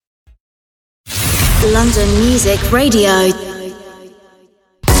London Music Radio.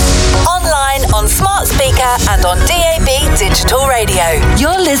 Online, on smart speaker and on DAB digital radio.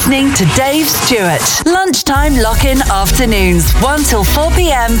 You're listening to Dave Stewart. Lunchtime Lockin afternoons, 1 till 4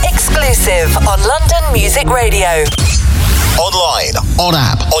 p.m. exclusive on London Music Radio. Online, on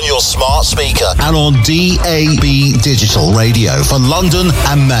app, on your smart speaker and on DAB digital radio for London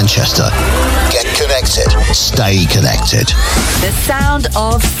and Manchester. Get connected. Stay connected. The sound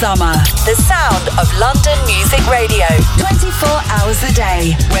of summer. The sound of London Music Radio. 24 hours a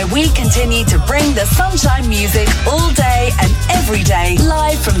day, where we continue to bring the sunshine music all day and every day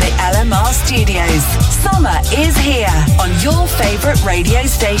live from the LMR studios. Summer is here on your favourite radio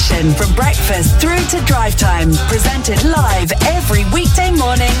station from breakfast through to drive time. Presented live every weekday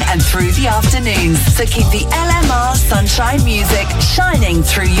morning and through the afternoons. So keep the LMR sunshine music shining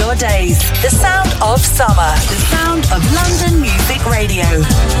through your days. The sound of summer. The sound of London Music Radio.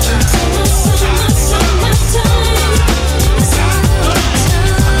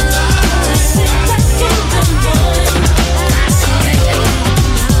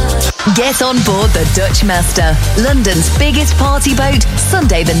 Get on board the Dutch Master, London's biggest party boat,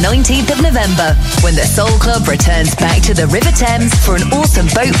 Sunday the 19th of November, when the Soul Club returns back to the River Thames for an awesome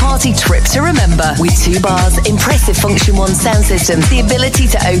boat party trip to remember. With 2 bars, impressive Function 1 sound systems, the ability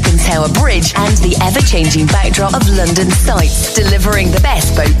to open Tower Bridge, and the ever-changing backdrop of London sights, delivering the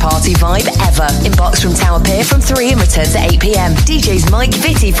best boat party vibe ever. Embarks from Tower Pier from 3 and returns at 8 p.m. DJs Mike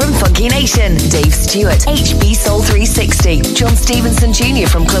Vitti from Funky Nation, Dave Stewart, HB Soul 360, John Stevenson Jr.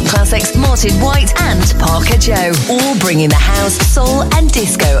 from Club Classics, Martin White and Parker Joe, all bringing the house, soul and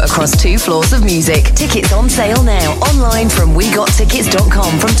disco across 2 floors of music. Tickets on sale now, online from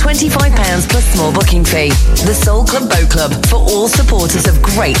wegottickets.com from £25 plus small booking fee. The Soul Club Boat Club, for all supporters of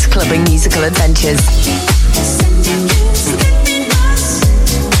great clubbing musical adventures.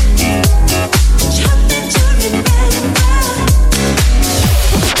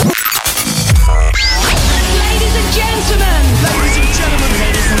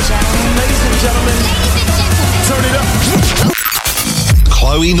 Turn it up.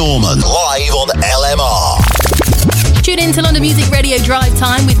 Chloe Norman, live on LMR. Tune in to London Music Radio Drive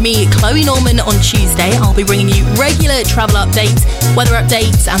Time with me, Chloe Norman, on Tuesday. I'll be bringing you regular travel updates, weather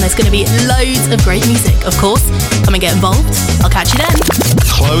updates, and there's going to be loads of great music, of course. Come and get involved. I'll catch you then.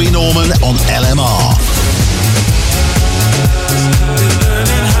 Chloe Norman on LMR.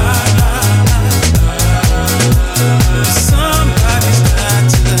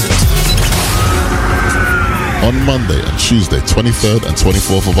 On Monday and Tuesday, 23rd and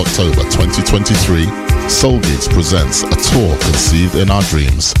 24th of October 2023, Soul Gigs presents a tour conceived in our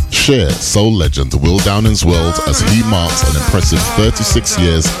dreams. Share soul legend Will Downing's world as he marks an impressive 36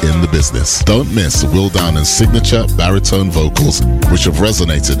 years in the business. Don't miss Will Downing's signature baritone vocals, which have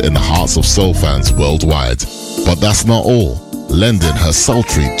resonated in the hearts of soul fans worldwide. But that's not all. Lending her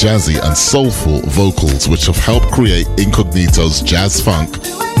sultry, jazzy and soulful vocals, which have helped create Incognito's jazz funk,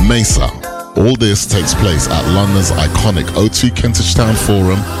 Mesa. All this takes place at London's iconic O2 Kentish Town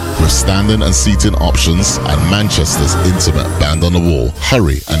Forum, with standing and seating options and Manchester's intimate band on the wall.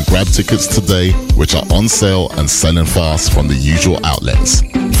 Hurry and grab tickets today, which are on sale and selling fast from the usual outlets.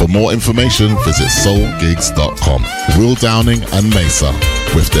 For more information, visit soulgigs.com. Will Downing and Mesa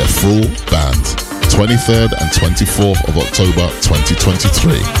with their full band. 23rd and 24th of October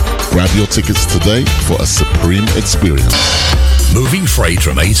 2023. Grab your tickets today for a supreme experience. Moving freight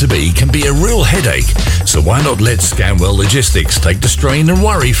from A to B can be a real headache, so why not let Scanwell Logistics take the strain and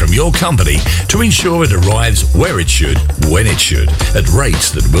worry from your company to ensure it arrives where it should, when it should, at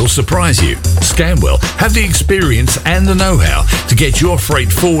rates that will surprise you. Scanwell have the experience and the know-how to get your freight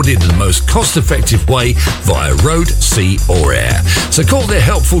forwarded in the most cost-effective way via road, sea or air. So call their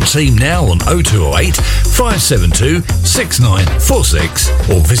helpful team now on 0208 572 6946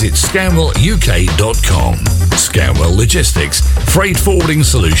 or visit scanwelluk.com. Scanwell Logistics, freight forwarding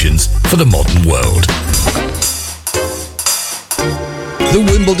solutions for the modern world. The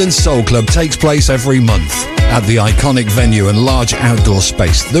Wimbledon Soul Club takes place every month at the iconic venue and large outdoor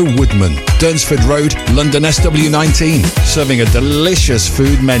space, The Woodman, Durnsford Road, London SW19, serving a delicious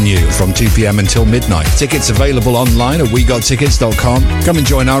food menu from 2 p.m. until midnight. Tickets available online at wegottickets.com. Come and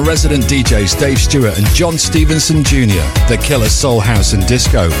join our resident DJs Dave Stewart and John Stevenson Jr., the killer soul house and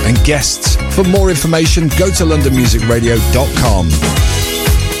disco, and guests. For more information, go to londonmusicradio.com.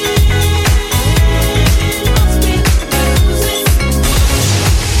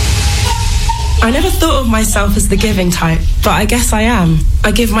 I never thought of myself as the giving type, but I guess I am.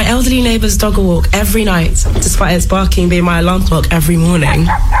 I give my elderly neighbour's dog a walk every night, despite its barking being my alarm clock every morning.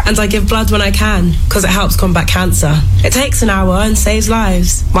 And I give blood when I can, because it helps combat cancer. It takes an hour and saves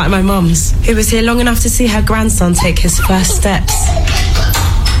lives, like my mum's, who was here long enough to see her grandson take his first steps.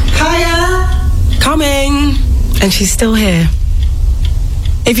 Kaya! Coming! And she's still here.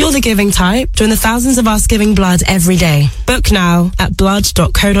 If you're the giving type, join the thousands of us giving blood every day. Book now at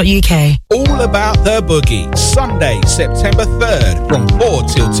blood.co.uk. All About the Boogie, Sunday, September 3rd from 4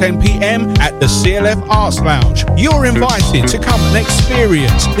 till 10 p.m. at the CLF Arts Lounge. You're invited to come and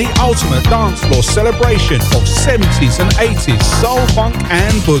experience the ultimate dance floor celebration of 70s and 80s soul, funk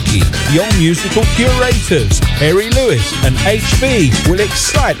and boogie. Your musical curators, Harry Lewis and HB, will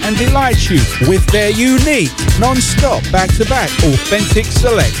excite and delight you with their unique, non-stop, back-to-back, authentic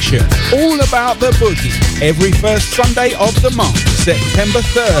selection. All About the Boogie, every first Sunday of the month, September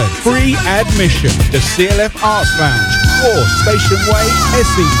 3rd. Free admission. The CLF Arts Lounge, 4 Station Way,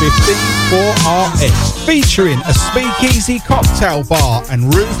 SE15 4RS. Featuring a speakeasy cocktail bar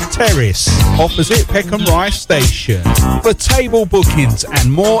and roof terrace opposite Peckham Rice Station. For table bookings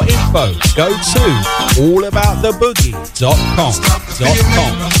and more info, go to allabouttheboogie.com.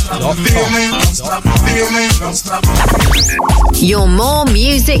 Your more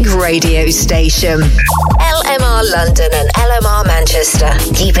music radio station. LMR London and LMR Manchester.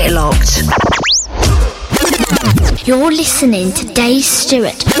 Keep it locked. You're listening to Dave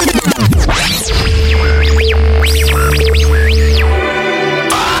Stewart.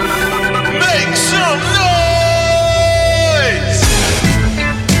 Make some noise!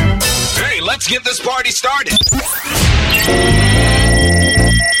 Hey, let's get this party started.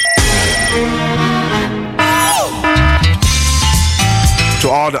 To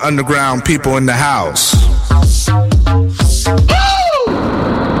all the underground people in the house.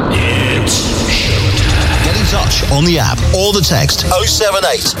 It's showtime. Get in touch on the app or the text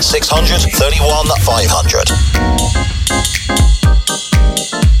 078 600 31 500.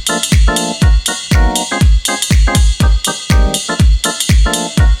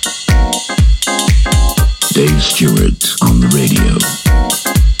 Dave Stewart on the radio.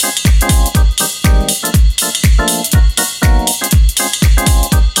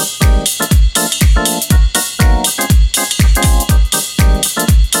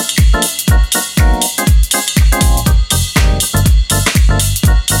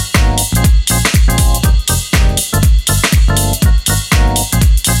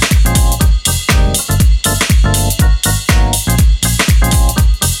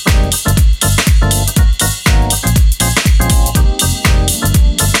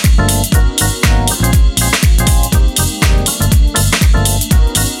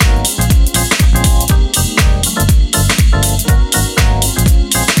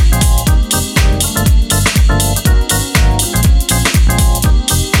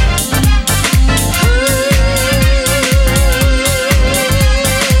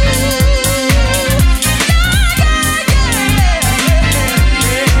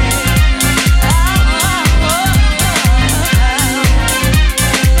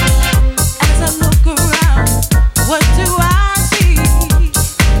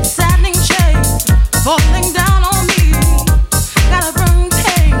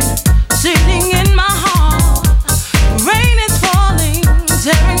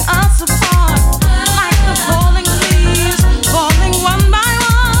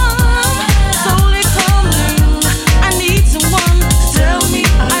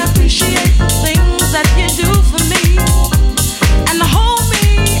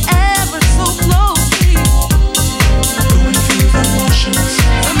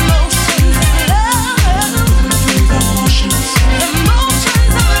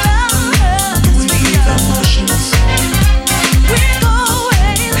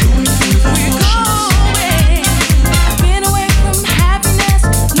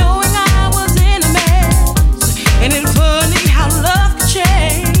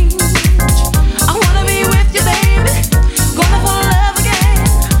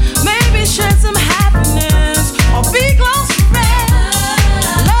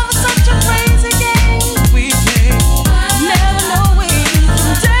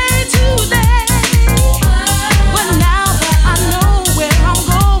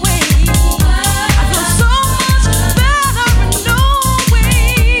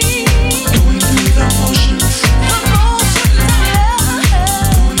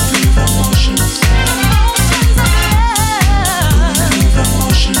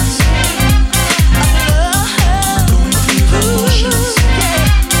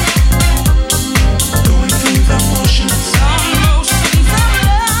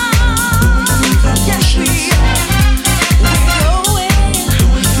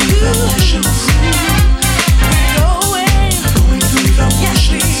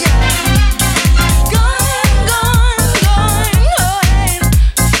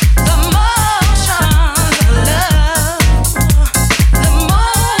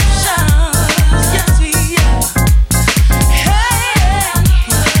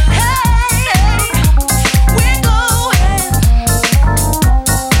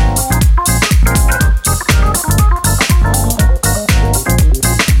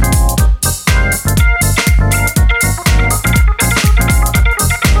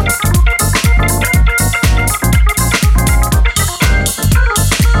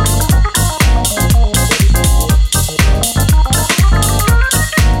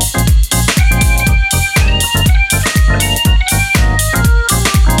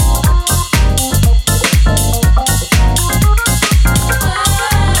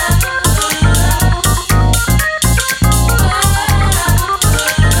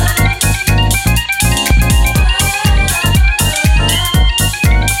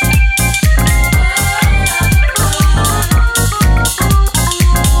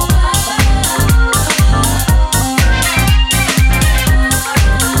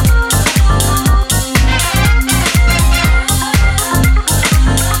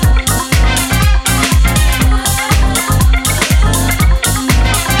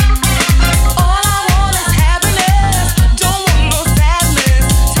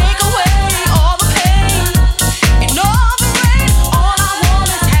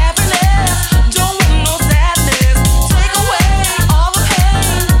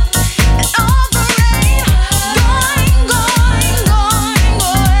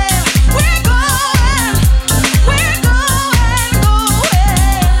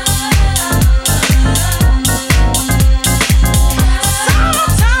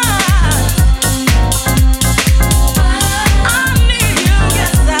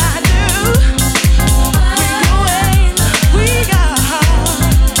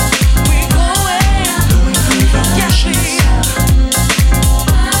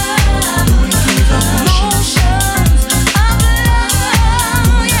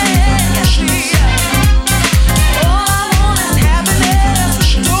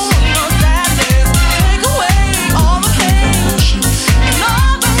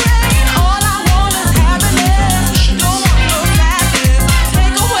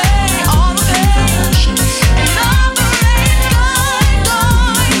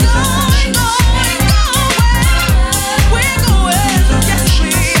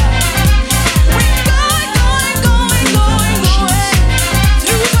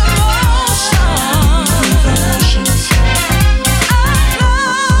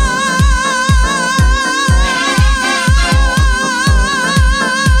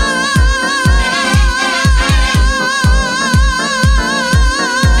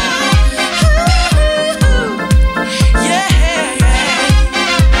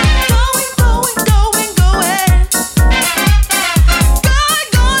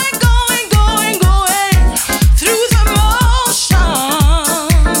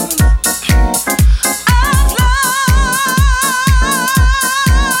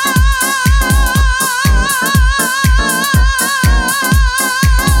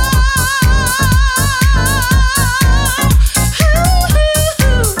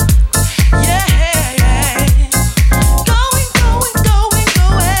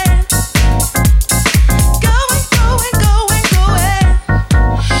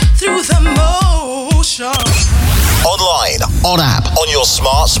 on your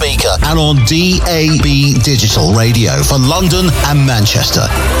smart speaker and on DAB Digital Radio for London and Manchester.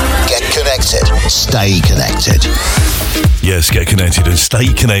 Get connected. Stay connected. Yes, get connected and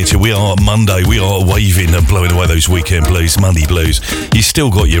stay connected. We are Monday. We are waving and blowing away those weekend blues, Monday blues. You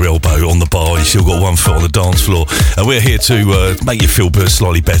still got your elbow on the bar. You still got one foot on the dance floor. And we're here to make you feel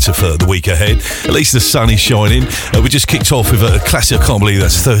slightly better for the week ahead. At least the sun is shining. We just kicked off with a classic. I can't believe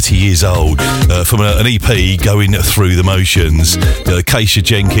that's 30 years old. From an EP, Going Through the Motions. Keisha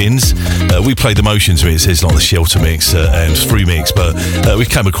Jenkins. We played the Motions mix. It's like the Shelter mix and Through mix. But we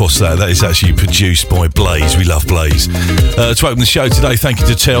came across that. That is actually produced by Blaze. We love Blaze. To open the show today, thank you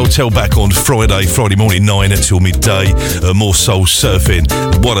to Tell back on Friday morning 9 until midday. More soul surfing.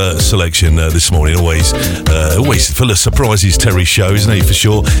 What a selection this morning. Always full of surprises, Terry's show, isn't he, for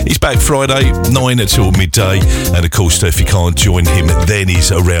sure? He's back Friday 9 until midday, and of course if you can't join him then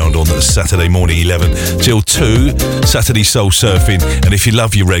he's around on Saturday morning 11 till 2, Saturday soul surfing. And if you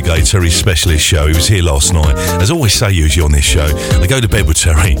love your reggae, Terry's specialist show, he was here last night. As I always say usually on this show, I go to bed with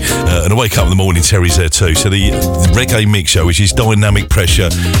Terry and I wake up in the morning, Terry's there too. So the reggae mix show, which is Dynamic Pressure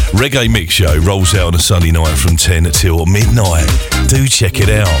Reggae Mix Show, rolls out on a Sunday night from 10 till midnight. Do check it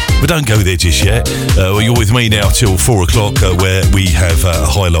out, but don't go there just yet. You're with me now till 4 o'clock, where we have a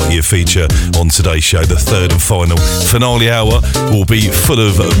highlight year feature on today's show. The third and final finale hour will be full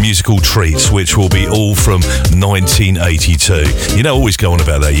of musical treats, which will be all from 1982. You know, always go on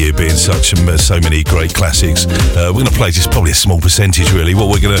about that year being so many great classics. We're going to play just probably a small percentage, really, what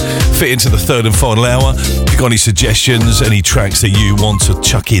we're going to fit into the third and final hour. If you've got any suggestions, any tracks that you want to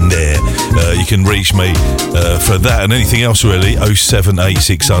chuck in there, you can reach me for that and anything else, really. 078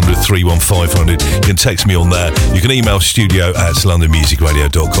 31500. You can text me on that. You can email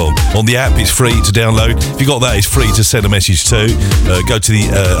studio@londonmusicradio.com. On the app, it's free to download. If you got that, it's free to send a message to. Go to the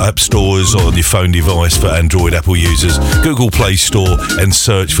app stores on your phone device for Android, Apple users, Google Play Store, and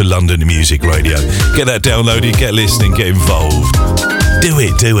search for London Music Radio. Get that downloaded, get listening, get involved. Do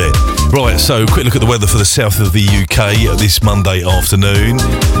it. Right, so quick look at the weather for the south of the UK this Monday afternoon.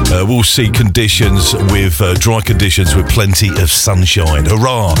 We'll see conditions with dry conditions with plenty of sunshine.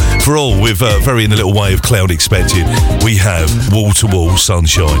 Hurrah for all, with very little way of cloud expected. We have wall-to-wall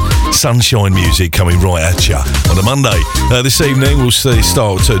sunshine. Sunshine music coming right at you on a Monday. This evening we'll see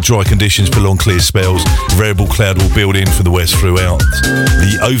start dry conditions, prolonged clear spells. Variable cloud will build in from the west throughout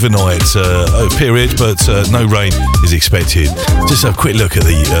the overnight period, but no rain is expected. Just a quick look at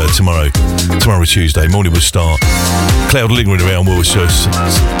the tomorrow Tuesday morning will start. Cloud lingering around will just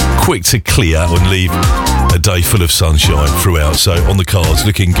quick to clear and leave a day full of sunshine throughout. So on the cards,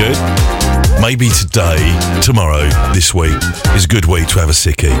 looking good. Maybe today, tomorrow, this week is a good week to have a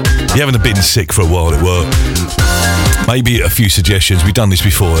sickie. If you haven't been sick for a while at work, maybe a few suggestions. We've done this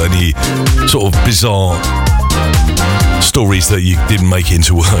before. Any sort of bizarre stories that you didn't make it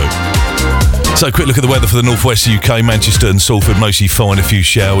into work. So quick look at the weather for the northwest UK, Manchester and Salford, mostly fine, a few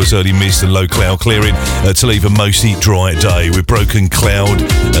showers, early mist and low cloud clearing to leave a mostly dry day with broken cloud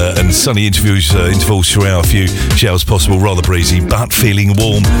and sunny intervals throughout, a few showers possible, rather breezy but feeling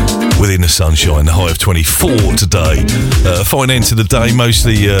warm within the sunshine. The high of 24 today. A fine end to the day, most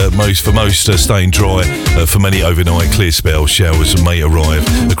staying dry for many overnight clear spells. Showers may arrive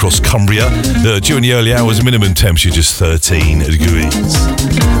across Cumbria during the early hours. Minimum temperature just 13 degrees.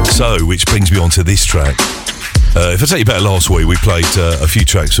 So, which brings me on to this track. If I take you back last week, we played a few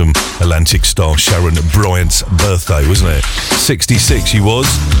tracks from Atlantic star Sharon Bryant's birthday, wasn't it? 66 she was,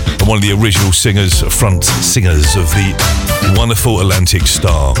 and one of the original front singers of the wonderful Atlantic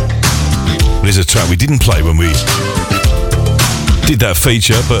star. There's a track we didn't play when we did that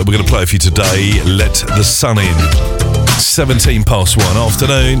feature, but we're going to play it for you today. Let the Sun In. 17 past 1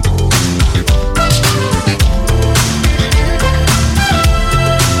 afternoon.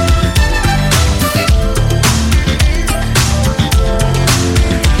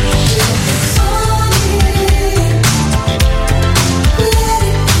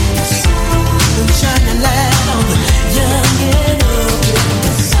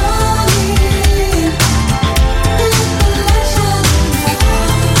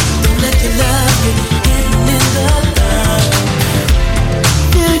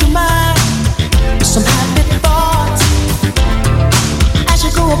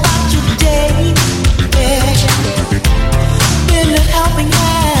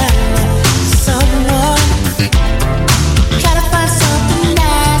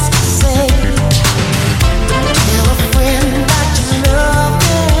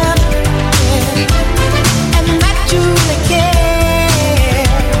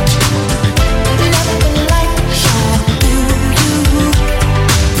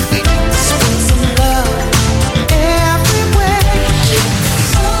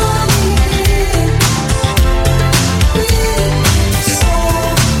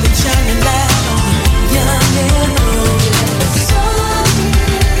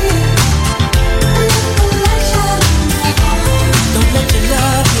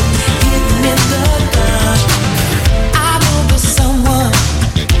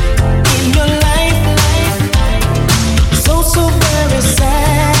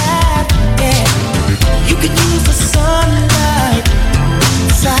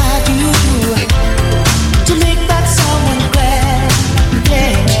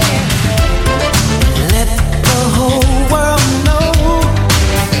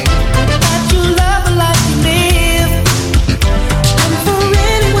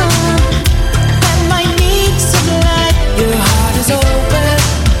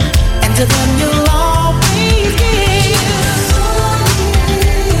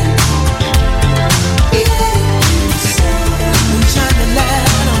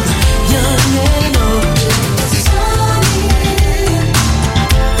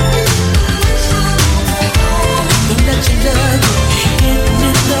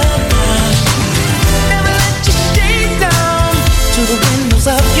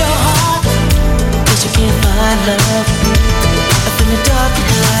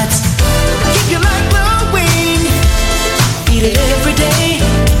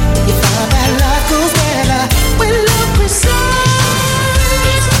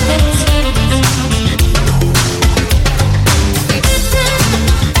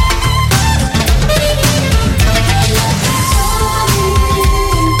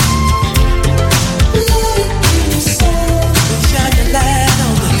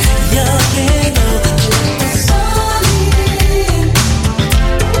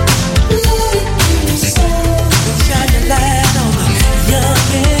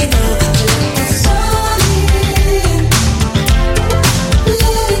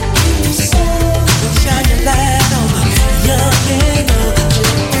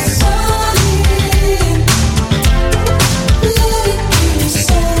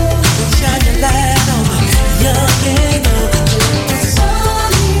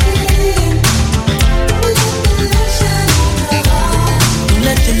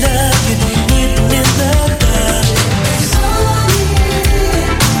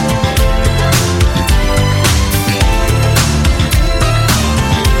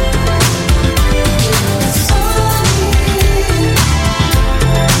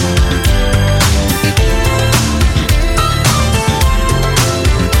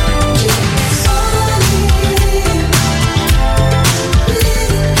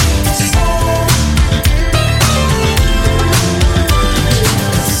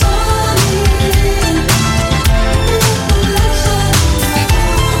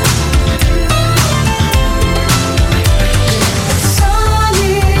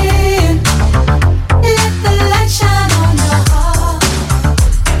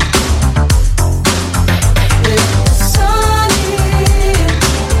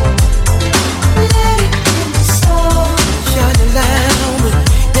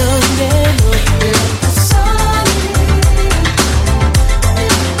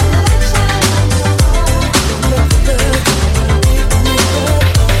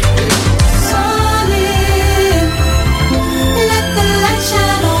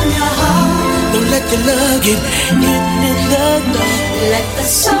 get hidden in the dark. Let the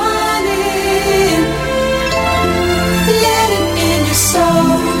sun in. Let it in your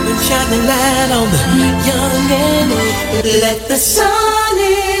soul. And shine the light on the young and old. Let the sun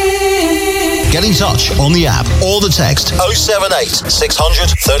in. Get in touch on the app or the text 078 600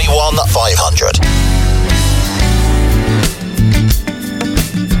 31 500.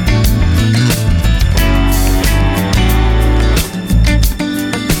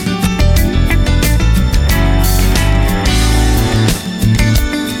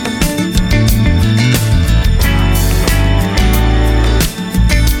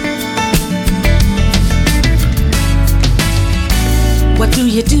 What do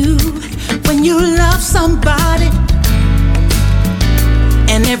you do when you love somebody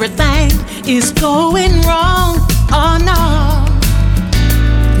and everything is going wrong? Oh no,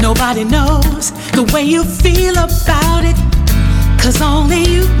 nobody knows the way you feel about it, 'cause only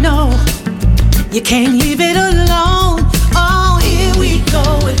you know. You can't leave it alone. Oh, here we go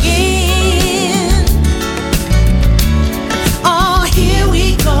again. Oh, here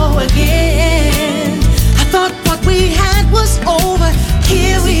we go again. I thought what we had was over.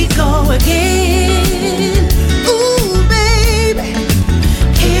 Here we go again. Ooh, baby,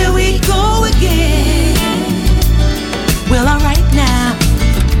 here we go again. Well, all right now.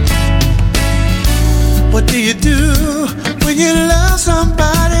 What do you do when you love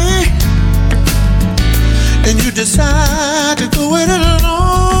somebody and you decide to go it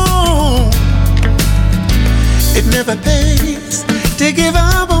alone? It never pays to give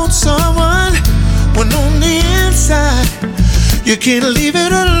up on someone when on the inside you can't leave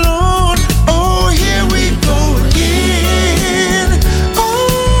it alone. Oh, here we go again.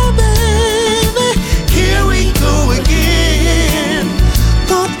 Oh, baby, here we go again.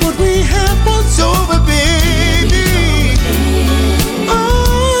 Thought what we had was over, baby.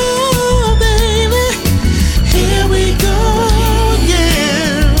 Oh, baby, here we go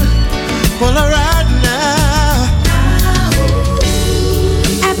again. Well, all right now.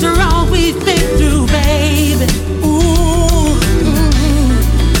 After all we've been through, baby.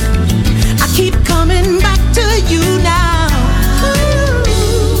 Coming back to you now.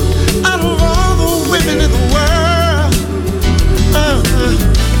 Ooh, out of all the women in the world,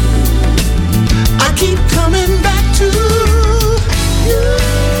 I keep coming back to you.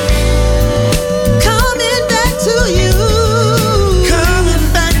 Coming back to you. Coming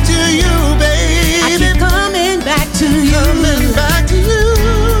back to you, baby. I keep coming back to you. Coming back to you.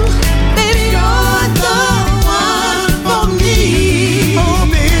 Baby, you're the one for me. Oh,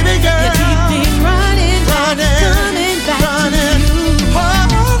 baby girl. You keep me running back, coming back to you. Oh,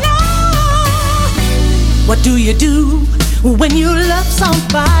 no. What do you do when you love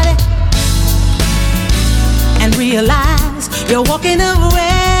somebody and realize you're walking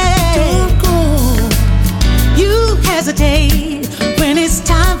away? Don't go. You hesitate when it's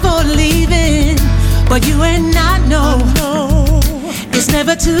time for leaving, but you and I know it's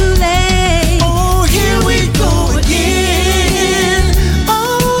never too late. Oh, here we go again.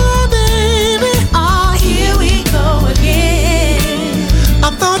 Oh, baby. Oh, here we go again. I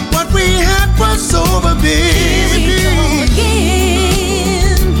thought what we had was over, baby. Here we go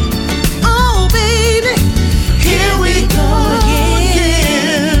again. Oh, baby. Here we go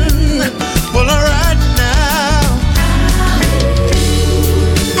again. Well, all right now.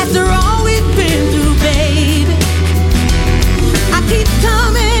 After all we've been through, baby, I keep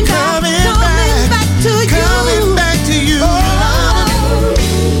coming back.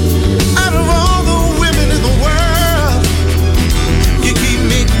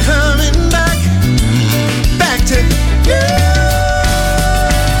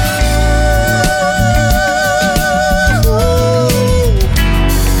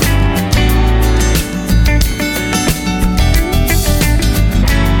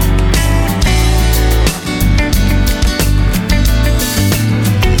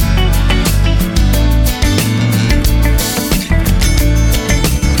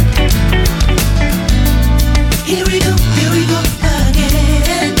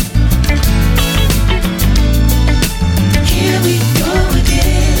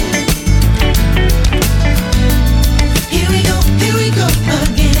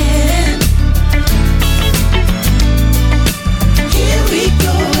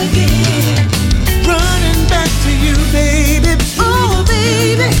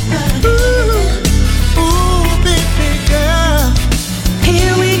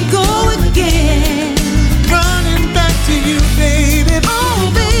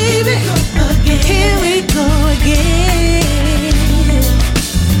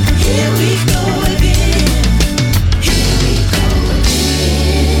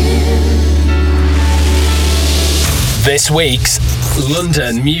 This week's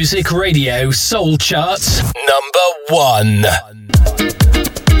London Music Radio Soul Charts number 1.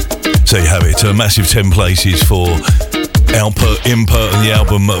 So you have it, a massive 10 places for Output, Input and the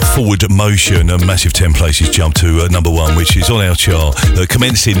album Forward Motion. A massive 10 places jump to number 1, which is on our chart,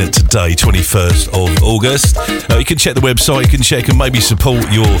 commencing today, 21st of August. You can check the website, you can check and maybe support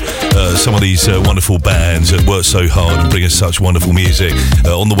some of these wonderful bands that work so hard and bring us such wonderful music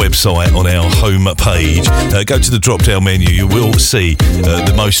on the website, on our home page. Go to the drop down menu, you will see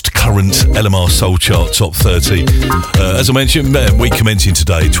the most current LMR Soul Chart Top 30. As I mentioned, week commencing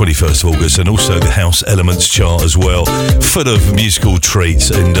today, 21st of August, and also the House Elements chart as well. Full of musical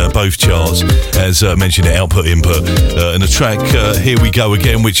treats in both charts, as mentioned, Output, Input, and a track, Here We Go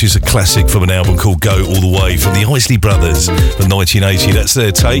Again, which is a classic from an album called Go All The Way from the Isley Brothers from 1980. That's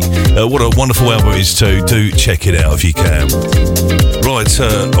their take. What a wonderful album it is too. Do check it out if you can. Right,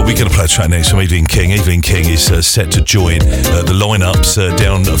 are we going to play a track next from Evelyn King? Evelyn King is set to join the lineups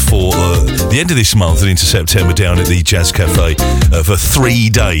down for the end of this month and into September down at the Jazz Cafe for 3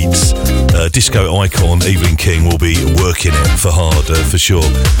 dates. Disco icon Evelyn King will be working it for hard, for sure.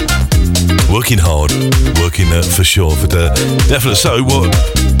 Working hard, working for sure, for definite. So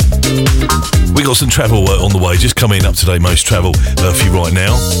we got some travel on the way, just coming up today, most travel for you right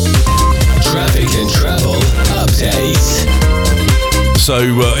now. Traffic and travel update. So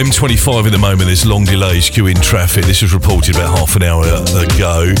M25 at the moment, there's long delays queuing traffic. This was reported about half an hour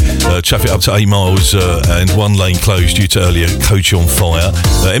ago. Traffic up to 8 miles and 1 lane closed due to earlier coach on fire.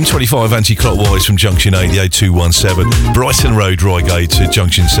 M25 anti-clockwise from Junction 8, the A217. Brighton Road, Reigate to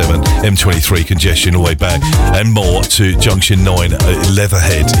Junction 7. M23 congestion all the way back. And more to Junction 9,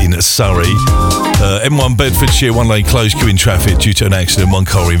 Leatherhead in Surrey. M1 Bedfordshire, 1 lane closed queuing traffic due to an accident. 1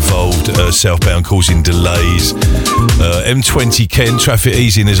 car involved, southbound causing delays. M20 Kent, traffic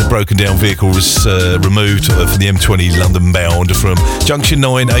easing as a broken down vehicle was removed from the M20 London bound from Junction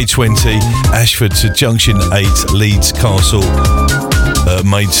 9 A20 Ashford to Junction 8 Leeds Castle.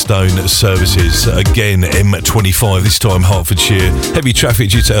 Maidstone services. Again, M25, this time Hertfordshire. Heavy traffic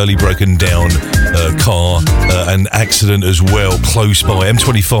due to early broken down car and accident as well, close by.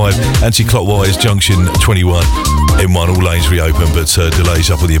 M25, anti-clockwise, Junction 21. M1, all lanes reopened, but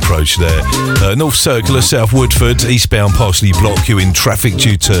delays up on the approach there. North Circular, South Woodford, eastbound partially blocked, queuing traffic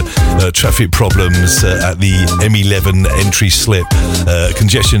due to traffic problems at the M11 entry slip.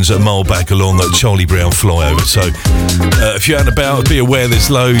 Congestions a mile back along at Charlie Brown flyover. So if you're out and about, be aware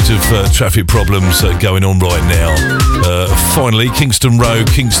there's loads of traffic problems going on right now. Finally, Kingston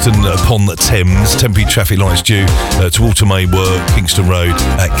Road, Kingston upon the Thames. Temporary traffic lights due to automate work. Kingston Road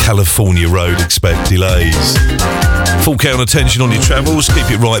at California Road. Expect delays. Full count attention on your travels. Keep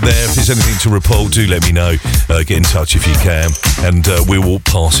it right there. If there's anything to report, do let me know. Get in touch if you can, and we will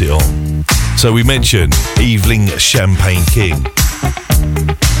pass it on. So we mentioned Evelyn Champagne King.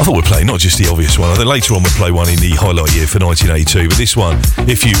 I thought we'd play not just the obvious one. I think later on we'll play one in the highlight year for 1982. But this one,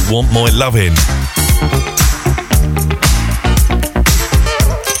 If You Want My Lovin'.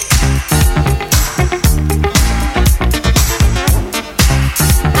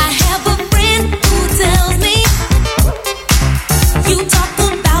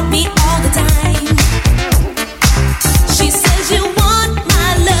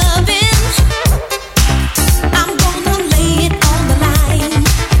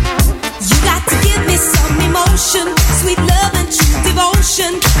 Sweet love and true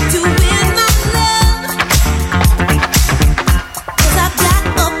devotion to win my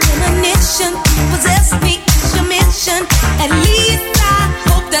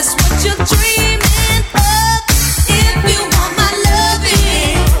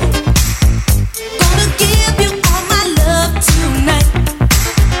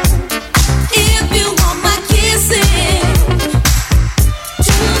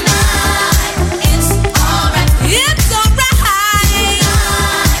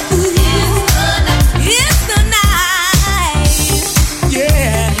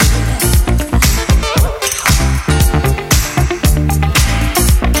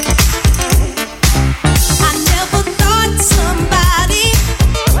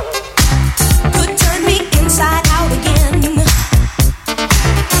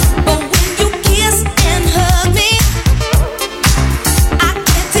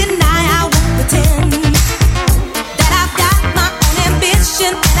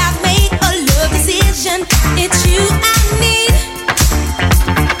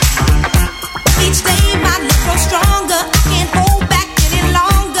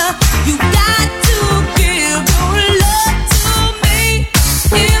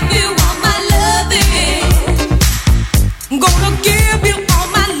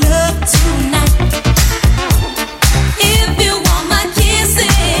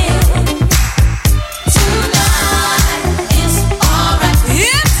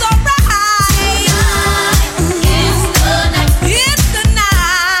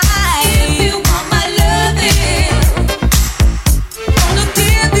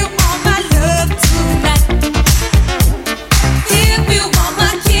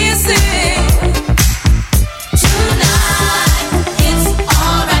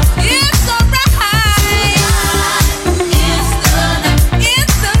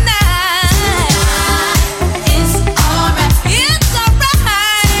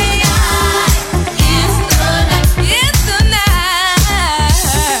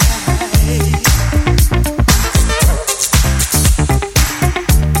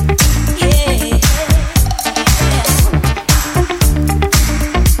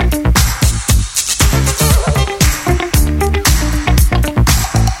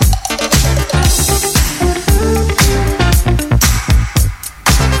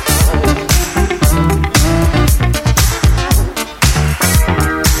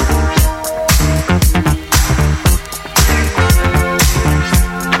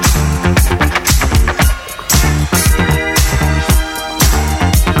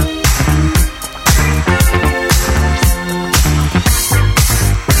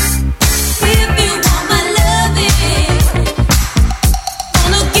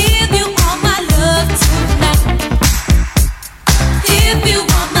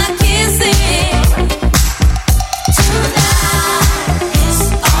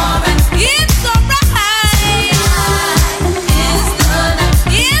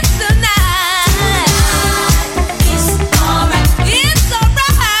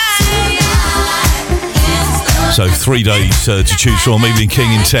 3 days to choose from. Evening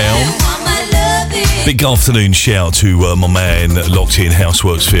King in town. Big afternoon shout to my man locked in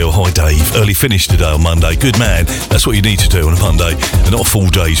Houseworksville. Hi Dave, early finish today on Monday. Good man, that's what you need to do on a Monday, and not a full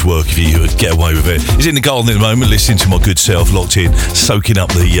day's work if you get away with it. He's in the garden at the moment listening to my good self locked in, soaking up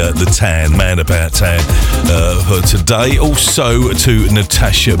the tan, man about tan for today. Also to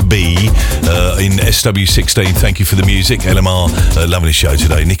Natasha B in SW16, thank you for the music. LMR, loving the show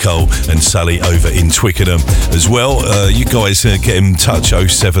today. Nicole and Sally over in Twickenham as well. You guys get in touch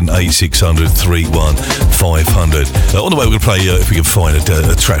 07860 31 500. On the way, we're going to play, if we can find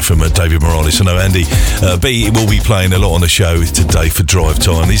a track from David Morales. I know Andy B will be playing a lot on the show today for Drive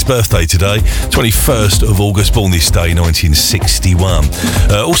Time. His birthday today, 21st of August, born this day, 1961.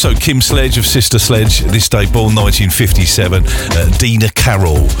 Also, Kim Sledge of Sister Sledge, this day, born 1957. Dina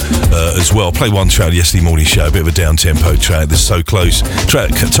Carroll as well. Play one track yesterday morning show, a bit of a down-tempo track. That's So Close.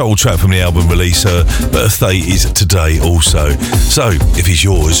 Total track from the album release. Her birthday is today also. So, if it's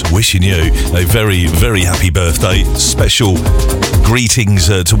yours, wishing you a very, very happy birthday. Special greetings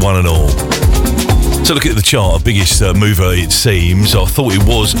to one and all. So look at the chart, our biggest mover it seems. I thought it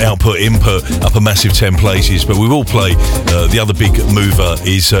was Output Input up a massive 10 places, but we will play the other big mover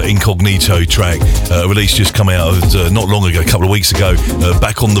is Incognito track, release just come out not long ago, a couple of weeks ago.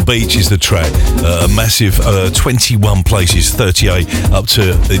 Back on the Beach is the track, a massive 21 places, 38 up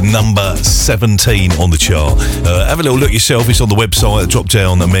to number 17 on the chart. Have a little look yourself, it's on the website, drop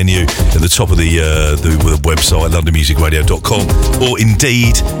down the menu at the top of the website, londonmusicradio.com, or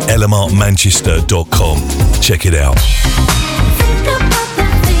indeed lmrmanchester.com. Check it out. Think about the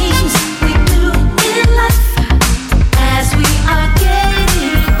things we do in life as we are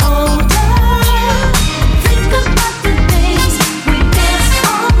getting older. Think about the days we danced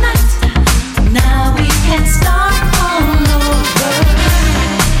all night. Now we can start all over.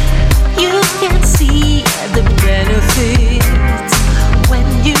 You can see the benefits when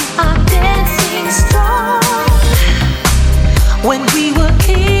you are dancing strong. When we were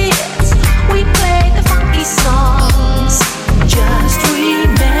kids, we played the funky songs. Just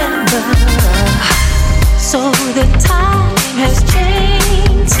remember. So the time has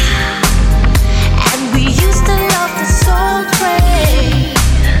changed, and we used to love the soul train,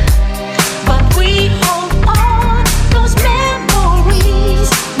 but we hold on those memories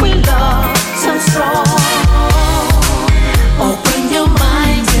we love so strong. Open your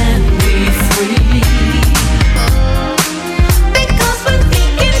mind and be free.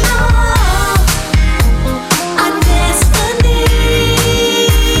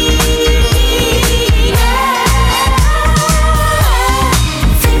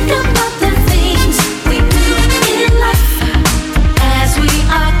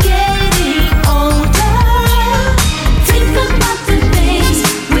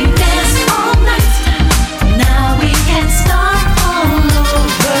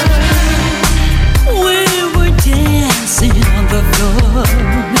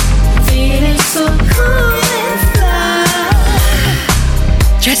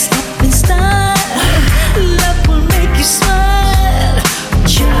 Dressed up in style, love will make you smile.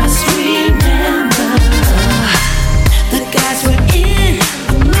 Just remember, the guys were in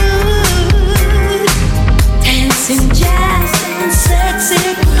the mood, dancing jazz and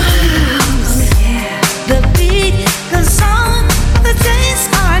sexy blues. The beat, the song, the days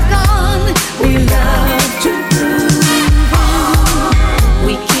are gone. We love to groove on.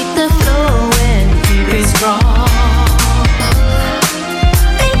 We keep the flow and keep it strong.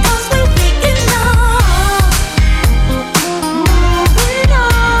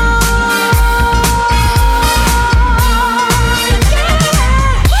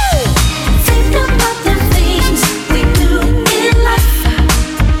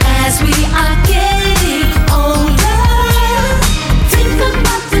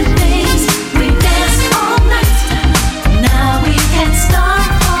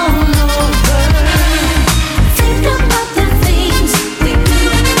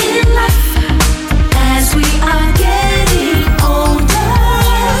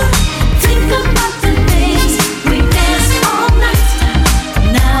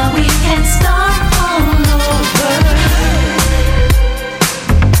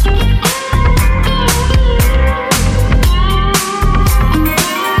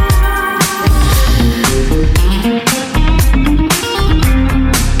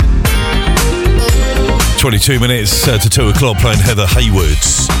 Two minutes to 2 o'clock, playing Heather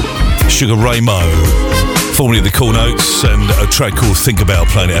Haywood's Sugar Rainbow, formerly the Cool Notes, and a track called Think About,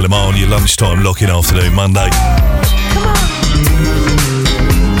 playing at LMR on your lunchtime Lockin afternoon Monday.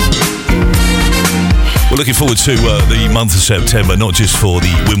 Well, looking forward to the month of September, not just for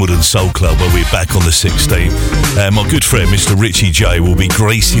the Wimbledon Soul Club, where we're back on the 16th. My good friend, Mr. Richie J, will be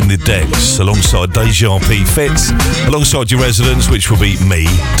gracing the decks alongside Deja P. Fitz, alongside your residents, which will be me,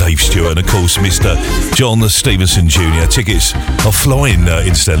 Dave Stewart, and of course, Mr. John Stevenson Jr. Tickets are flying,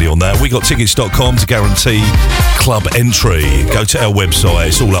 incidentally, on that. We got tickets.com to guarantee club entry. Go to our website,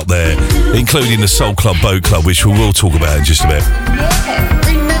 it's all up there, including the Soul Club Boat Club, which we will talk about in just a bit.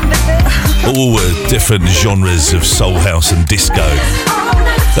 All different genres of soul house and disco.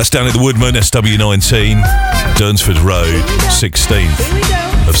 That's down at the Woodman, SW19, Durnsford Road,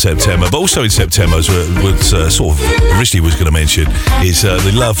 16th of September. But also in September, as what sort of originally was going to mention, is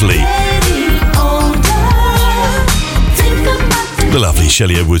the lovely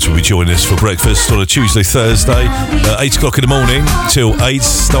Shelley Edwards will be joining us for breakfast on a Tuesday, Thursday, 8 o'clock in the morning till 8,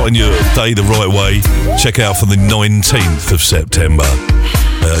 starting your day the right way. Check out for the 19th of September.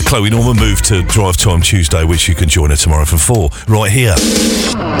 Chloe Norman moved to Drive Time Tuesday, which you can join her tomorrow from 4, right here.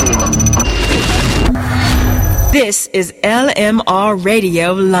 This is LMR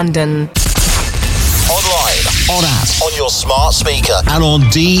Radio London. Online, on app, on your smart speaker, and on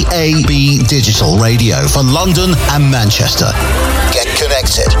DAB Digital Radio for London and Manchester. Get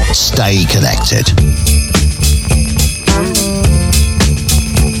connected. Stay connected.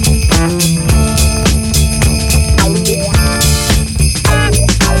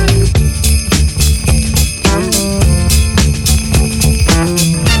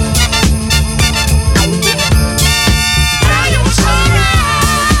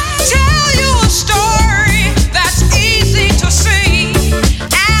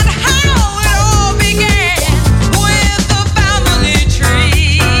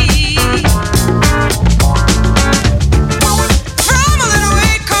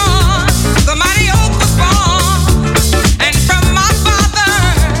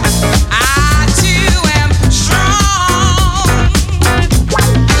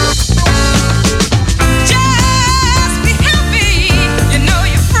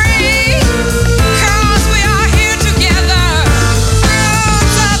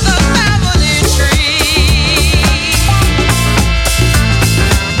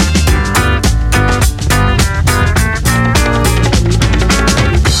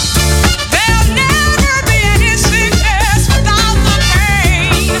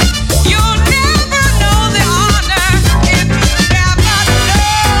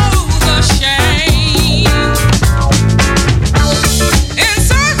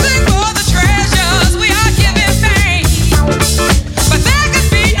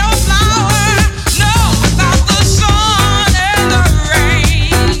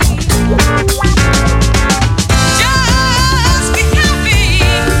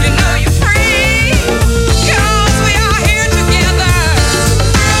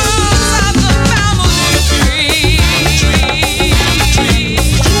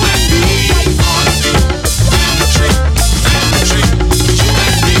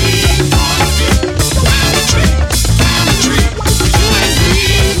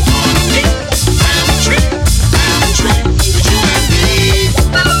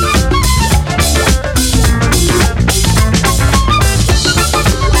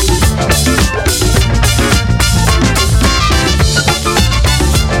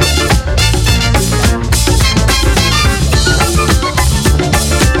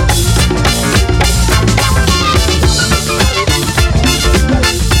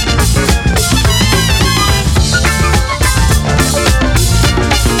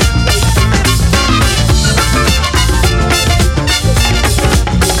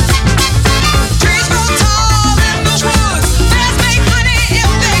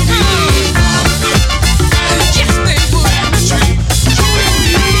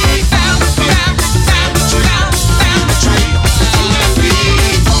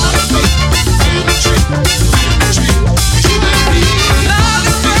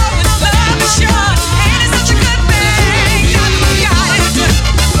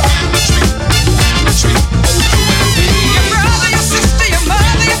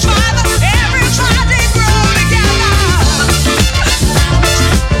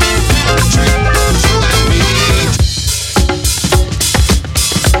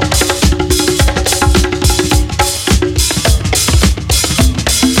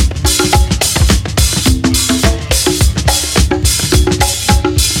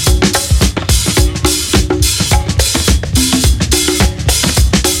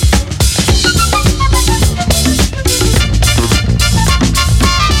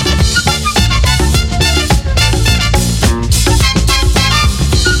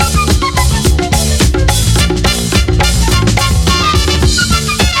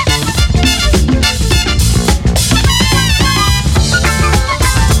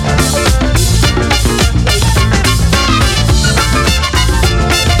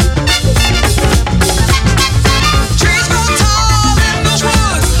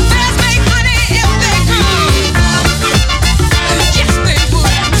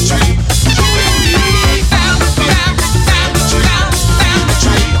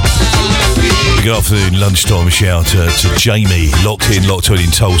 Good afternoon, lunchtime shout to Jamie, locked in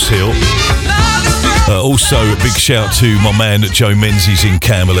Tulse Hill. Also, a big shout to my man Joe Menzies in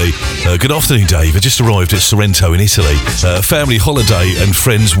Camberley. Good afternoon, Dave. I just arrived at Sorrento in Italy. Family holiday and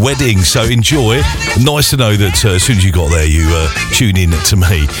friends' wedding, so enjoy. Nice to know that as soon as you got there, you tune in to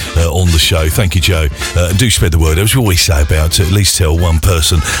me on the show. Thank you, Joe. And do spread the word. As we always say, about at least tell one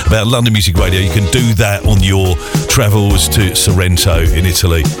person about London Music Radio. You can do that on your travels to Sorrento in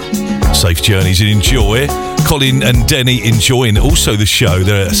Italy. Safe journeys and enjoy. Colin and Denny enjoying also the show.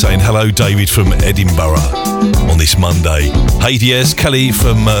 They're saying hello, David from Edinburgh on this Monday. Hey, yes, Kelly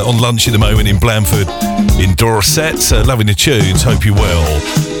from on lunch at the moment in Blandford in Dorset. Loving the tunes. Hope you're well.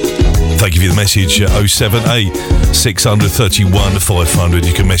 Thank you for the message. 078 631 500.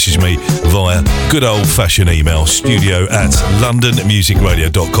 You can message me via good old-fashioned email,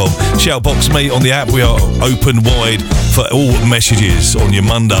 studio@londonmusicradio.com. Shoutbox me on the app. We are open wide for all messages on your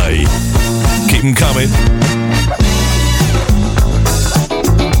Monday. Keep them coming.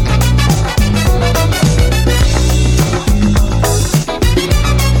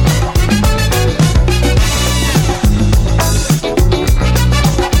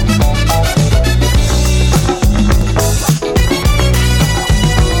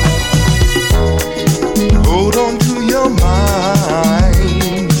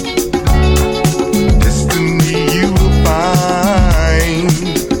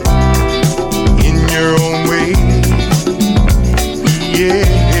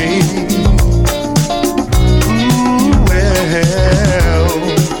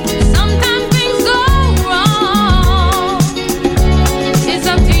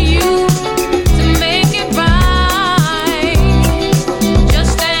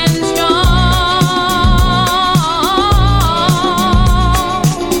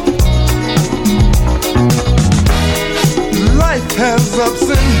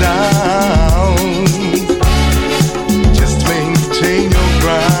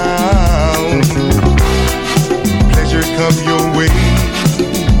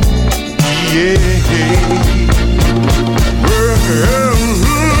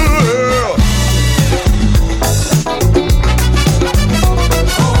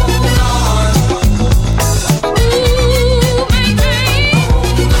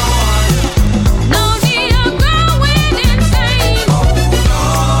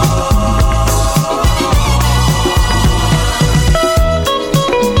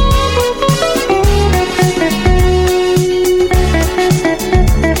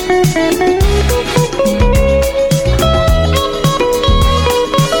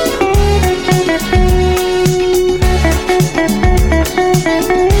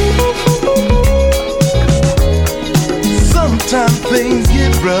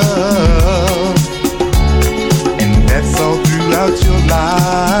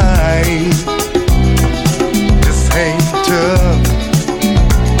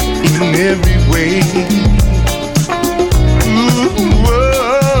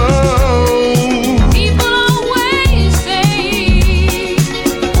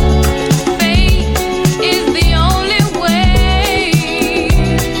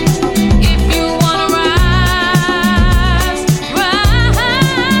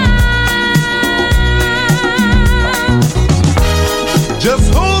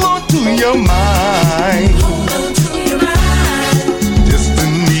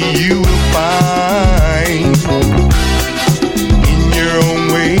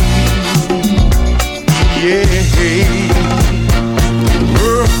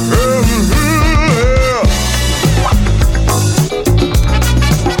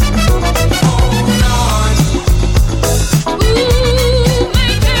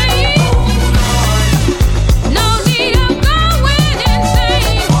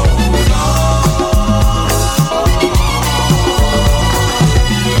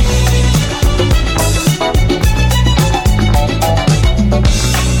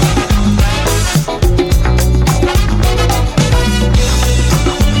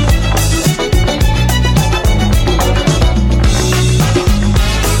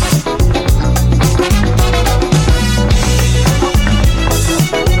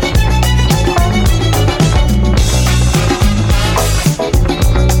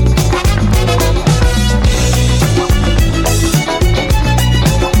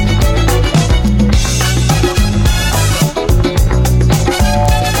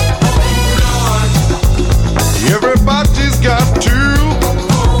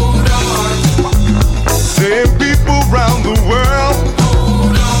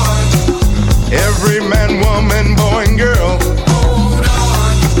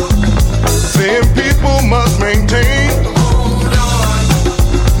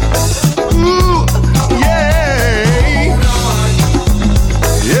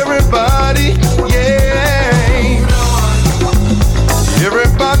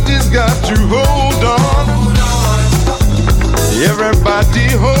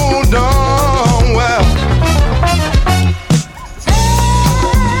 still hold on. Well,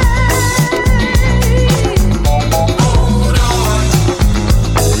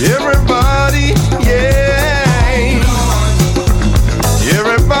 everybody, yeah,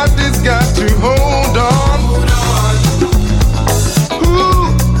 everybody's got to hold on. Ooh,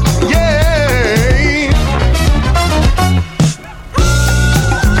 yeah.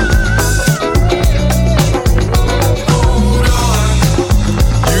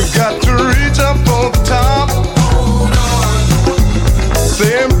 You got to reach up for the top.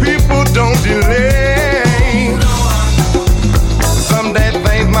 Saying people don't delay. Someday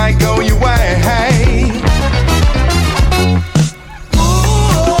things might go your way.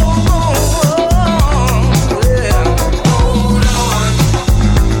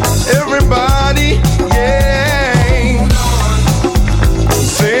 Everybody, yeah.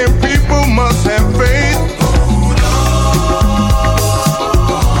 Saying people must have faith.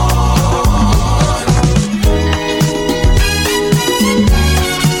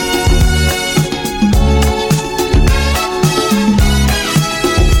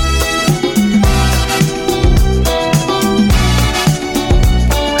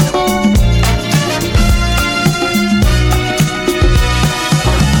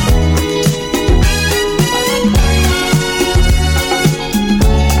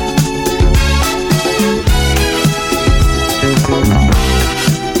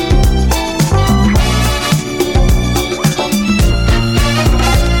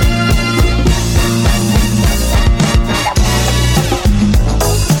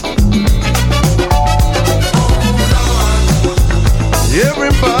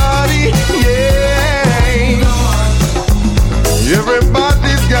 Everybody, yeah.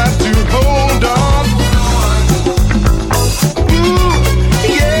 Everybody's got to hold on. Ooh,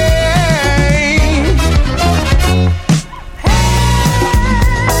 yeah.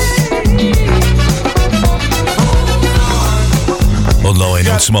 Online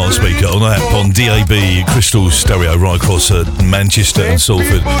on smart speaker, on app, on DAB, Crystal Stereo right across Manchester and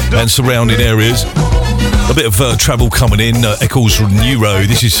Salford and surrounding areas. A bit of travel coming in. Eccles New Road.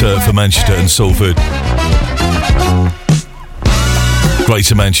 This is for Manchester and Salford.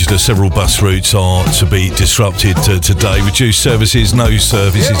 Greater Manchester, several bus routes are to be disrupted today. Reduced services, no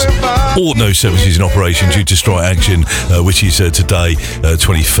services in operation due to strike action, which is today,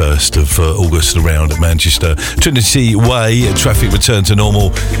 21st of August, around Manchester. Trinity Way, traffic returned to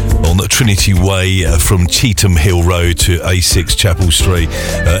normal on Trinity Way from Cheetham Hill Road to A6 Chapel Street.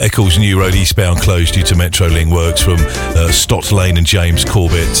 Eccles New Road eastbound closed due to Metrolink works from Stott Lane and James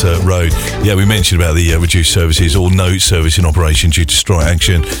Corbett Road. Yeah, we mentioned about the reduced services or no service in operation due to strike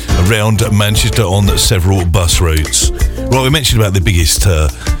action around Manchester on several bus routes. Right, we mentioned about the biggest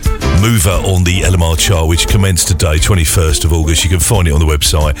mover on the LMR chart, which commenced today, 21st of August. You can find it on the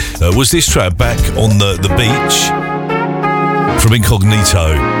website. Was this track Back on the Beach from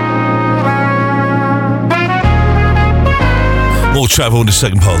Incognito. More travel in the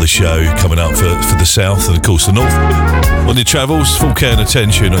second part of the show coming up for the south and of course the north. On your travels, full care and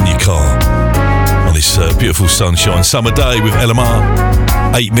attention on your car on this beautiful sunshine summer day with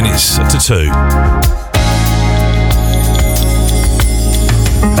LMR, 8 minutes to 2.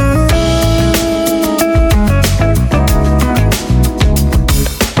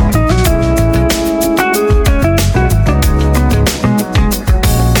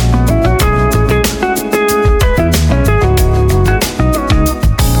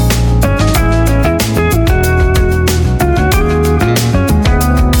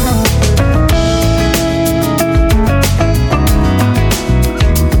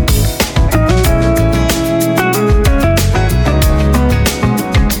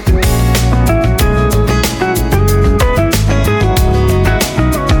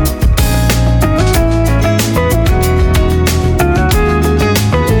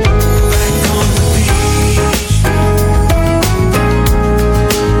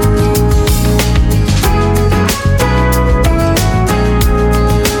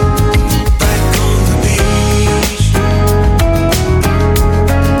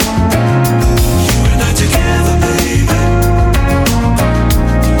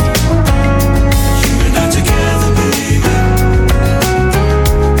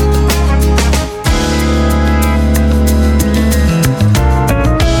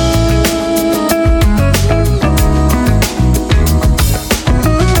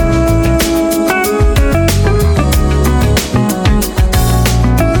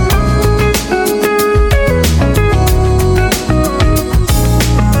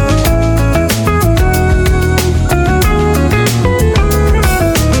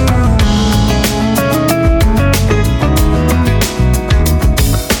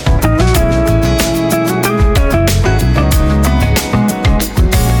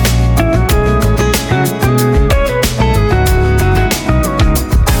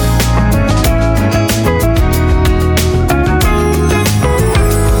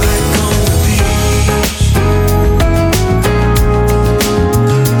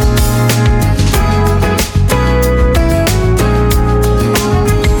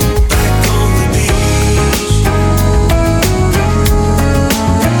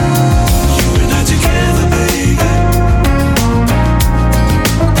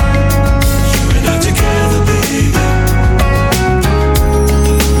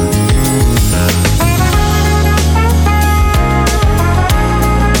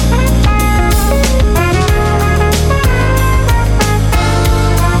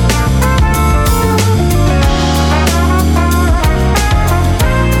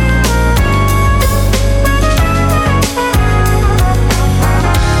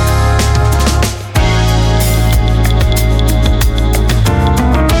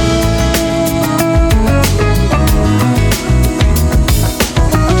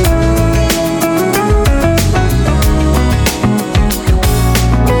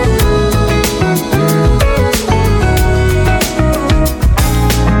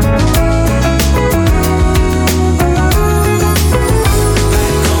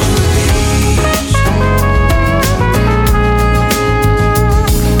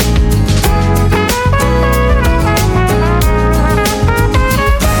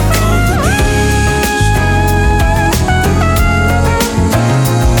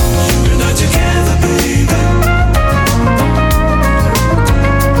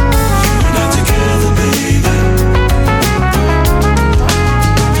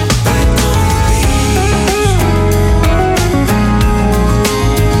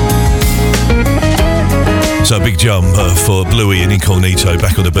 jump for Bluey and Incognito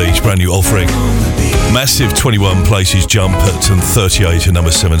back on the beach, brand new offering. Massive 21 places jump at 38 and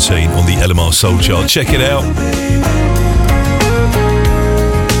number 17 on the LMR Soul Chart. Check it out.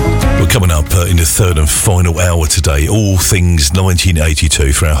 We're coming up in the third and final hour today. All things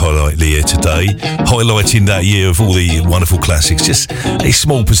 1982 for our highlight year today. Highlighting that year of all the wonderful classics. Just a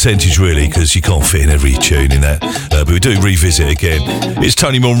small percentage really, because you can't fit in every tune in that. But we do revisit again. It's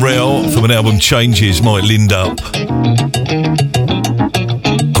Tony Monreal from an album Changes, Mike Lindup.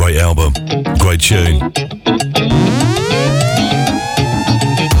 Great album. Great tune.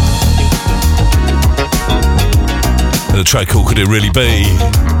 And a track called Could It Really Be?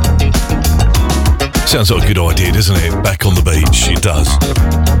 Sounds like a good idea, doesn't it? Back on the beach, it does.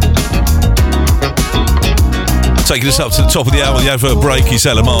 Taking us up to the top of the hour, the advert break is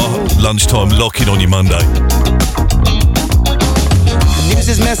LMR. Lunchtime, Lockin on your Monday. The news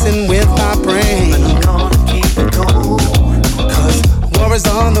is messing with my brain, but I'm gonna keep it cool. Cause war is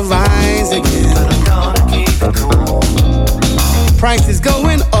on the rise again, but I'm gonna keep it cool. Price is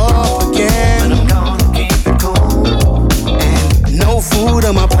going up again, but I'm gonna keep it cool. And no food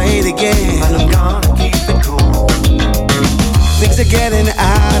on my plate again, but I'm gonna keep it cool. Things are getting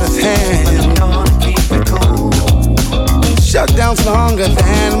out of hand, but I'm gonna keep it cool. Shutdowns longer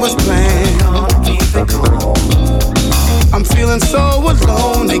than was planned, but I'm gonna keep it cool. I'm feeling so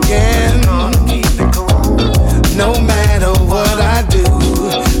alone again. I'm gonna keep it cool. No matter what I do,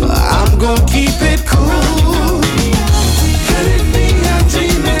 I'm gonna keep it cool. Could it be I'm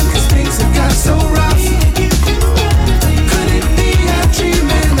dreaming, cause things have got so rough? Could it be I'm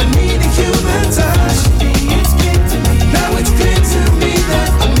dreaming, I need a human touch? Now it's clear to me that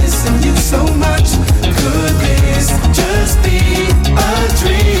I'm missing you so much. Could this just be a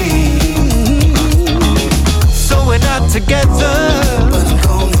dream? So we're not together, but I'm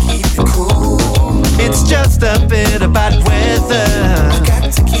gonna keep it cool. It's just a bit about weather. I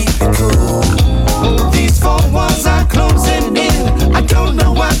got to keep it cool. These four walls are closing in. I don't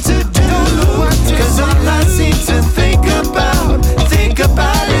know what to do, cause all I seem to think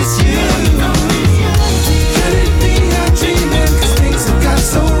about is you. Could it be I'm dreaming, cause things have got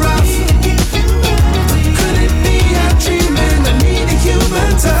so rough? Could it be I'm dreaming, I need a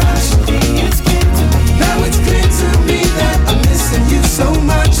human touch? Now it's clear to me that I'm missing you so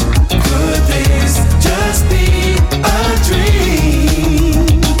much. Could this just be a dream?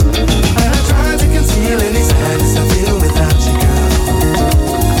 I try to conceal any sadness I feel without you, girl.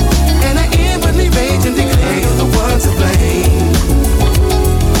 And I inwardly rage and declare you're the one to blame.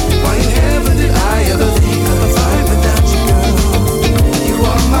 Why in heaven did I ever think of a fight without you, girl? You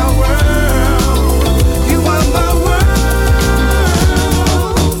are my world. You are my world.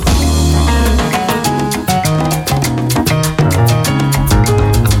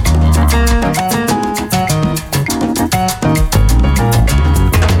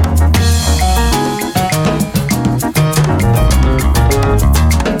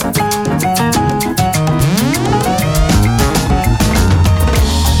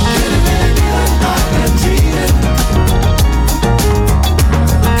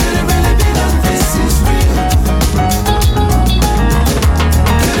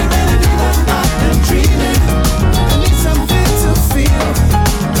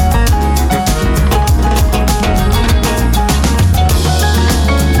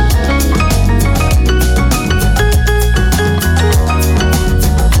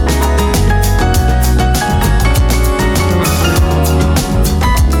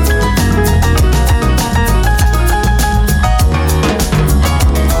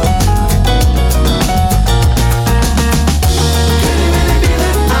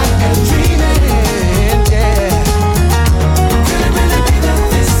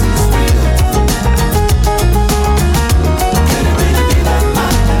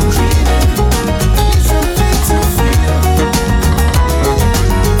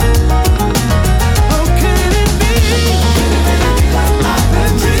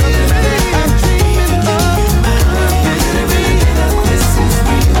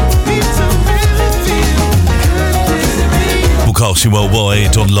 Broadcasting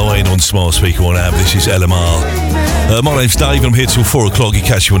worldwide, online, on smart speaker, on app. This is LMR. My name's Dave and I'm here till 4 o'clock. You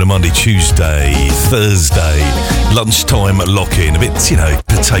catch you on a Monday, Tuesday, Thursday, lunchtime at Lockin. A bit,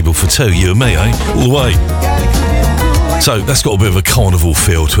 per table for two, you and me, eh? All the way. So that's got a bit of a carnival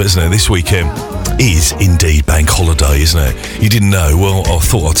feel to it, isn't it? This weekend is indeed bank holiday, isn't it? You didn't know? Well, I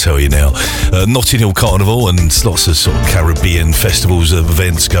thought I'd tell you now. Notting Hill Carnival and lots of sort of Caribbean festivals of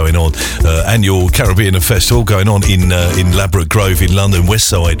events going on. Annual Caribbean Festival going on in Ladbroke Grove in London, West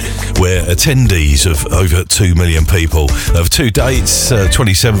Side, where attendees of over 2 million people. Of 2 dates,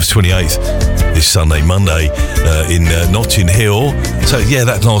 27th, 28th this Sunday, Monday, in Notting Hill. So yeah,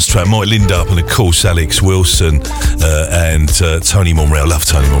 that last track, Mike Lindup, and of course Alex Wilson and Tony Monreal. Love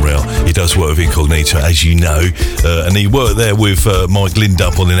Tony Monreal. He does work with Incognito, as you know, and he worked there with Mike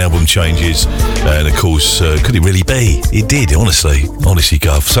Lindup on the album Changes, and of course, could it really be? It did, honestly,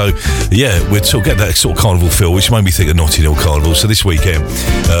 Gov. So yeah, we'd sort of get that sort of carnival feel, which made me think of Notting Hill Carnival. So this weekend,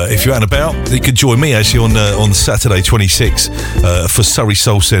 if you're out and about, you could join me actually on Saturday 26 for Surrey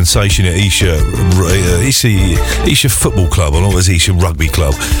Soul Sensation at Isha Football Club, or not as Isha Rugby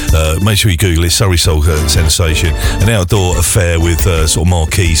Club. Make sure you Google it, Surrey Soul Sensation, an outdoor affair with sort of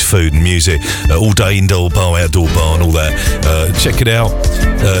marquees, food and music, all day indoor bar, outdoor bar and all that. Check it out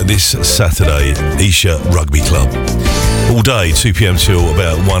this Saturday, Isha Rugby Club. All day, 2 p.m. till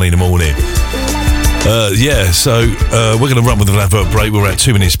about 1 in the morning. So we're going to run with an advert break. We're at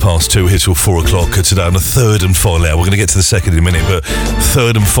 2 minutes past 2, here till 4 o'clock today on the third and final hour. We're going to get to the second in a minute, but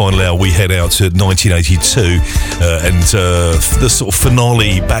third and final hour, we head out to 1982 and the sort of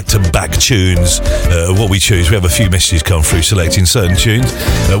finale back-to-back tunes. What we choose, we have a few messages come through selecting certain tunes.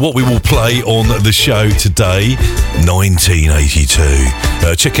 What we will play on the show today,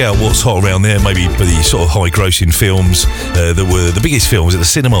 1982. Check out what's hot around there, maybe the sort of high-grossing films that were the biggest films at the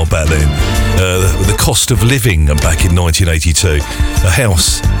cinema back then. The cost of living back in 1982. A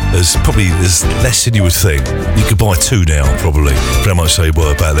house is probably less than you would think. You could buy two now, probably, for how much they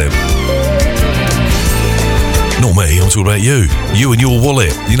were back then. Not me, I'm talking about you. You and your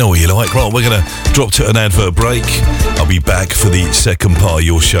wallet. You know what you like. Right, we're going to drop to an advert break. I'll be back for the second part of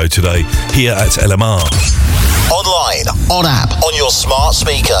your show today, here at LMR. Online, on app, on your smart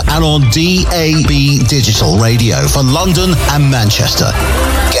speaker, and on DAB Digital Radio for London and Manchester.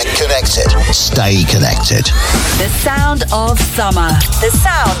 Get connected. Stay connected. The sound of summer. The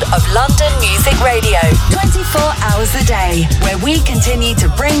sound of London Music Radio. 24 hours a day, where we continue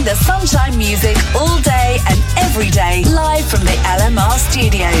to bring the sunshine music all day and every day, live from the LMR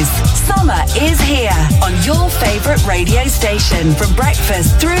studios. Summer is here on your favourite radio station, from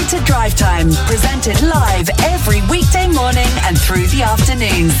breakfast through to drive time. Presented live every weekday morning and through the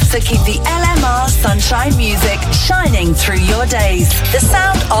afternoons. So keep the LMR sunshine music shining through your days. The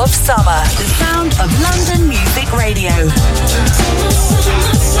sound of summer. The sound of London Music Radio.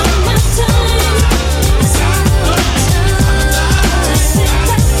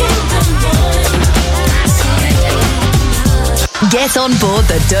 Get on board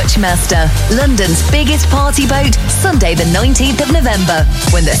the Dutch Master, London's biggest party boat, Sunday the 19th of November,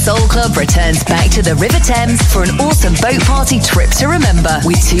 when the Soul Club returns back to the River Thames for an awesome boat party trip to remember.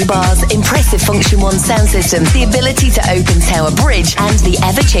 With 2 bars, impressive Function 1 sound systems, the ability to open Tower Bridge, and the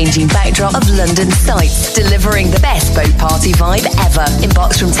ever-changing backdrop of London sights, delivering the best boat party vibe ever.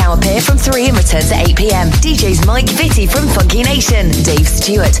 Embarks from Tower Pier from 3 and returns at 8 p.m. DJs Mike Vitti from Funky Nation, Dave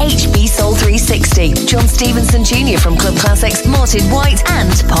Stewart, HB Soul 360, John Stevenson Jr. from Club Classics, Martin White and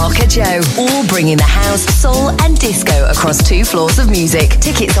Parker Joe, all bringing the house, soul and disco across 2 floors of music.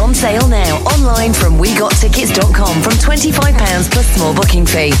 Tickets on sale now, online from wegottickets.com from £25 plus small booking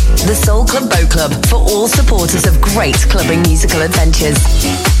fee. The Soul Club Boat Club, for all supporters of great clubbing musical adventures.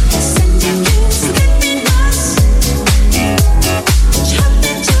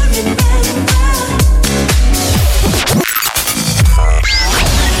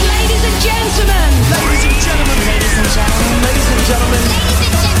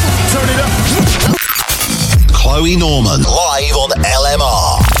 Turn it up. Chloe Norman, live on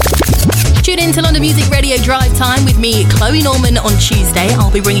LMR. Tune in to London Music Radio Drive Time with me, Chloe Norman, on Tuesday.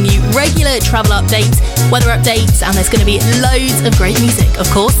 I'll be bringing you regular travel updates, weather updates, and there's going to be loads of great music, of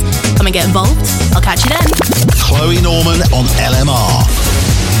course. Come and get involved. I'll catch you then. Chloe Norman on LMR.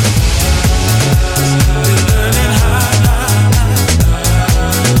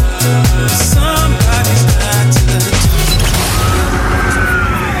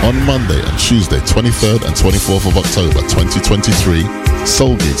 On Monday and Tuesday, 23rd and 24th of October 2023,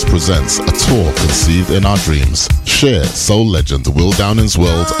 Soul Gigs presents a tour conceived in our dreams. Share soul legend Will Downing's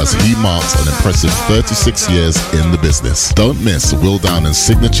world as he marks an impressive 36 years in the business. Don't miss Will Downing's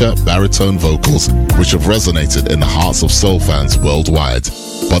signature baritone vocals, which have resonated in the hearts of soul fans worldwide.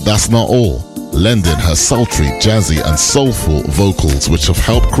 But that's not all. Lending her sultry, jazzy and soulful vocals, which have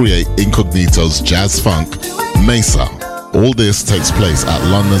helped create Incognito's jazz funk, Mesa. All this takes place at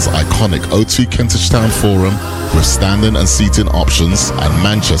London's iconic O2 Kentish Town Forum, with standing and seating options and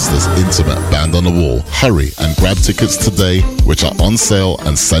Manchester's intimate band on the wall. Hurry and grab tickets today, which are on sale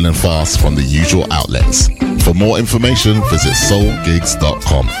and selling fast from the usual outlets. For more information, visit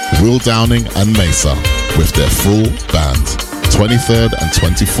soulgigs.com. Will Downing and Mesa with their full band. 23rd and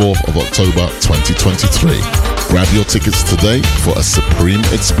 24th of October 2023. Grab your tickets today for a supreme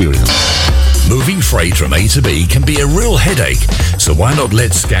experience. Moving freight from A to B can be a real headache, so why not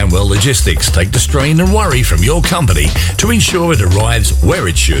let Scanwell Logistics take the strain and worry from your company to ensure it arrives where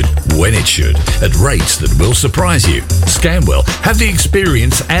it should, when it should, at rates that will surprise you. Scanwell have the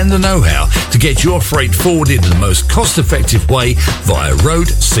experience and the know-how to get your freight forwarded in the most cost-effective way via road,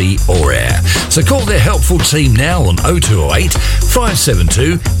 sea or air. So call their helpful team now on 0208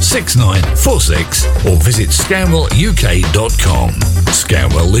 572 6946 or visit scanwelluk.com.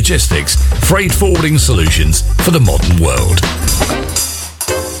 Scanwell Logistics, freight forwarding solutions for the modern world.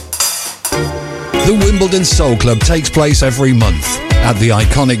 The Wimbledon Soul Club takes place every month at the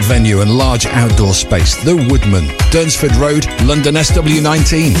iconic venue and large outdoor space, The Woodman, Durnsford Road, London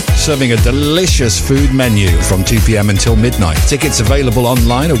SW19, serving a delicious food menu from 2 p.m. until midnight. Tickets available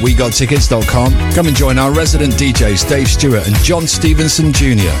online at wegottickets.com. Come and join our resident DJs Dave Stewart and John Stevenson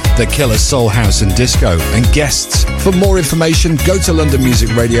Jr., the Killer Soul House and Disco, and guests. For more information, go to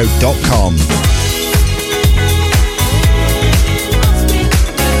londonmusicradio.com.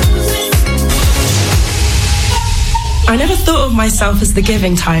 I never thought of myself as the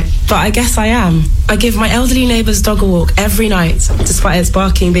giving type, but I guess I am. I give my elderly neighbour's dog a walk every night, despite its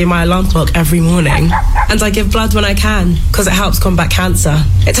barking being my alarm clock every morning. And I give blood when I can, because it helps combat cancer.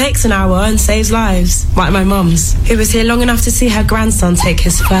 It takes an hour and saves lives, like my mum's, who was here long enough to see her grandson take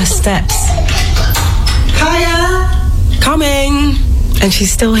his first steps. Kaya! Coming! And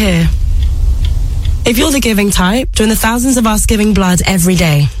she's still here. If you're the giving type, join the thousands of us giving blood every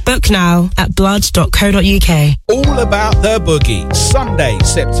day. Book now at blood.co.uk. All About the Boogie, Sunday,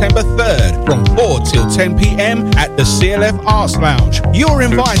 September 3rd from 4 till 10 p.m. at the CLF Arts Lounge. You're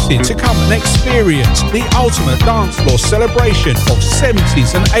invited to come and experience the ultimate dance floor celebration of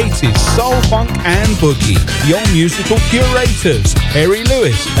 70s and 80s soul, funk and boogie. Your musical curators, Harry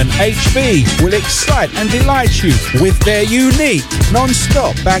Lewis and HB, will excite and delight you with their unique,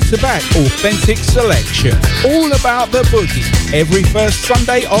 non-stop, back-to-back, authentic selection. All About the Boogie, every first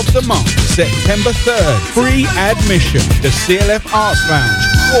Sunday of the month, September 3rd. Free admission, the CLF Arts Lounge,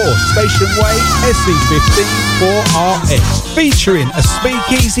 4 Station Way, SE15 4RS. Featuring a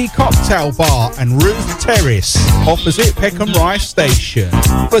speakeasy cocktail bar and roof terrace opposite Peckham Rice Station.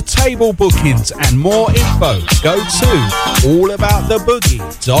 For table bookings and more info, go to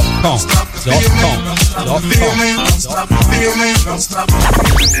allabouttheboogie.com.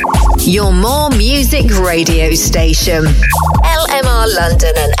 Your more music radio station. LMR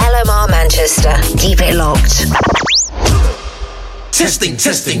London and LMR Manchester. Keep it locked.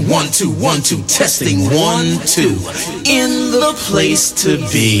 Testing, 1, 2, 1, 2, testing, 1, 2. In the place to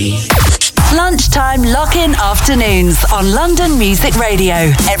be. Lunchtime Lockin afternoons on London Music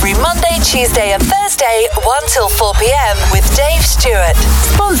Radio. Every Monday, Tuesday and Thursday, 1 till 4 p.m. with Dave Stewart.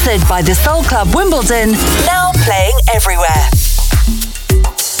 Sponsored by the Soul Club Wimbledon, now playing everywhere.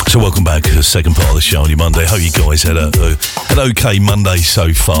 So welcome back to the second part of the show on your Monday. Hope you guys had an okay Monday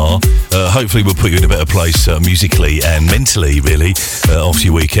so far. Hopefully we'll put you in a better place musically and mentally, really, after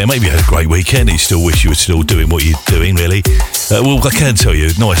your weekend. Maybe you had a great weekend and you still wish you were still doing what you're doing, really. Well, I can tell you,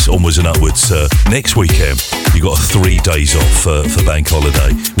 nice onwards and upwards. Next weekend, you got 3 days off for bank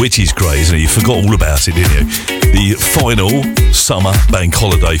holiday, which is great, isn't it? You forgot all about it, didn't you? The final summer bank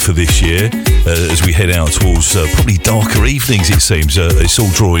holiday for this year, as we head out towards probably darker evenings, it seems. It's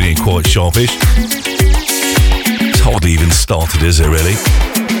all drawing in quite sharpish. It's hardly even started, is it, really?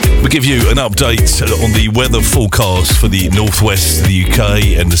 We'll give you an update on the weather forecast for the northwest, the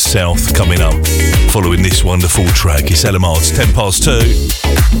UK and the south coming up following this wonderful track. It's LMR, it's 10 past 2.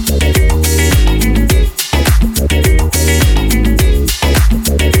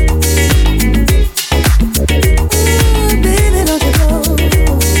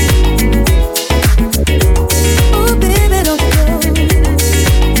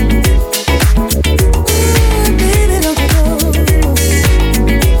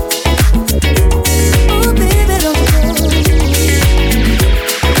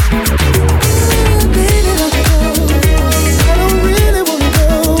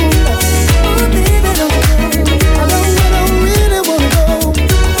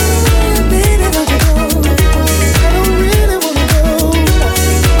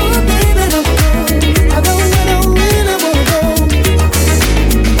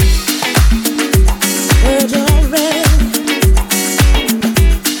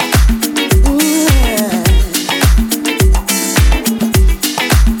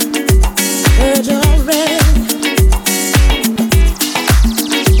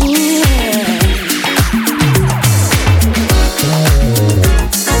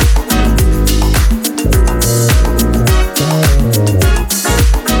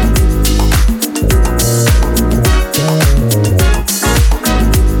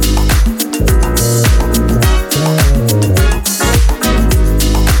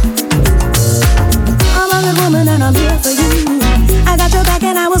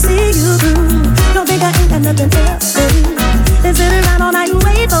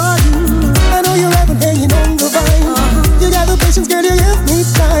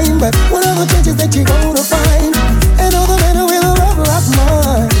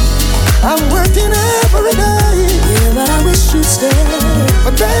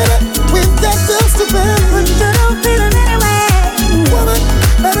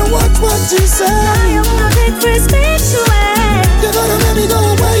 what you say. I wanna take free speech away. You're gonna let me go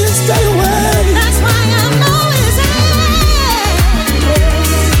away and stay away. That's why I'm always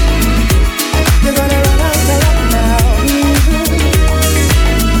You're gonna run out the rock now.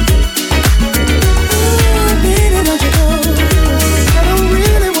 Baby, don't you go. I don't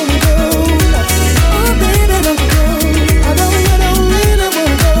really wanna go. Oh, baby, don't you go. I don't really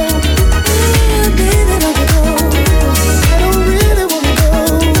wanna go. Baby, don't you go. I don't really wanna go.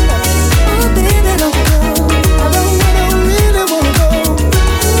 Oh, baby, don't you go. I don't really wanna go.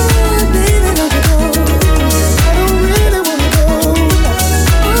 Baby, don't you go. I don't really wanna go.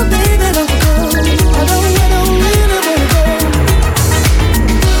 Oh, baby, don't you go. I don't really wanna go.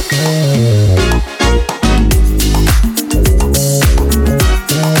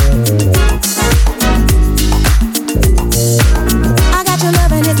 I got your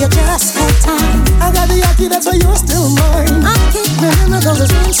loving if you just had time. I got the yaki, that's why you're still mine. I can't remember though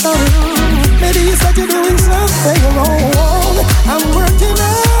it's been so long. Maybe you said you're doing something wrong. I'm working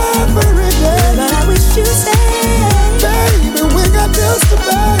every day, But I wish you stayed. baby. We got bills to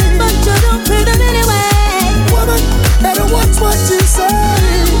pay, But you don't pay them anyway. woman. Better watch what you say.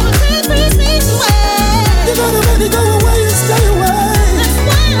 Take free speech away. You're gonna let me go away and stay away. That's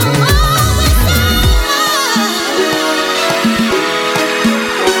why I'm always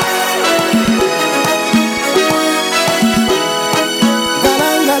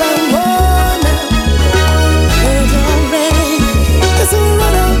It's a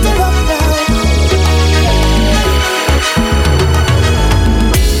run out the rock now.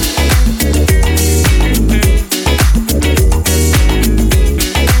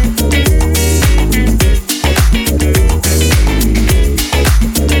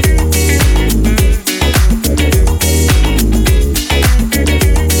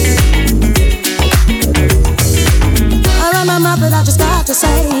 I run my mouth, but I just got to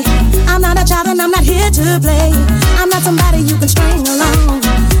say, I'm not a child and I'm not here to play. I'm not somebody you can string along.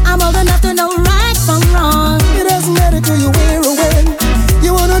 I'm old enough to know right from wrong. It doesn't matter to you where or when.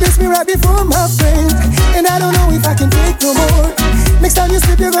 You wanna diss me right before my friend, and I don't know if I can take no more. Next time you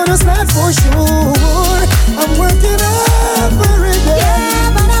slip, you're gonna slide for sure. I'm working every day.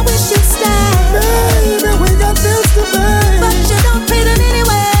 Yeah, but I wish you'd stay. Baby, we got bills to pay, But you don't pay them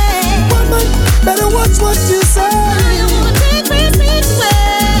anyway. woman. Better watch what you say. I wanna take free speech away.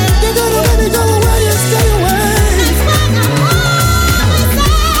 You're gonna let me go away and stay away. That's why I'm always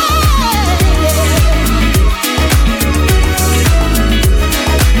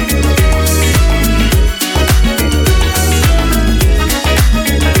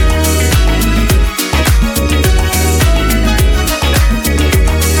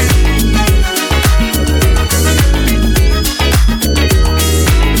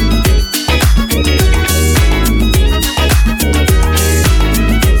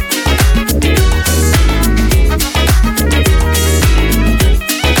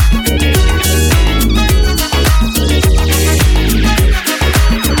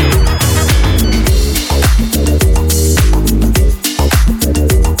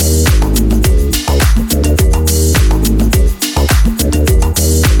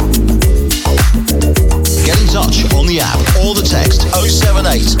Get in touch on the app or the text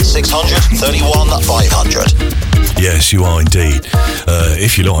 078 600 31 500. Yes, you are indeed.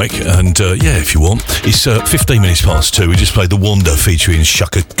 If you like, and if you want. It's 15 minutes past 2. We just played The Wander featuring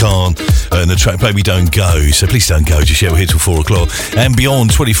Shaka Khan and the track Baby Don't Go. So please don't go, just we're here till 4 o'clock. And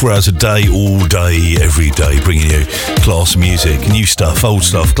beyond, 24 hours a day, all day, every day, bringing you class music, new stuff, old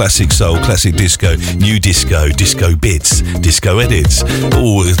stuff, classic soul, classic disco, new disco, disco bits, disco edits,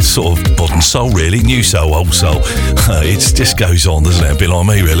 all sort of modern soul really, new soul, old soul. It just goes on, doesn't it? A bit like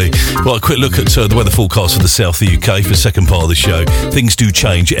me really. Right, a quick look at the weather forecast for the south of the UK for the second part of the show. Things do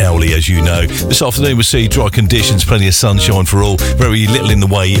change hourly, as you know. This afternoon we'll see dry conditions, plenty of sunshine for all, very little in the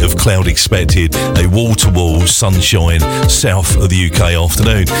way of cloud expected. A wall-to-wall sunshine south of the UK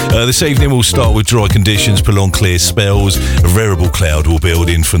afternoon. This evening we'll start with dry conditions, prolonged clear spells. A variable cloud will build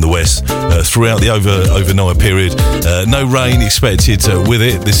in from the west throughout the overnight period. No rain expected with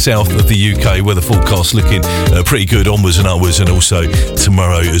it. The south of the UK weather forecast looking pretty good onwards and upwards, and also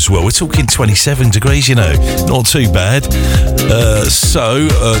tomorrow as well. We're talking 27 degrees, you know, not too bad.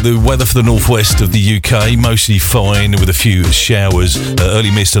 The weather for the northwest of the UK, mostly fine with a few showers,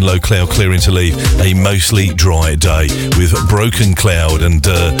 early mist and low cloud clearing to leave a mostly dry day with broken cloud and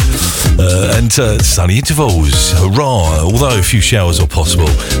sunny intervals. Hurrah! Although a few showers are possible,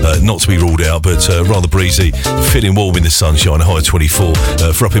 not to be ruled out, but rather breezy, feeling warm in the sunshine, a high of 24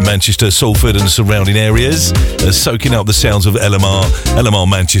 for up in Manchester, Salford and surrounding areas, soaking up the sounds of LMR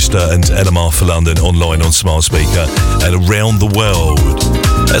Manchester and LMR for London online on smart speaker and around the world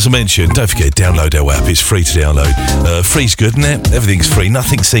good. As I mentioned, don't forget, download our app. It's free to download. Free's good, isn't it? Everything's free.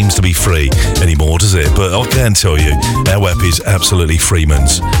 Nothing seems to be free anymore, does it? But I can tell you, our app is absolutely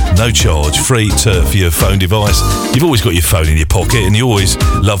freeman's. No charge. Free for your phone device. You've always got your phone in your pocket, and you always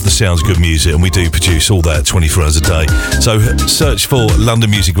love the sounds of good music, and we do produce all that 24 hours a day. So search for London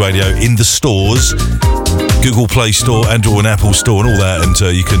Music Radio in the stores, Google Play Store, Android and Apple Store, and all that, and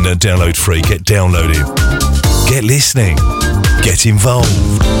you can download free. Get downloading. Get listening. Get involved.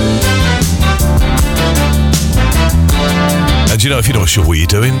 And you know, if you're not sure what you're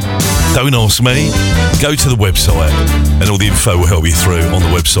doing, don't ask me. Go to the website, and all the info will help you through on the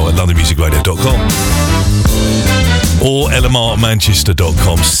website, londonmusicradio.com. or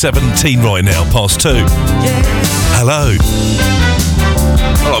lmrmanchester.com. 17 right now, past 2. Hello.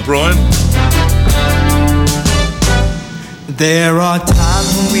 Hello, Brian. There are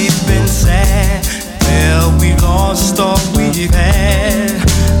times when we've been sad, well, we've lost all we've had.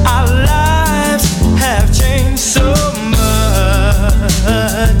 Our lives have changed so much.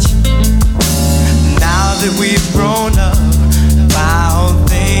 Now that we've grown up, found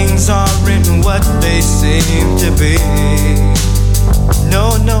things aren't what they seem to be.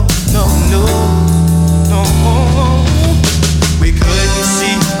 No, no, no, no, no. We couldn't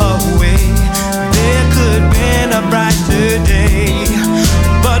see a way there could been a brighter day,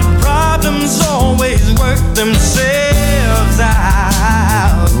 but problems always work themselves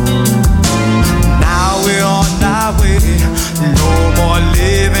out. Now we're on our way, no more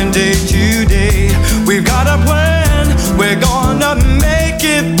living day to day. We've got a plan, we're gonna make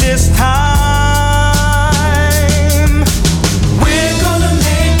it this time. We're gonna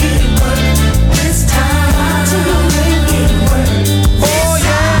make it work this time. We're gonna make it work. Oh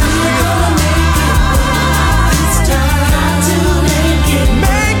yeah, we're gonna make it work this time. To make it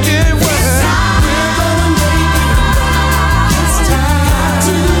work. We're gonna make it work this time.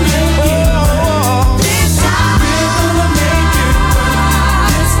 To make it work this time. We're gonna make it work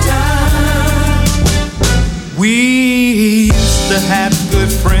this time. We used to have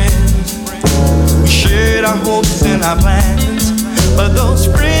good friends. We shared our hopes and our plans, but those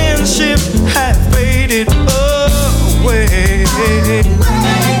friendships have faded away.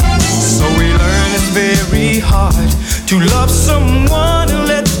 So we learn it's very hard to love someone and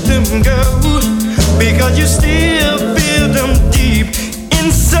let them go, because you still feel them deep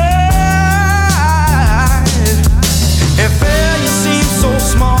inside. And failure seems so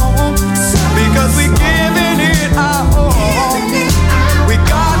small, because we're giving it our all. We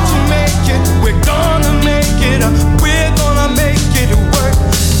got to make it, we're gonna make it, we're gonna make it work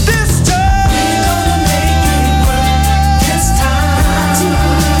this time. We're gonna make it work this time. To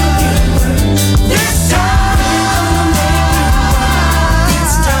make it work this time. We're gonna make it work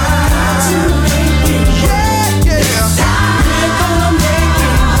this time. To make it work this time. We're gonna make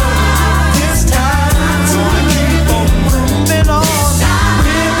it work this time. Gonna keep on moving on.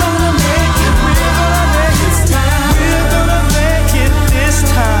 We're gonna make it, we're gonna make it this time. We're gonna make it this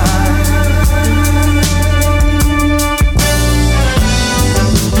time.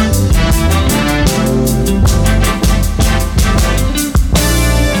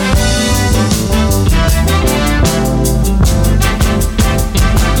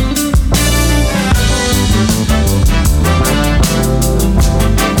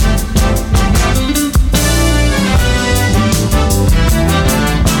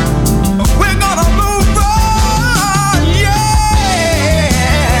 We're gonna move on, yeah.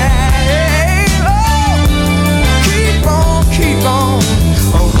 Oh, keep on, keep on.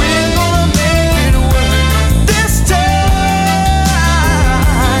 Oh, we're gonna make it work this time.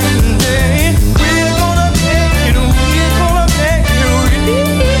 Yeah. We're gonna make it, we're gonna make it,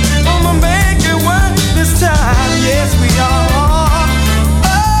 we're gonna make it work this time. Yes, we are.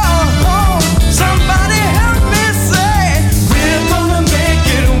 Oh, somebody help me say, we're gonna make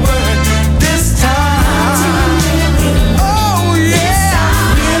it work this time. Oh yeah,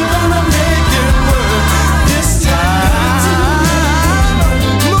 we're gonna make it work this time.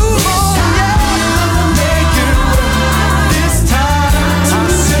 Move on, yeah, we're gonna make it work this time. Our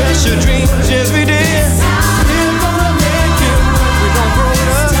special dreams, yes we did. We're gonna make it work. We're gonna grow it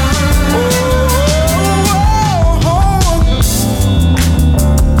up. Oh, oh, oh, oh.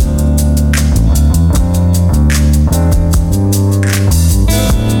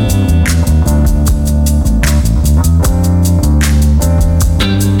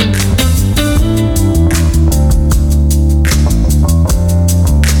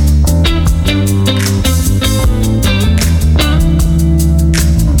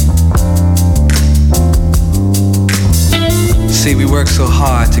 See, we work so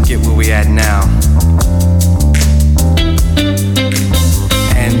hard to get where we at now.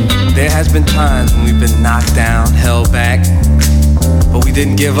 There has been times when we've been knocked down, held back, but we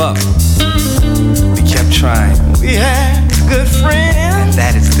didn't give up. We kept trying. We had good friends, and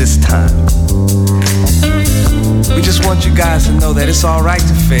that is this time. We just want you guys to know that it's alright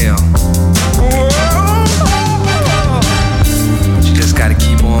to fail. But you just gotta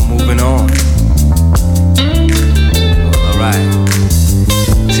keep on moving on. Alright.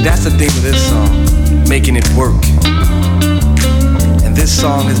 See, that's the thing with this song, making it work. And this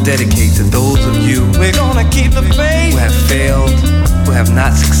song is dedicated to those of you We're gonna keep the faith who have failed, who have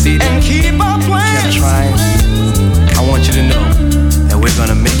not succeeded, and keep our plans. kept trying. I want you to know that we're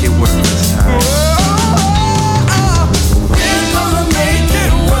gonna make it work this time. We're gonna make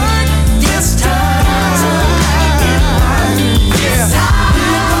it work this time. Yeah.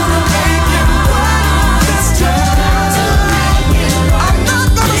 We're gonna make it work this time. I'm not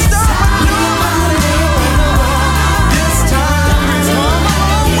gonna stop this time. Come a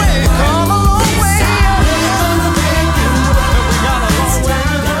long way, come a long way. We got a long way.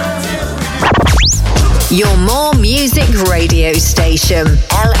 Your more music radio station.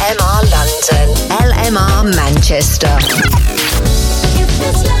 LMR London, LMR Manchester. If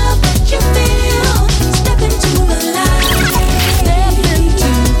it's love that you feel, step into the light. Step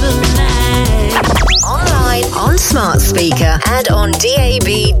into the light. Online, on smart speaker, and on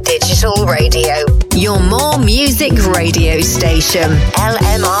DAB digital radio. Your more music radio station.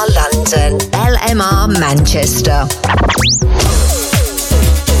 LMR London, LMR Manchester.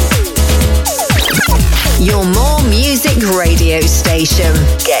 Your more music radio station.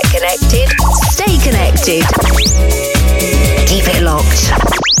 Get connected, stay connected. Keep it locked.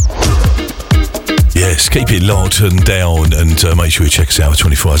 Yes, keep it locked and down, and make sure you check us out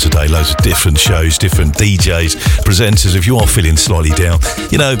 24 hours a day. Loads of different shows, different DJs, presenters. If you are feeling slightly down,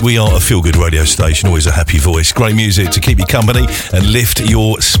 you know, we are a feel-good radio station, always a happy voice, great music to keep you company and lift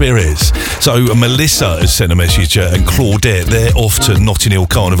your spirits. So Melissa has sent a message, and Claudette, they're off to Notting Hill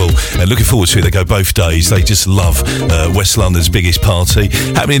Carnival and looking forward to it. They go both days. They just love West London's biggest party.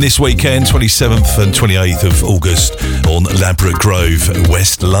 Happening this weekend, 27th and 28th of August on Ladbroke Grove,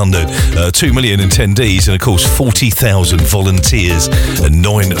 West London. 2 million attendees and of course 40,000 volunteers and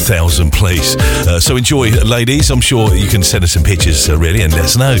 9,000 police. So enjoy, ladies. I'm sure you can send us some pictures really and let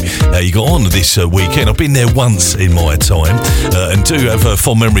us know how you got on this weekend. I've been there once in my time and do have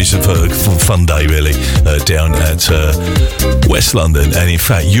fond memories of a fun day really down at West London, and in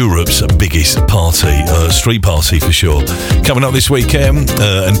fact Europe's biggest party, street party for sure, coming up this weekend.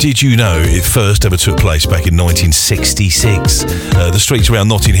 And did you know it first ever took place back in 1966? The streets around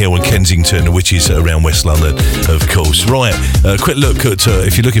Notting Hill and Kensington, which is around West London, of course. Right, quick look at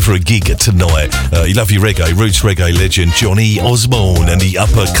if you're looking for a gig tonight, you love your reggae, roots reggae legend Johnny Osborne and the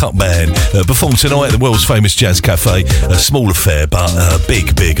Upper Cut Band perform tonight at the world's famous Jazz Cafe. A small affair, but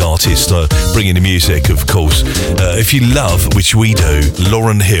big artist bringing the music, of course. If you love, which we do,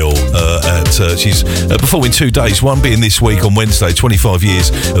 Lauren Hill, she's performing 2 days, one being this week on Wednesday, 25 years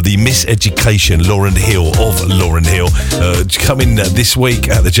of the Miseducation Lauren Hill of Lauren Hill, coming this week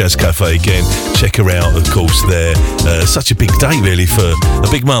at the Jazz Cafe again. Check her out, of course, there. Such a big day, really, for a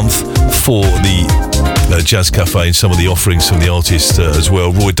big month for the Jazz Cafe, and some of the offerings from the artists as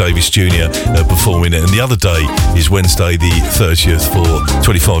well. Roy Davis Jr. Performing it, and the other day is Wednesday the 30th for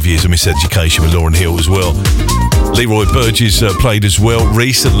 25 years of Miseducation with Lauren Hill as well. Leroy Burgess played as well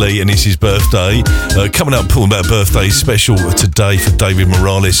recently, and it's his birthday. Coming up, pulling about birthday special today for David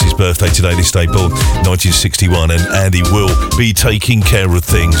Morales. His birthday today, this day born 1961, and Andy will be taking care of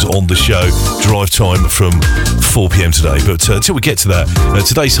things on the show. Drive time from 4 PM today. But till we get to that,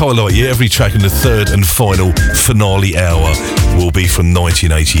 today's highlight year, every track in the third and final finale hour will be from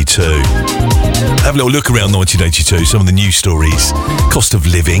 1982. Have a little look around 1982, some of the news stories. Cost of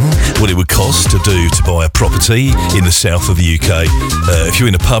living, what it would cost to buy a property in the south of the UK. If you're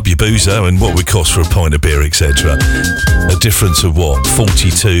in a pub, you boozer, and what it would cost for a pint of beer, etc. A difference of what?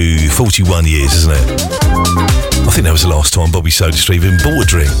 41 years, isn't it? I think that was the last time Bobby SodaStream even bought a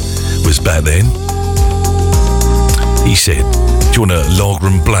drink, was back then. He said, do you want a lager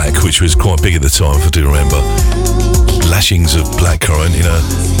and black, which was quite big at the time, if I do remember. Lashings of blackcurrant in a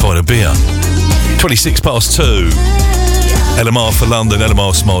pint of beer. 2. LMR for London,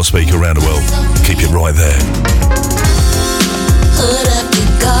 LMR smart speaker around the world. Keep it right there. Put up your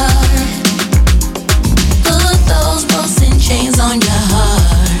guard. Put those bolts and chains on your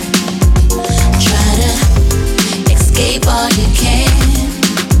heart. Try to escape all you can,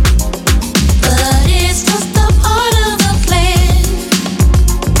 but it's just a part of the plan.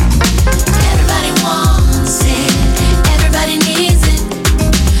 Everybody wants it, everybody needs it.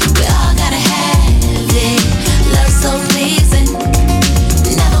 We all gotta have it. Love so pleasing,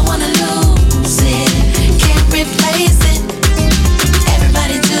 never wanna lose.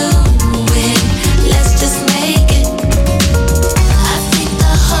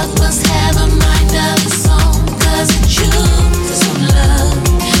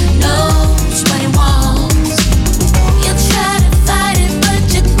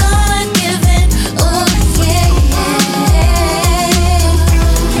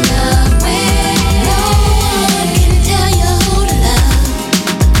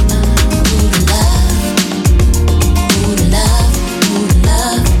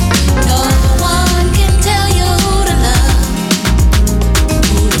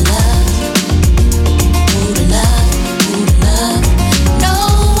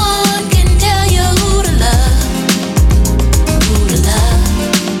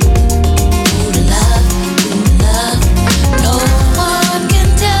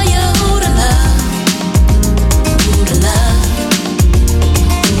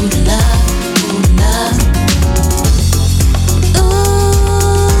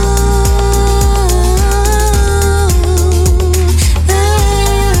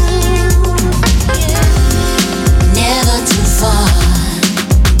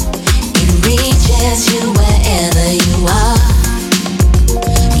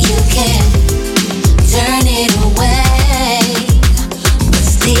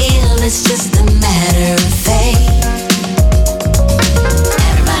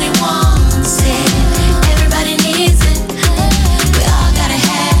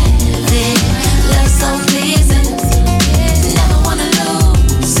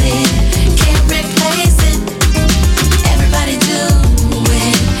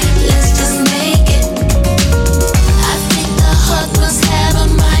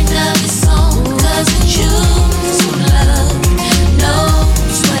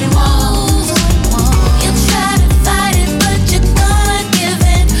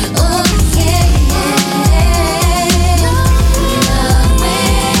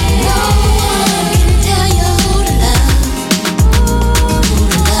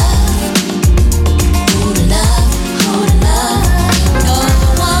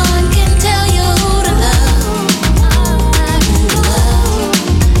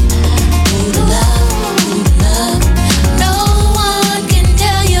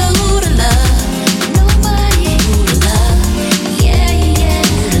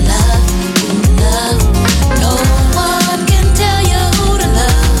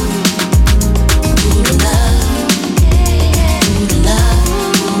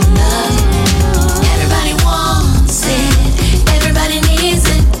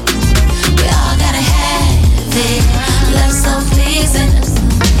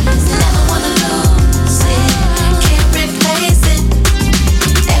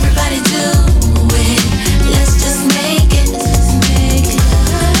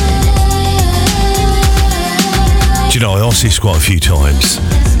 you know, I ask this quite a few times.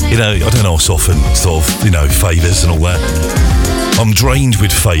 You know, I don't ask often, sort of, you know, favours and all that. I'm drained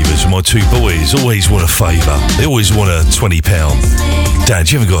with favours. My two boys always want a favour. They always want a £20. Dad,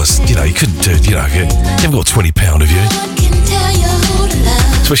 you haven't got, you know, you couldn't do, you know, you haven't got £20, have you?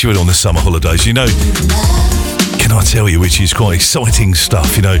 Especially when on the summer holidays, you know. Can I tell you, which is quite exciting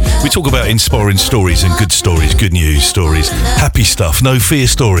stuff, you know. We talk about inspiring stories and good news stories, happy stuff, no fear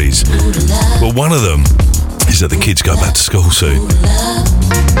stories. Well, one of them is that the kids go back to school soon.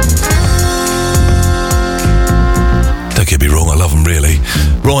 Don't get me wrong, I love them really.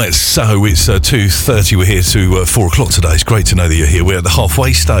 Right, so it's 2:30, we're here to 4 o'clock today. It's great to know that you're here. We're at the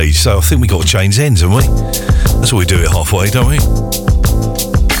halfway stage, so I think we've got to change ends, haven't we? That's what we do at halfway, don't we?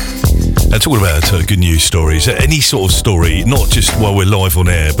 Talking about good news stories, any sort of story, not just while we're live on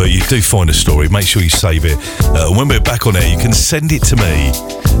air, but you do find a story, make sure you save it. When we're back on air, you can send it to me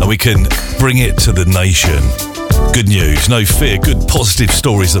and we can bring it to the nation. Good news, no fear, good positive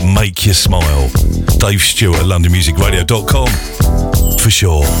stories that make you smile. Dave Stewart, LondonMusicRadio.com, for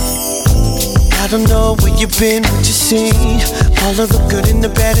sure. I don't know where you've been, what you've seen, all of the good and the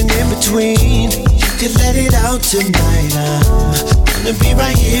bad and in between. You can let it out tonight, I'm gonna be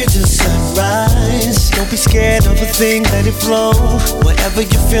right here till sunrise. Don't be scared of a thing, let it flow. Whatever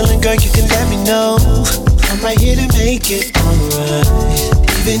you're feeling, girl, you can let me know. I'm right here to make it alright,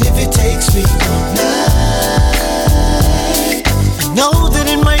 even if it takes me all night. I know that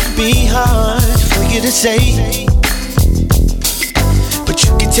it might be hard for you to say, but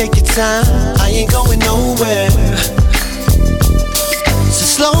you can take your time, I ain't going nowhere. So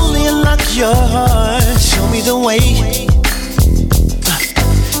slowly unlock your heart, show me the way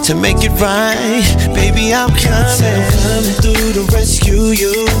to make it right. Baby, I'm coming. Said I'm coming through to rescue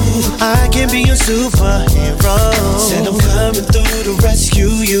you. I can be your superhero. Said I'm coming through to rescue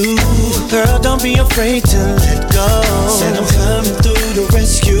you. Girl, don't be afraid to let go. Said I'm coming through to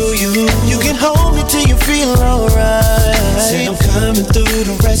rescue you. You can hold me till you feel alright. Said I'm coming through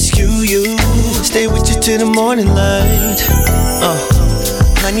to rescue you. Stay with you till the morning light.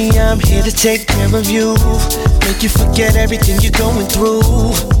 Honey, I'm here to take care of you. Make you forget everything you're going through,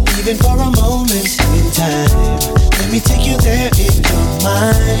 even for a moment in time. Let me take you there in your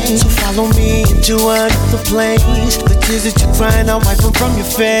mind. So follow me into another place. The tears that you're crying, I'll wipe them from your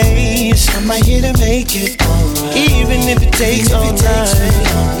face. I'm right here to make it alright, even if it takes all night.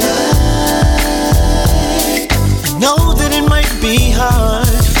 I know that it might be hard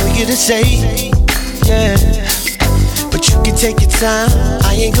for you to say, yeah, but you can take your time,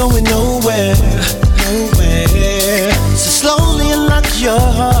 I ain't going nowhere. So slowly unlock your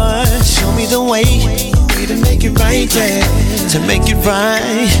heart, show me the way to make it right, yeah, to make it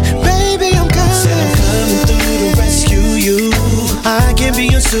right. Baby, I'm coming. Said I'm coming through to rescue you. I can be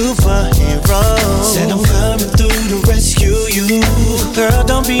your superhero. Said I'm coming through to rescue you. Girl,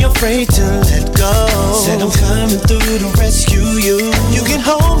 don't be afraid to let go. Said I'm coming through to rescue you. You can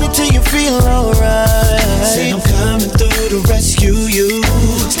hold me till you feel alright. Said I'm coming through to rescue you.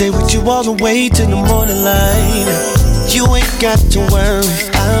 Stay with you all the way to the morning light. You ain't got to worry,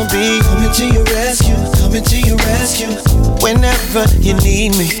 I'll be coming to your rescue, coming to your rescue. Whenever you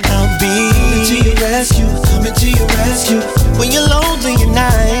need me, I'll be coming to your rescue, coming to your rescue. When you're lonely at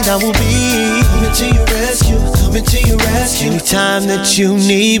night, I will be coming to your rescue, coming to your rescue. Anytime that you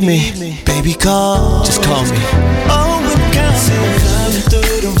need me, baby, call, just call me. Oh, I'm coming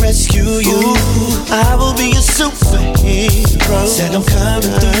through to rescue you. I will be a superhero. Said I'm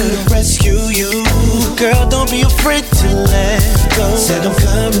coming through to rescue you. Girl, don't be afraid to let go. Said I'm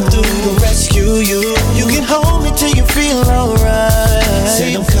coming through to rescue you. You can hold me till you feel alright.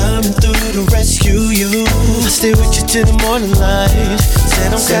 Said I'm coming through to rescue you. I'll stay with you till the morning light.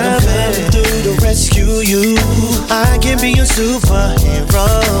 Said I'm coming through to rescue you. I can be your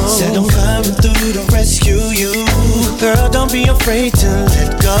superhero. Said I'm coming through to rescue you. Girl, don't be afraid to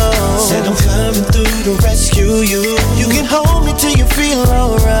let go. Said I'm coming through to rescue you. You can hold me till you feel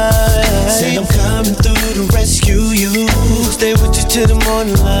alright. Said I'm coming through to rescue you. Stay with you till the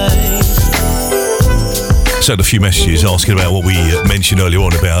morning light. Sent a few messages asking about what we mentioned earlier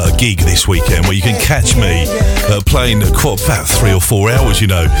on about a gig this weekend where you can catch me playing quite about 3 or 4 hours, you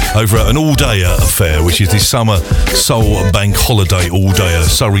know, over at an all-dayer affair, which is this summer soul bank holiday all-dayer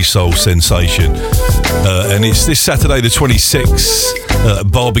Surrey Soul sensation. And it's this Saturday the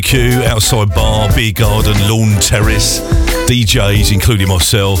 26th, barbecue, outside bar, beer garden, lawn terrace, DJs, including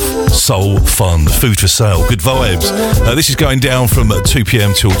myself, soul fun, food for sale, good vibes. This is going down from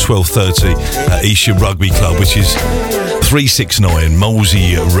 2pm till 12:30 at Esher Rugby Club, which is 369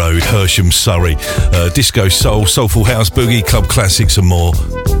 Molesey Road, Hersham, Surrey. Disco soul, soulful house, boogie, club classics and more.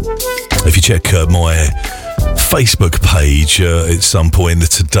 If you check my Facebook page at some point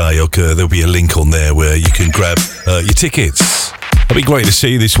today. There'll be a link on there where you can grab your tickets. It'll be great to see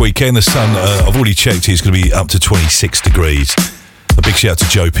you this weekend. The sun, I've already checked, it's going to be up to 26 degrees. A big shout out to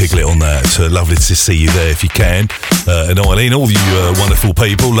Joe Piglet on that. Lovely to see you there if you can. And Eileen, all of you wonderful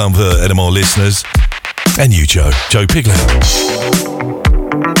people, love NMR listeners. And you, Joe Piglet.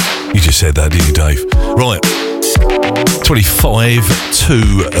 You just said that, didn't you, Dave? Right. 25 to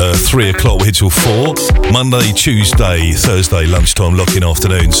 3 o'clock, we're here till 4. Monday, Tuesday, Thursday, lunchtime, Lockin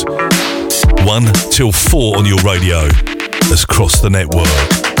afternoons. 1 till 4 on your radio. That's across the network.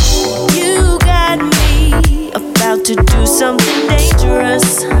 You got me about to do something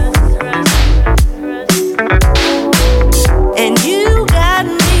dangerous. And you got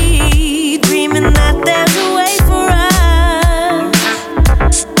me dreaming that there's a way for us.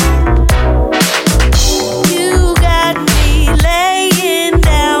 You got me laying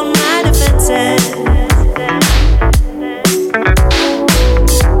down my defenses.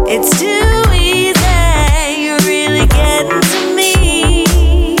 It's too easy, you're really getting to me.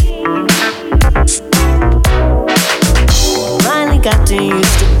 Finally got too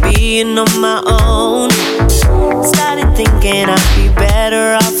used to being on my own. Started thinking I'd be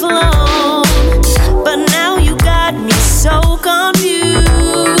better off alone. But now you got me so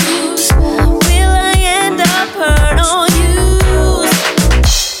confused. Will I end up hurt on you?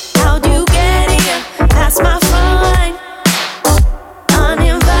 How'd you get here? That's my fine.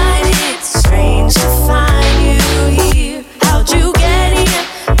 Uninvited, strange to find you here. How'd you get here?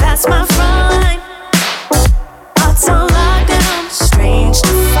 That's my fine. Heart's on lockdown, strange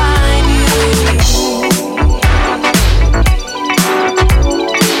to find you here.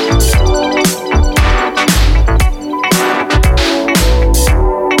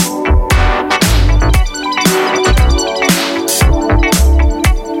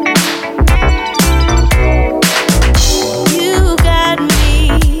 You got me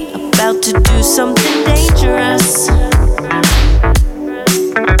about to do something dangerous.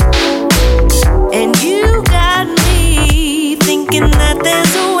 And you got me thinking that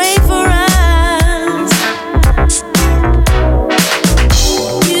there's a way for us.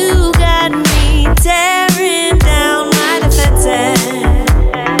 You got me tearing down my defenses.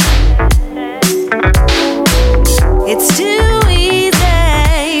 It's too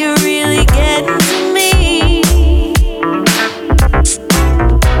easy, you're really getting to me.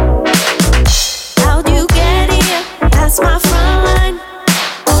 How'd you get here? That's my fine.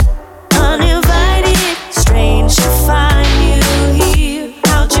 Uninvited, strange to find you here.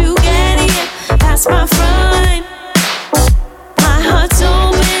 How'd you get here? That's my fine. My heart's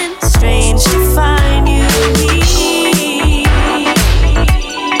open, strange to find you here.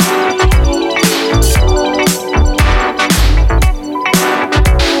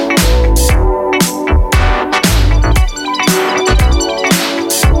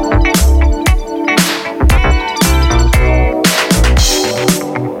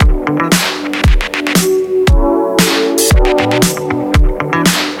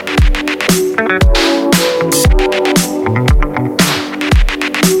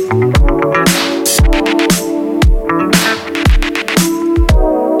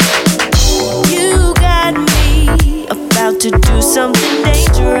 You got me about to do something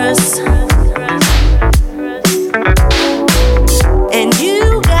dangerous. And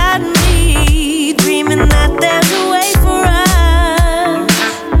you got me dreaming that there's a way for us.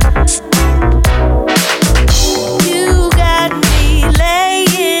 You got me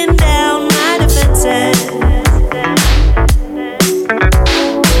laying down my defenses.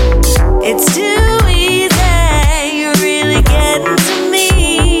 It's too easy, you're really getting to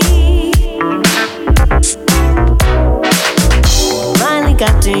me. Finally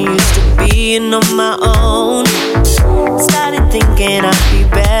got too used to being on my own. Started thinking I'd be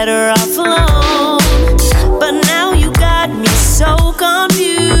better off alone. But now you got me so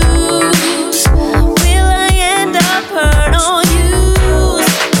confused. Will I end up hurt on you?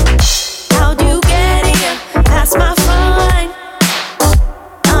 How'd you get here? That's my fine.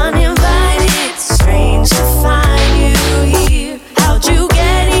 Uninvited, strange to find you here. How'd you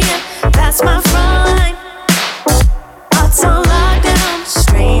get here? That's my fine. Heart's on lockdown,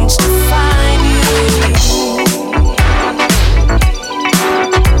 strange to find you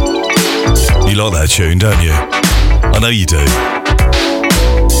here. You like that tune, don't you? I know you do.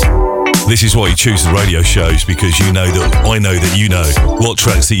 This is why you choose the radio shows, because you know that I know that you know what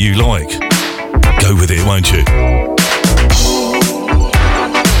tracks that you like. Go with it, won't you?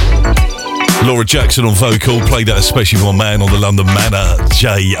 Laura Jackson on vocal, played that especially for my man on the London Manor,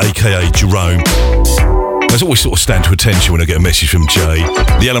 Jay, aka Jerome. As always, sort of stand to attention when I get a message from Jay.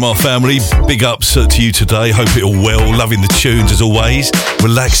 The LMR family, big ups to you today. Hope it all well. Loving the tunes as always.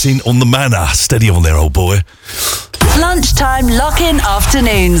 Relaxing on the manor. Steady on there, old boy. Lunchtime Lockin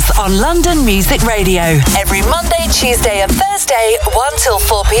afternoons on London Music Radio. Every Monday, Tuesday and Thursday, 1 till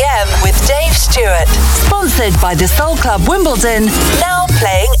 4 p.m. with Dave Stewart. Sponsored by the Soul Club Wimbledon, now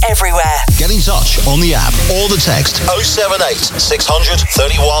playing everywhere. Get in touch on the app or the text 078 600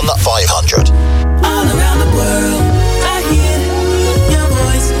 31 500. All around the world, I hear your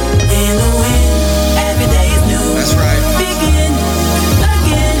voice in the wind. Every day is new. That's right. Begin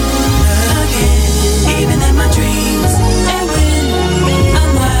again, even in my dreams. And when I'm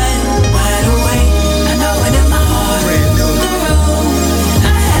wide awake, I know it in my heart. The road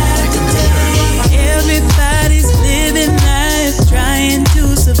I have to take. Everybody's living life, trying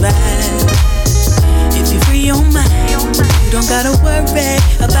to survive. If you free your mind, you don't gotta worry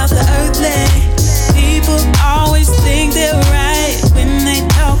about the earthly. People always think they're right when they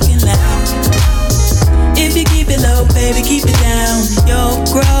talking loud. If you keep it low, baby, keep it down. You'll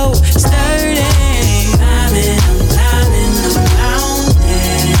grow sturdy. Climbing, I'm climbing the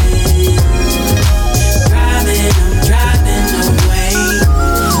mountain. Driving away.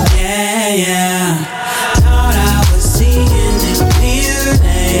 Yeah, yeah. Thought I was seeing it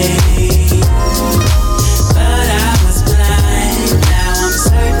clearly, but I was blind. Now I'm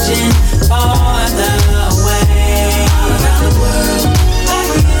searching for the way. All around the world, I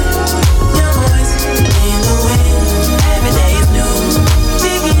hear your voice in the wind. Every day is new.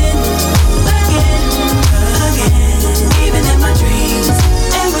 Begin again, even in my dreams.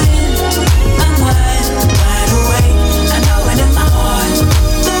 And when I'm wide awake, I know it in my heart.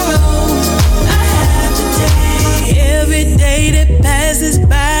 The road I have to take. Every day that passes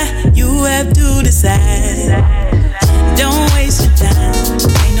by, you have to decide. Don't waste your time.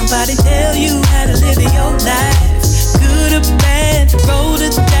 Ain't nobody tell you how to live your life. Good or bad, roll the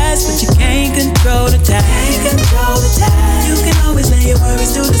dice, but you can't control the tide. You can always lay your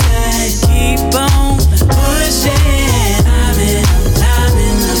worries to the side. Keep on pushing. I'm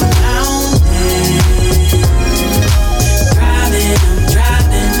climbing the mountain.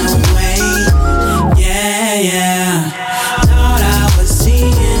 Driving away. Yeah, yeah. Thought I was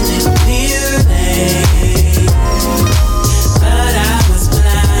seeing it clearly, but I was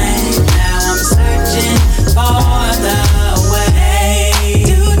blind. Now I'm searching for the way.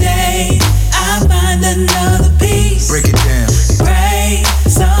 Today I find another piece. Break it down. Pray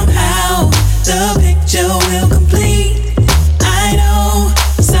somehow the picture will complete. I know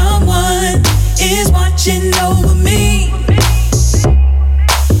someone is watching over me.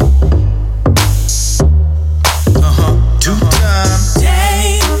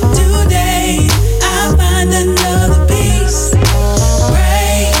 Day to day, I find another piece.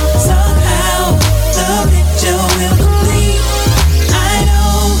 Pray somehow the picture will complete. I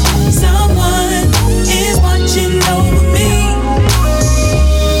know someone is watching over me.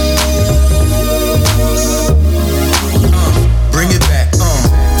 Bring it back.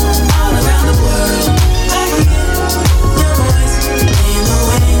 All around the world, I hear your voice in the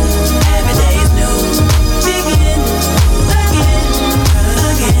wind. Every day is new. Begin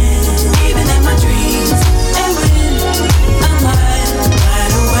again, even in my dreams. And when I'm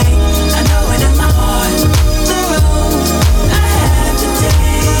wide awake, I know it in my heart. The road I have to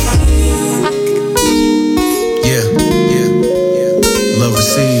take. Yeah. Love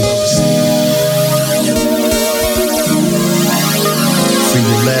received. Free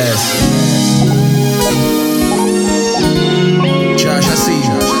your last. Josh, I see you.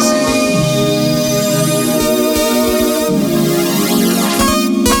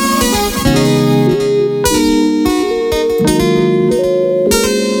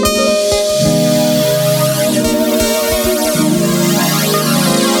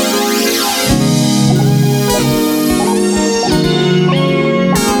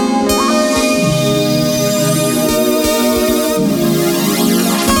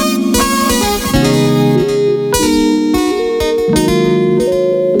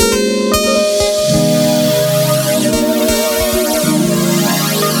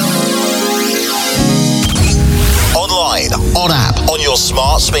 Online, on app, on your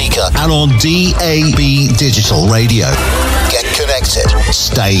smart speaker, and on DAB digital radio. Get connected.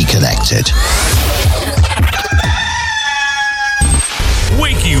 Stay connected.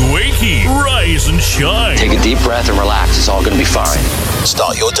 Wakey, wakey, rise and shine. Take a deep breath and relax. It's all going to be fine.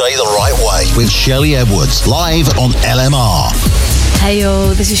 Start your day the right way with Shelley Edwards live on LMR. Hey all,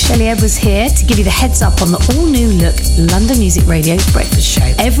 this is Shelley Edwards here to give you the heads up on the all-new look London Music Radio Breakfast Show.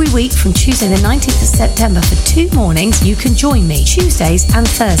 Every week from Tuesday the 19th of September for 2 mornings, you can join me Tuesdays and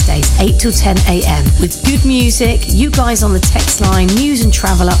Thursdays, 8 till 10 a.m. with good music, you guys on the text line, news and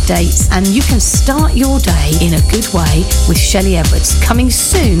travel updates, and you can start your day in a good way with Shelley Edwards, coming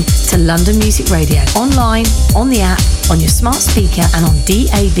soon to London Music Radio. Online, on the app, on your smart speaker, and on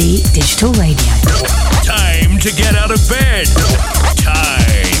DAB Digital Radio. Time to get out of bed.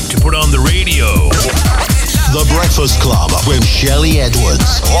 Time to put on the radio. The Breakfast Club with Shelley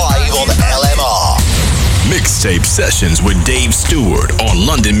Edwards, live on LMR. Mixtape sessions with Dave Stewart on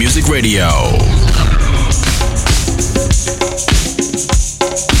London Music Radio.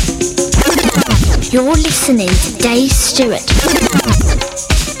 You're listening to Dave Stewart.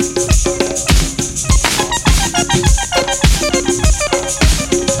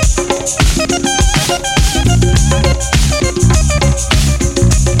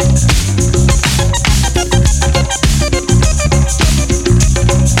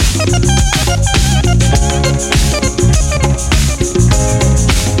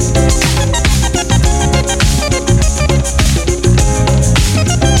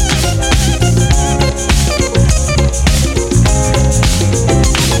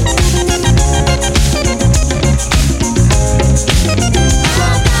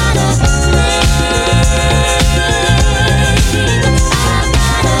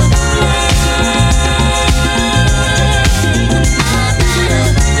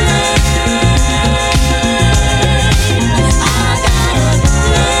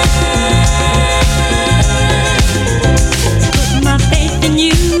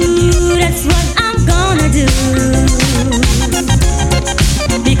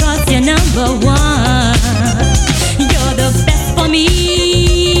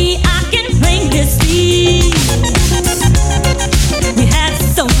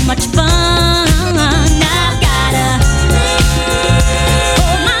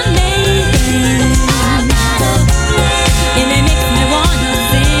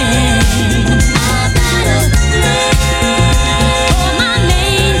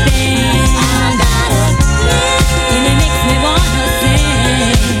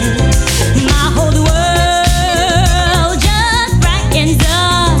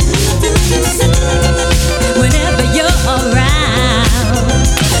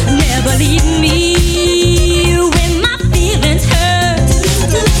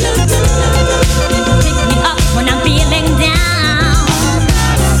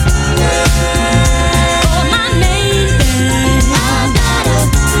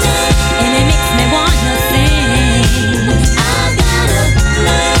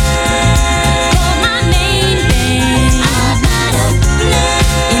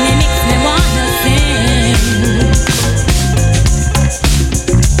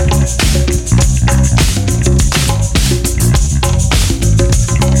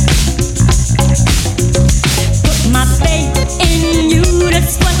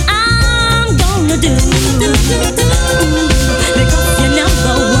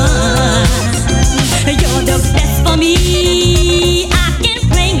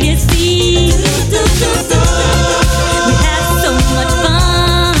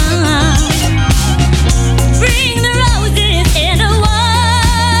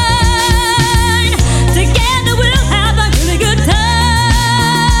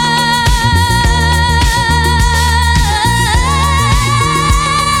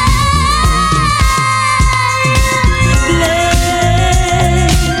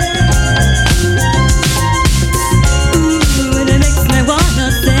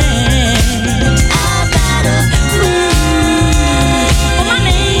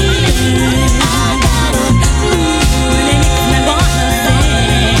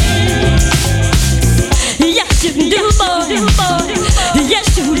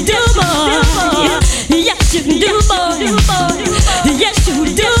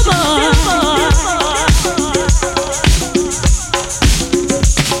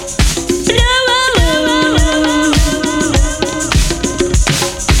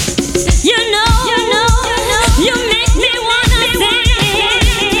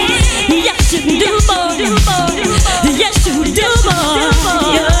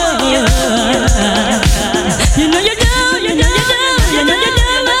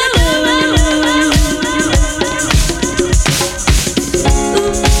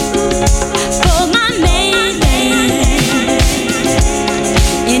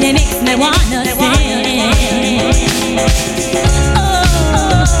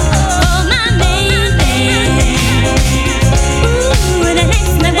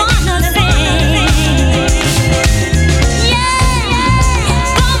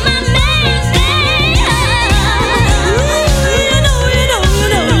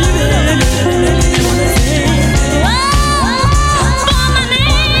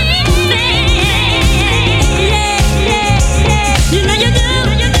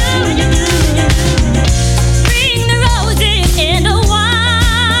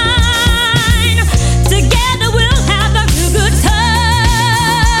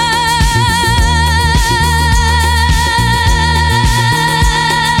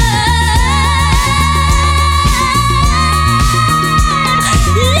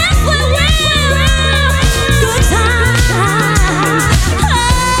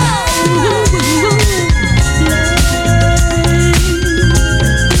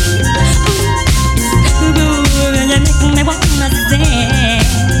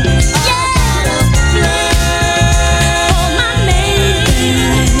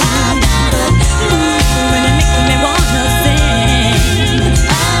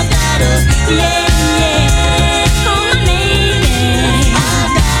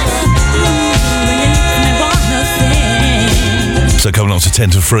 10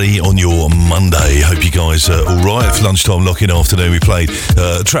 to 3 on your Monday. Hope you guys are all right. For lunchtime Lockin afternoon, we played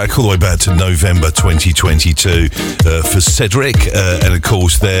a track all the way back to November 2022 for Cedric, and of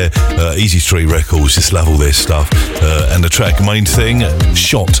course their Easy Street Records. Just love all their stuff. And the track Main Thing,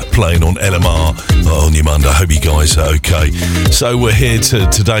 Shot, playing on LMR on your Monday. Hope you guys are okay. So we're here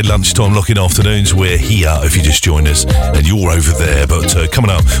today, lunchtime Lockin afternoons. We're here if you just joined us, and you're over there. But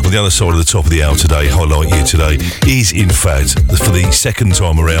coming up on the other side of the top of the hour today, highlight you today is in fact for the second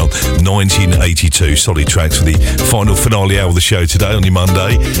time around 1982. Solid tracks for the final finale hour of the show today on your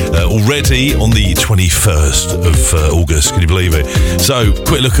Monday, already on the 21st of August. Can you believe it? So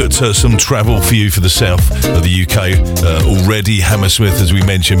quick look at some travel for you for the south of the UK. Already Hammersmith, as we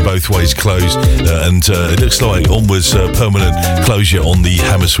mentioned, both ways closed, and it looks like onwards permanent closure on the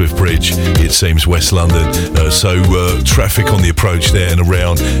Hammersmith Bridge, it seems, West London. So traffic on the approach there and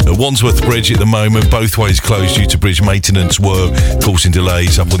around Wandsworth Bridge at the moment, both ways closed due to bridge maintenance work, causing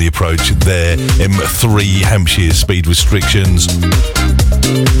delays up on the approach there. M3 Hampshire speed restrictions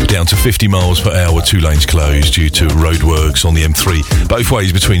down to 50 miles per hour, 2 lanes closed due to roadworks on the M3 both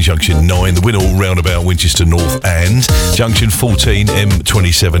ways between junction 9, the Winnall roundabout, Winchester North, and junction 14,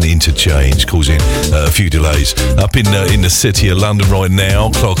 M27 interchange, causing a few delays up in the city of London right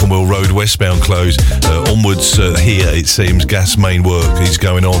now. Clerkenwell Road westbound closed, onwards here it seems gas main work is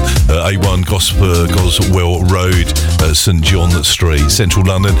going on. A1 Goswell Road, St John Street, central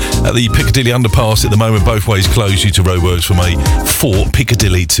London. At the Piccadilly underpass at the moment, both ways closed due to roadworks from A4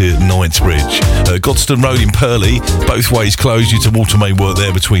 Piccadilly to Knightsbridge. Godstone Road in Purley, both ways closed due to water main work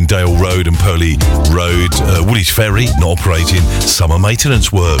there between Dale Road and Purley Road. Woolwich Ferry not operating, summer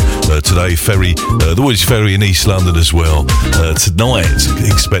maintenance work today. The Woolwich Ferry in East London as well. Tonight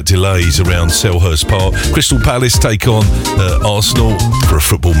expect delays around Selhurst Park. Crystal Palace take on Arsenal for a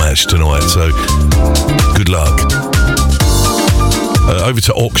football match tonight, so good luck. Over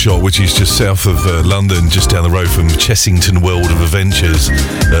to Oxshott, which is just south of London, just down the road from Chessington World of Adventures.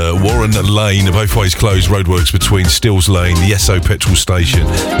 Warren Lane, both ways closed, roadworks between Stills Lane, the Esso petrol station,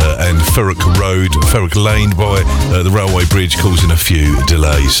 and Ferrick Lane by the railway bridge, causing a few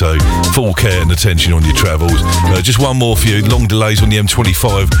delays. So full care and attention on your travels. Just one more for you. Long delays on the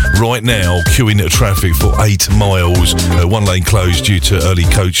M25 right now, queuing traffic for 8 miles. 1 lane closed due to early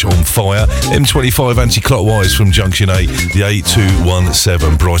coach on fire. M25 anti-clockwise from junction 8, the A217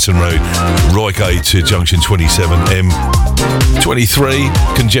 Brighton Road, Reigate to junction 27,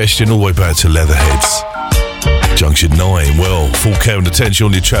 M23 congestion all the way back to Leatherheads. Junction 9, well, full care and attention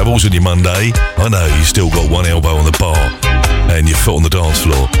on your travels on your Monday. I know you still got one elbow on the bar and your foot on the dance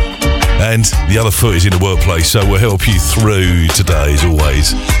floor, and the other foot is in the workplace, so we'll help you through today as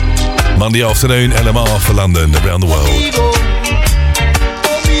always. Monday afternoon, LMR for London, around the world.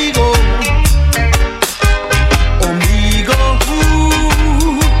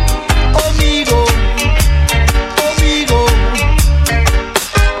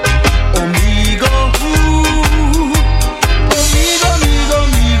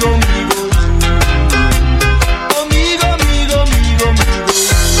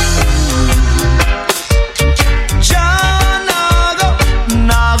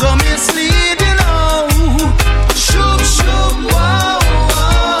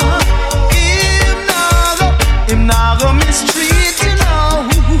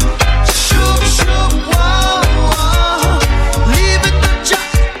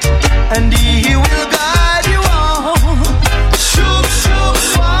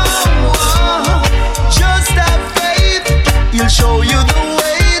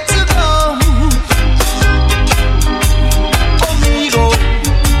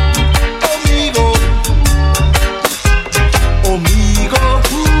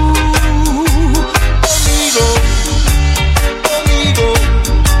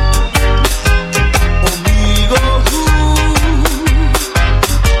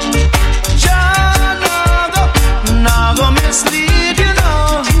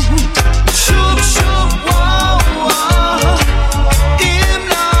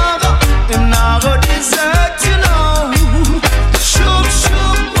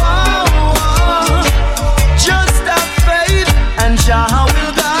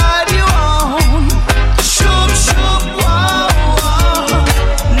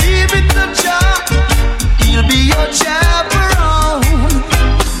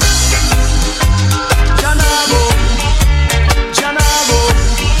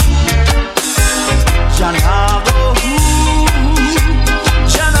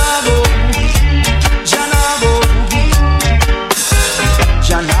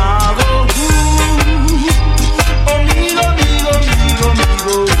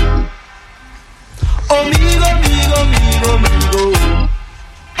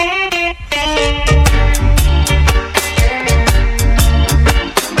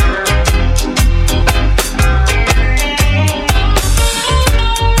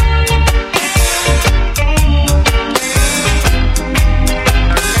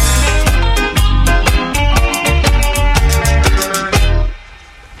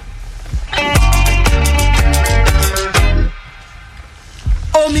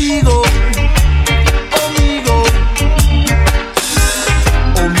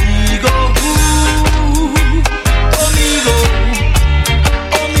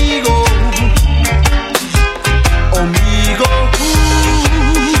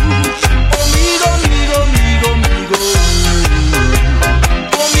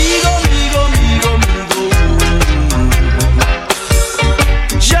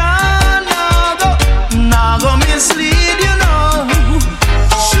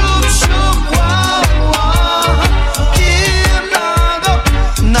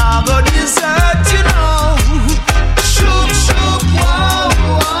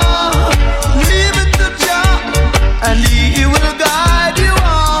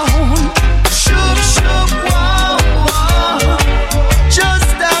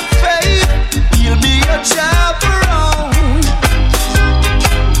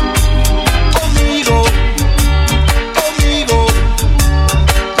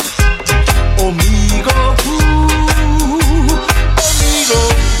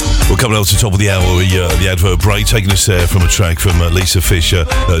 top of the hour, the advert break, taking us there from a track from Lisa Fisher.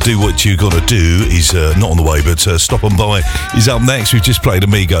 Do What You Gotta Do is not on the way, but Stop and Buy is up next. We've just played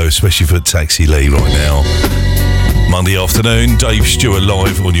Amigo, especially for Taxi Lee right now. Monday afternoon, Dave Stewart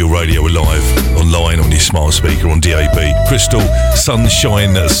live on your radio, live online on your smart speaker on DAB. Crystal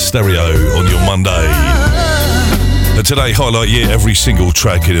Sunshine Stereo on your Monday. And today, highlight every single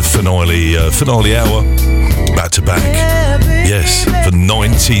track in a finale hour, back to back. Yes, the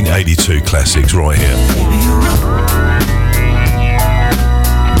 1982 classics right here.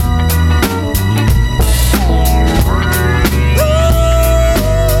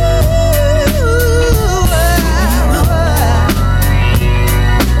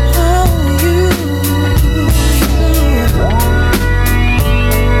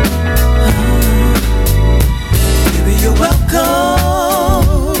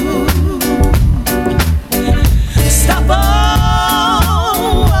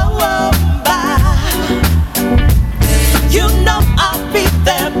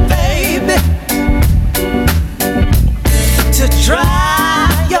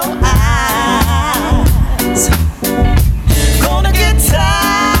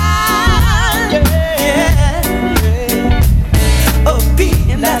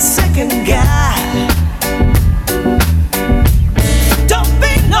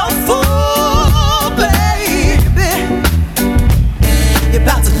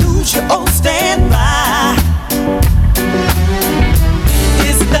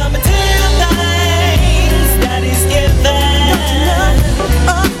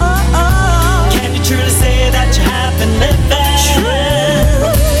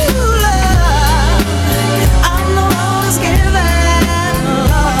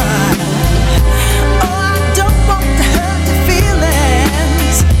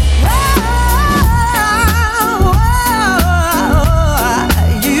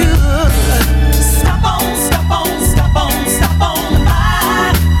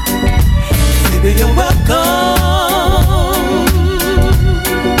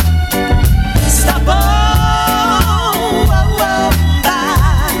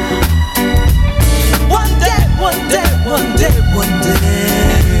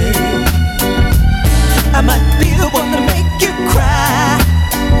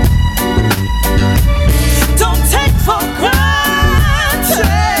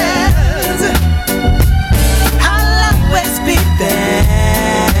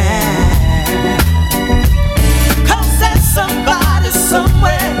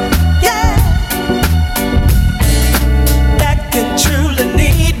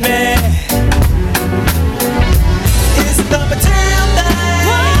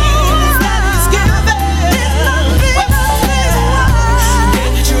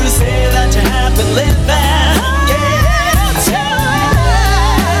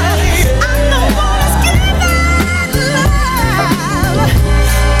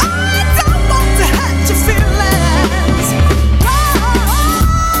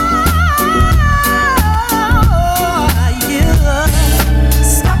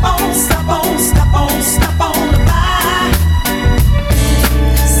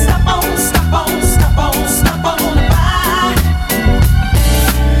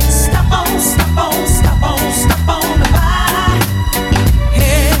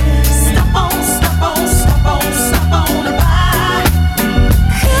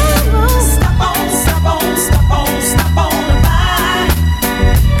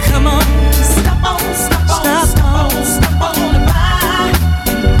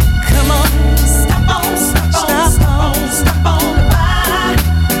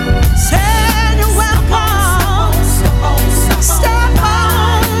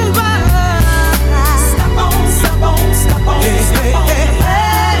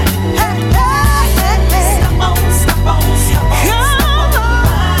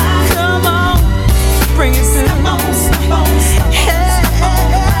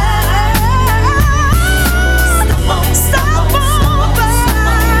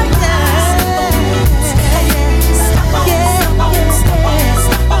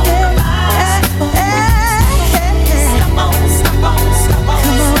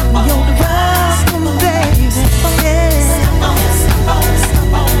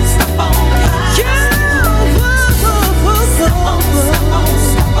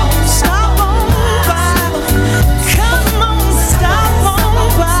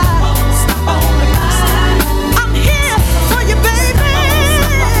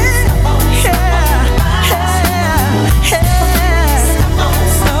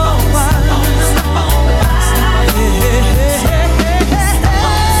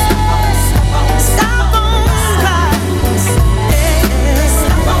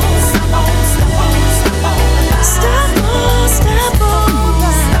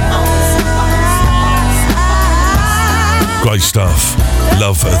 Great stuff.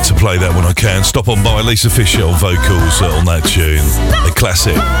 Love to play that when I can. Stop on by Lisa Fisher vocals on that tune. A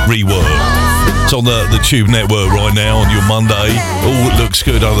classic rework. It's on the Tube Network right now on your Monday. All looks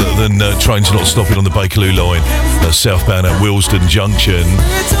good other than trains not stopping on the Bakerloo line southbound at Willesden Junction.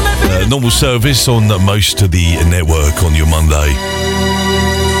 Normal service on most of the network on your Monday.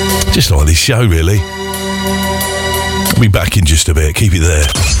 Just like this show, really. I'll be back in just a bit. Keep it there.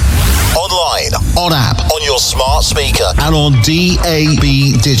 Online, on app, on your smart speaker, and on DAB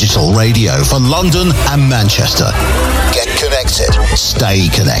digital radio for London and Manchester. Get connected.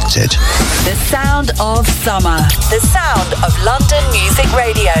 Stay connected. The sound of summer. The sound of London Music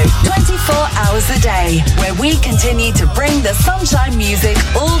Radio. 24 hours a day, where we continue to bring the sunshine music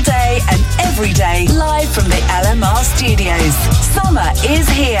all day and every day, live from the LMR studios. Summer is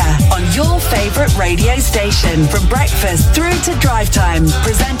here on your favourite radio station, from breakfast through to drive time.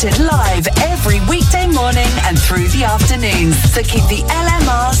 Presented live every weekday morning and through the afternoons. So keep the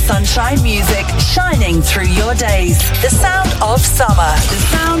LMR sunshine music shining through your days. The sound of summer. The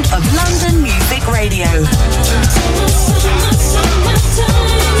sound of London Music Radio.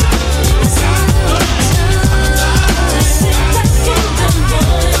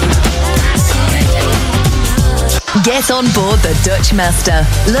 Get on board the Dutch Master,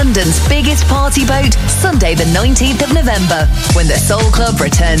 London's biggest party boat, Sunday the 19th of November, when the Soul Club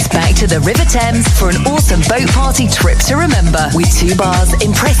returns back to the River Thames for an awesome boat party trip to remember. With 2 bars,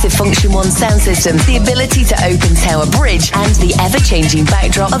 impressive Function 1 sound systems, the ability to open Tower Bridge, and the ever-changing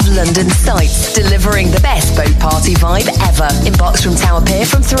backdrop of London sights, delivering the best boat party vibe ever. Inbox from Tower Pier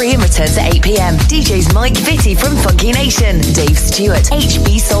from 3 and return to 8 p.m. DJs Mike Vitti from Funky Nation, Dave Stewart,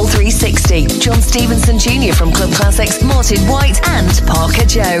 HB Soul 360, John Stevenson Jr. from Club Classics, Martin White and Parker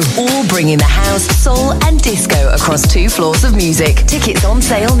Joe, all bringing the house, soul and disco across 2 floors of music. Tickets on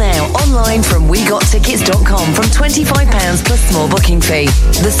sale now, online from wegottickets.com from £25 plus small booking fee.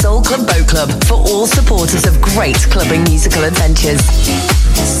 The Soul Club Boat Club, for all supporters of great clubbing musical adventures.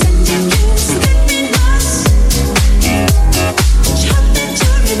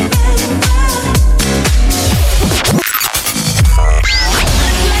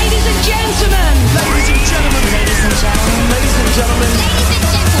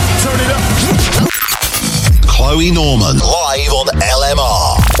 Chloe Norman, live on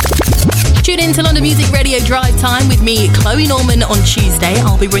LMR. Tune in to London Music Radio Drive Time with me, Chloe Norman, on Tuesday.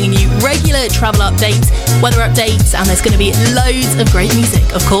 I'll be bringing you regular travel updates, weather updates, and there's going to be loads of great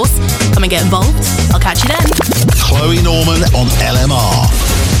music, of course. Come and get involved. I'll catch you then. Chloe Norman on LMR.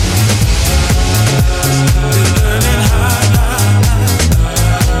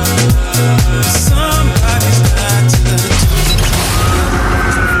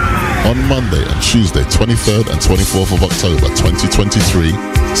 On Monday and Tuesday, 23rd and 24th of October 2023,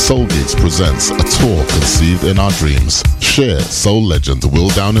 Soul Gigs presents a tour conceived in our dreams. Share soul legend Will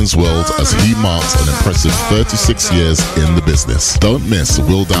Downing's world as he marks an impressive 36 years in the business. Don't miss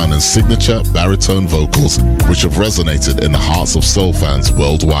Will Downing's signature baritone vocals, which have resonated in the hearts of soul fans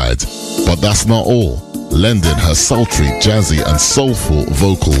worldwide. But that's not all. Lending her sultry, jazzy and soulful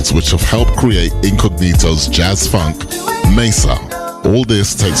vocals, which have helped create Incognito's jazz funk, Mesa. All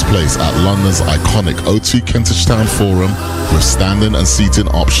this takes place at London's iconic O2 Kentish Town Forum, with standing and seating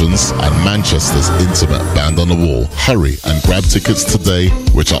options, and Manchester's intimate band on the wall. Hurry and grab tickets today,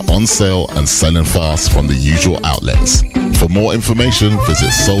 which are on sale and selling fast from the usual outlets. For more information,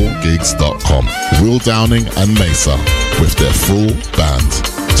 visit soulgigs.com. Will Downing and Mesa with their full band.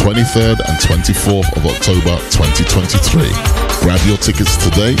 23rd and 24th of October 2023. Grab your tickets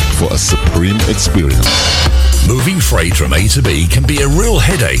today for a supreme experience. Moving freight from A to B can be a real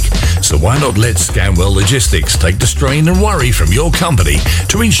headache, so why not let Scanwell Logistics take the strain and worry from your company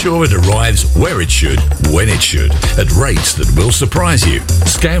to ensure it arrives where it should, when it should, at rates that will surprise you.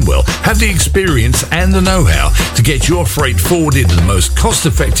 Scanwell have the experience and the know-how to get your freight forwarded in the most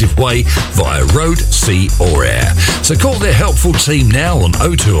cost-effective way via road, sea or air. So call their helpful team now on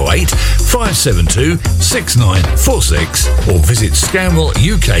 0208 572 6946 or visit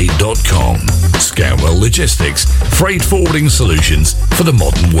scanwelluk.com. Scanwell Logistics, freight forwarding solutions for the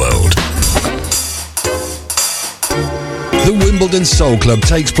modern world. The Wimbledon Soul Club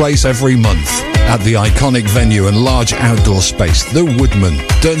takes place every month at the iconic venue and large outdoor space, The Woodman,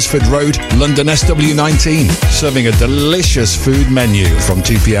 Durnsford Road, London SW19, serving a delicious food menu from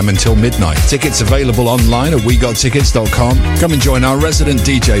 2 p.m. until midnight. Tickets available online at wegottickets.com. Come and join our resident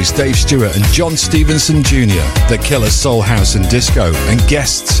DJs Dave Stewart and John Stevenson Jr., the Killer Soul House and Disco, and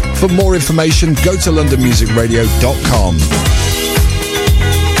guests. For more information, go to londonmusicradio.com.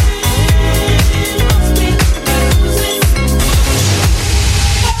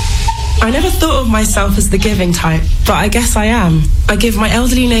 I I never thought of myself as the giving type, but I guess I am. I give my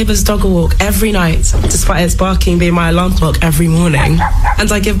elderly neighbour's dog a walk every night, despite its barking being my alarm clock every morning. And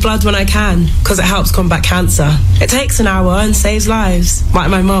I give blood when I can, because it helps combat cancer. It takes an hour and saves lives, like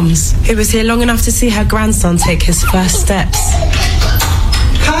my mum's, who was here long enough to see her grandson take his first steps.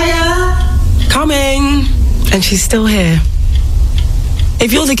 Hiya! Coming! And she's still here.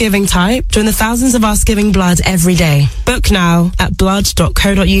 If you're the giving type, join the thousands of us giving blood every day. Book now at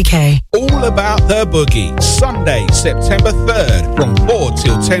blood.co.uk. All About the Boogie, Sunday, September 3rd from 4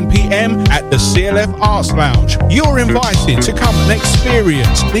 till 10 p.m. at the CLF Arts Lounge. You're invited to come and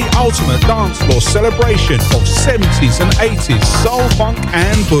experience the ultimate dance floor celebration of 70s and 80s soul, funk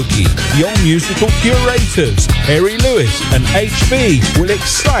and boogie. Your musical curators, Harry Lewis and HB, will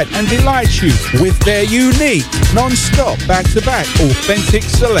excite and delight you with their unique, non-stop, back-to-back, authentic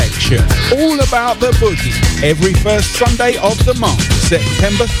selection. All About the Boogie, every first Sunday of the month,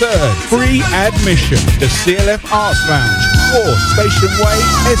 September 3rd. Free admission. The CLF Arts Lounge, 4 Station Way,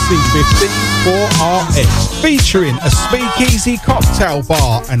 SE15 4RS. Featuring a speakeasy cocktail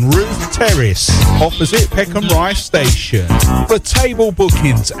bar and roof terrace opposite Peckham Rice Station. For table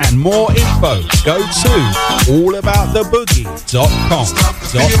bookings and more info, go to allabouttheboogie.com.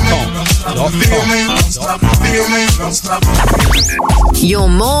 Your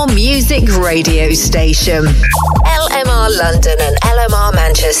more music radio station. LMR London and LMR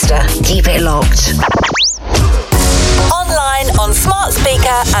Manchester. Keep it locked. Online, on smart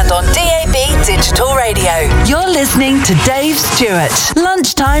speaker and on DAB digital radio. You're listening to Dave Stewart.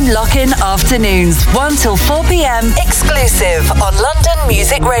 Lunchtime Lockin afternoons, 1 till 4 p.m. exclusive on London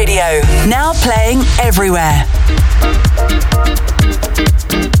Music Radio. Now playing everywhere.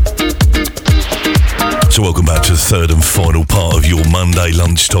 So welcome back to the third and final part of your Monday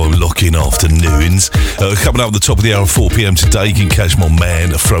lunchtime lock-in afternoons. Coming up at the top of the hour at 4 p.m. today, you can catch my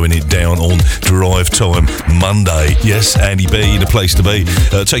man throwing it down on Drive Time Monday. Yes, Andy B, the place to be.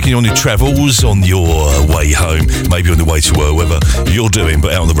 Taking you on your travels, on your way home, maybe on the way to work, whatever you're doing,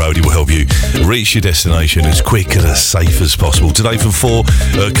 but out on the road, it will help you reach your destination as quick and as safe as possible. Today from 4,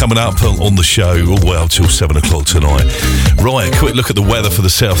 coming up on the show all the way up till 7 o'clock tonight. Right, a quick look at the weather for the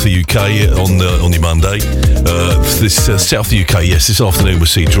south of the UK on your Monday. This south of the UK, yes, this afternoon we'll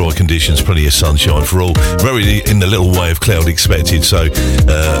see dry conditions, plenty of sunshine for all. Very in the little way of cloud expected, so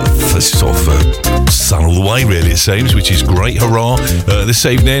sort of sun all the way really it seems, which is great, hurrah. This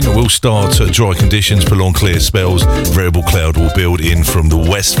evening we'll start dry conditions, prolonged clear spells, variable cloud will build in from the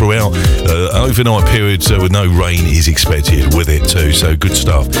west throughout. Overnight periods with no rain is expected with it too, so good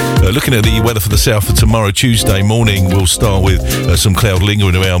stuff. Looking at the weather for the south for tomorrow, Tuesday morning, we'll start with some cloud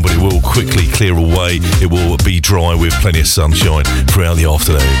lingering around, but it will quickly clear away. It will be dry with plenty of sunshine throughout the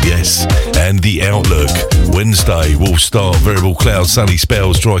afternoon, yes. And the outlook, Wednesday will start variable clouds, sunny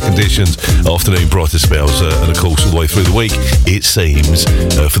spells, dry conditions, afternoon brighter spells, and of course all the way through the week, it seems,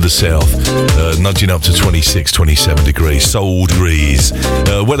 for the south, nudging up to 26, 27 degrees, Seoul degrees.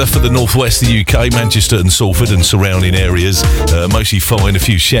 Weather for the northwest of the UK, Manchester and Salford and surrounding areas, mostly fine, a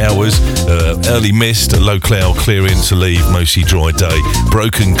few showers, early mist, low cloud clearing to leave, mostly dry day,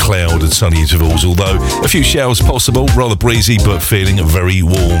 broken cloud and sunny intervals, although a few showers possible, rather breezy but feeling very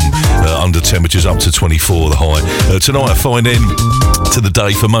warm, under temperatures up to 24 the high. Tonight a fine end to the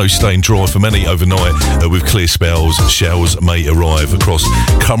day for most, staying dry for many overnight with clear spells. Showers may arrive across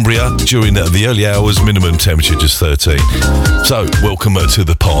Cumbria during the early hours, minimum temperature just 13. So welcome to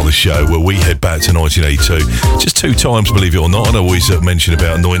the part of the show where we head back to 1982, just 2 times believe it or not. I always mention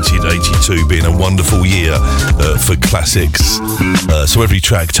about 1982 being a wonderful year for classics, so every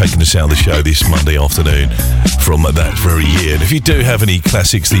track taking us out of the show this Monday afternoon from that very year. And if you do have any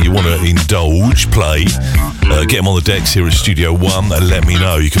classics that you want to indulge, play, get them on the decks here at Studio 1 and let me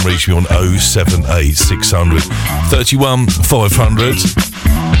know. You can reach me on 078 600 31 500.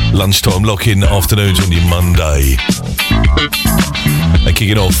 Lunchtime lock-in afternoons on your Monday. And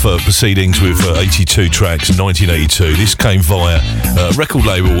kicking off proceedings with 82 tracks, 1982. This came via a record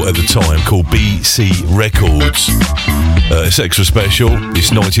label at the time called BC Records. It's extra special.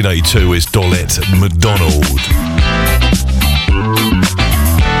 It's 1982. It's Dolette McDonald.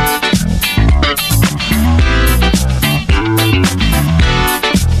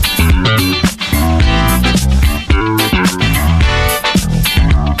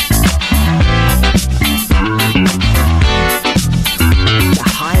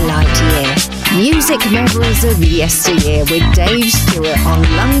 Music memories of yesteryear with Dave Stewart on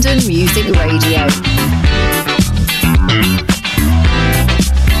London Music Radio.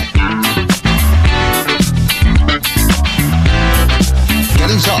 Get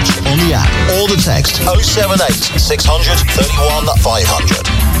in touch on the app or the text 078 600 31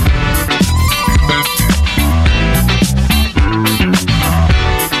 500.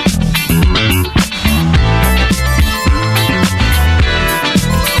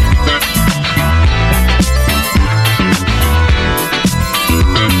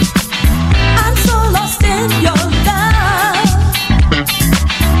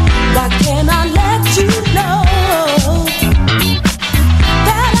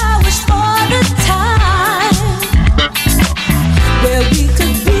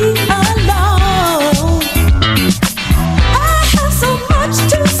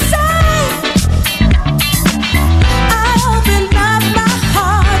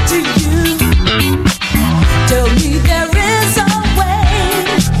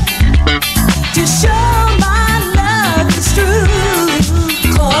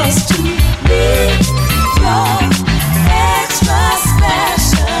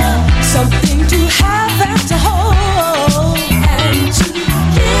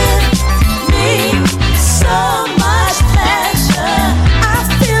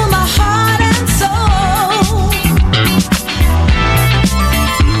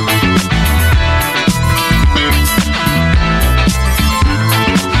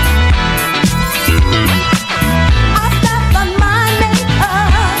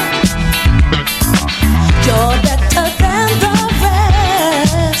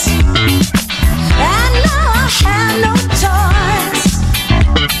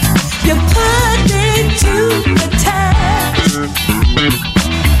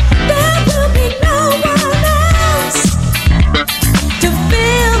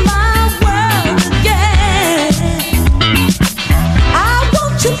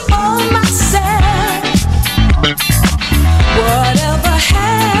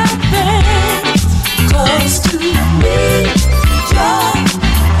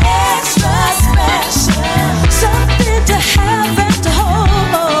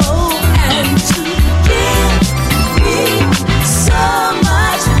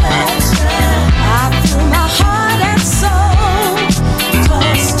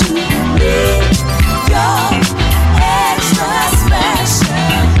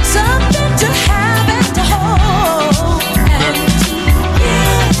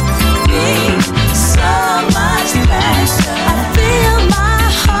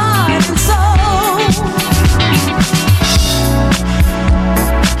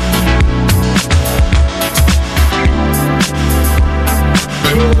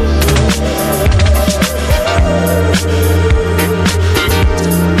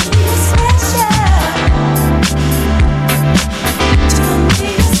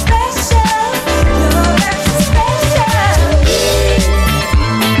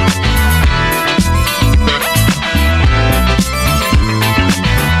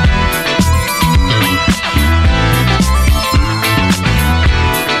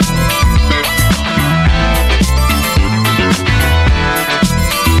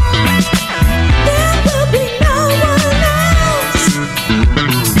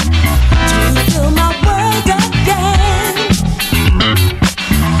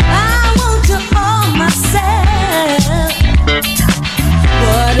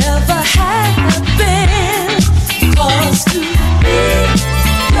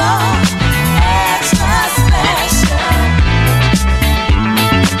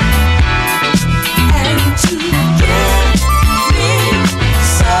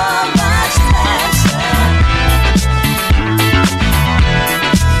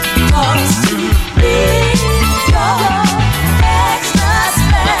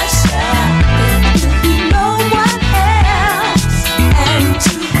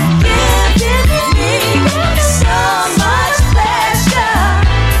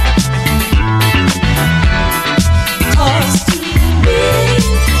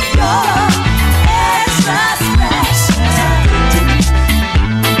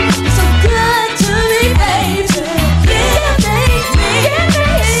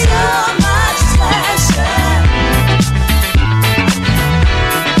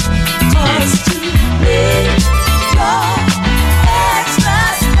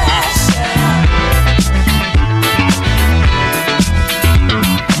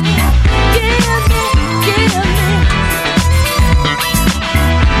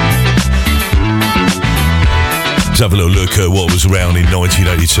 have a little look at what was around in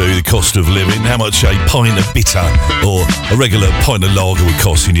 1982, the cost of living, how much a pint of bitter or a regular pint of lager would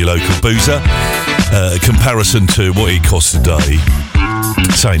cost in your local boozer, comparison to what it costs today.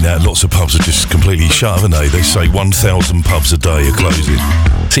 Saying that, lots of pubs are just completely shut, haven't they? They say 1,000 pubs a day are closing.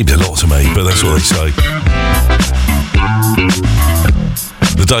 Seems a lot to me, but that's what they say.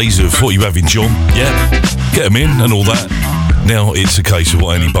 The days of what you having, John? Yeah, get them in and all that. Now it's a case of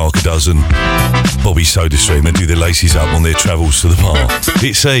what Annie Barker does and Bobby SodaStream. They do their laces up on their travels to the bar.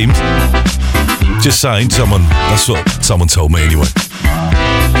 It seemed. Just saying, that's what someone told me anyway.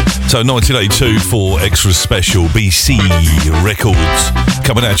 So 1982 for extra special BC Records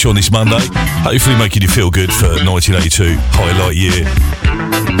coming at you on this Monday. Hopefully making you feel good for 1982 highlight year.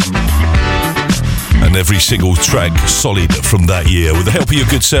 And every single track solid from that year. With the help of your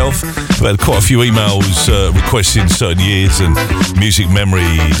good self, I've had quite a few emails requesting certain years and music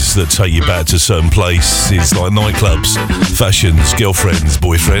memories that take you back to certain places like nightclubs, fashions, girlfriends,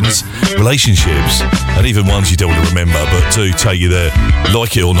 boyfriends, relationships, and even ones you don't want to remember but do take you there,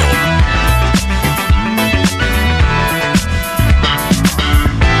 like it or not.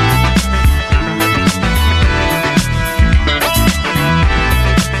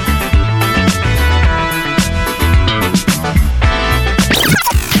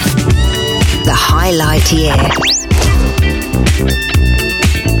 Highlight year.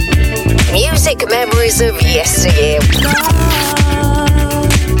 Music memories of yesteryear.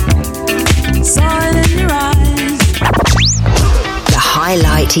 The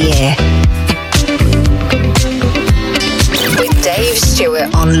highlight year. With Dave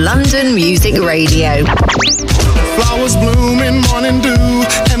Stewart on London Music Radio. Flowers bloom in morning dew,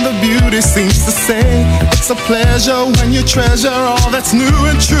 and the beauty seems to say it's a pleasure when you treasure all that's new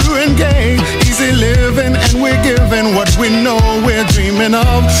and true and gay. Easy living and we're giving what we know we're dreaming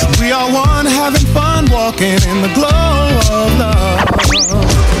of. We are one having fun walking in the glow of love.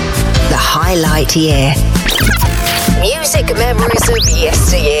 The highlight year. Music memories of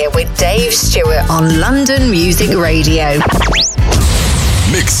yesteryear with Dave Stewart on London Music Radio.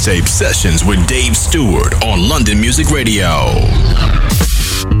 Mixtape sessions with Dave Stewart on London Music Radio.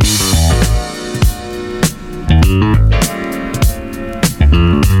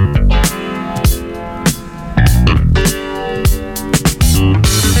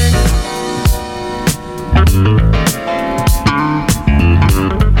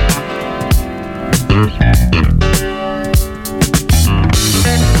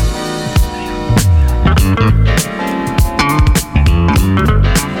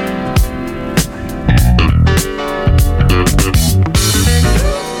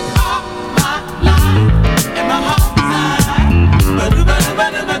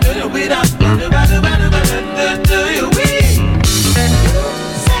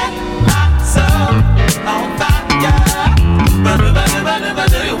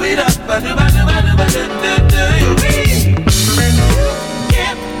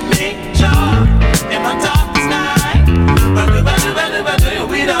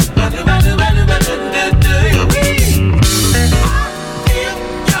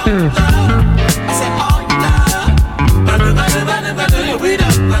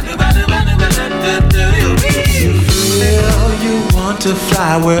 To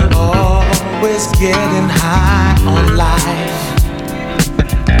fly, we're always getting high on life.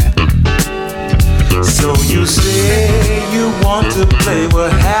 So you say you want to play, we're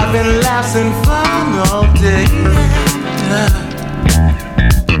having laughs and fun all day.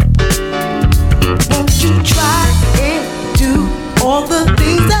 Won't you try and do all the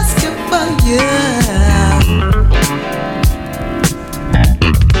things that's good for you?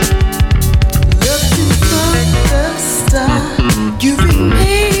 Looking for the star. You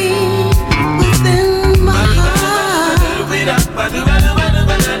remain within my heart.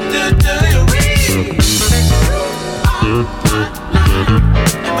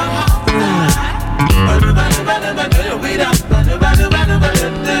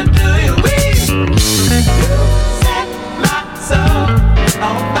 Set my soul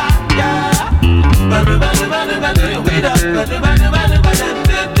on fire.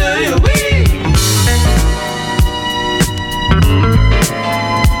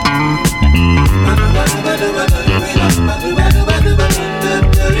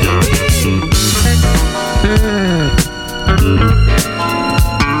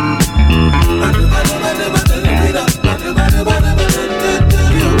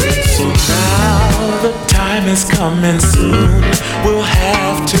 Is coming soon. We'll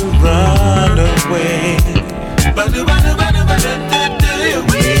have to run away. Maybe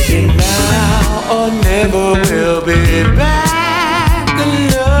now or never we'll be back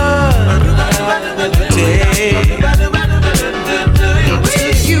another day.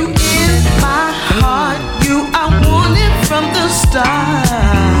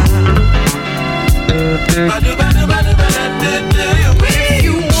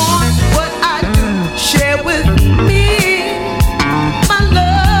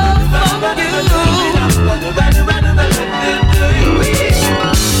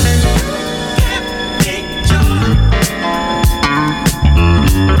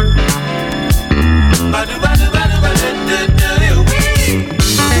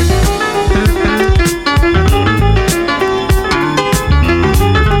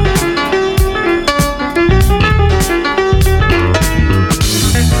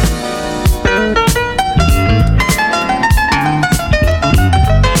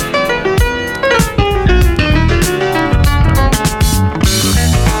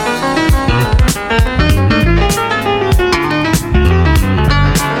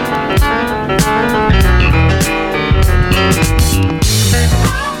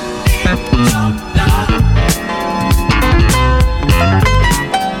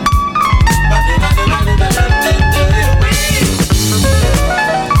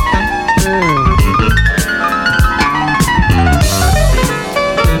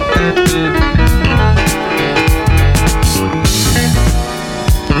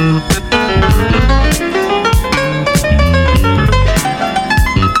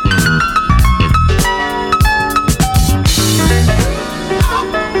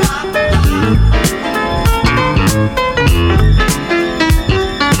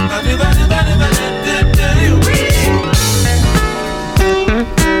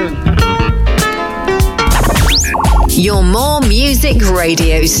 your more music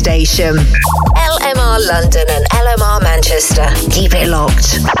radio station. LMR London and LMR Manchester. Keep it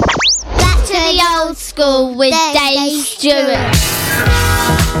locked. Back to the old school with Dave Stewart.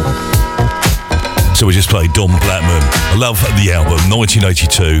 So we just played Don Blackman. I love the album,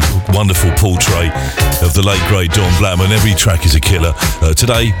 1982. Wonderful portrait of the late, great Don Blackman. Every track is a killer.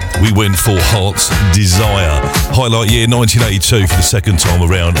 Today, we went for Heart's Desire. Highlight year 1982 for the second time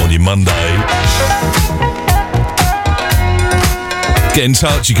around on your Monday. Get in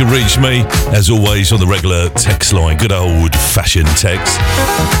touch, you can reach me, as always, on the regular text line. Good old-fashioned text.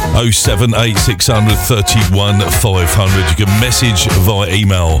 078 31 500. You can message via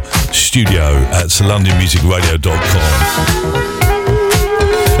email,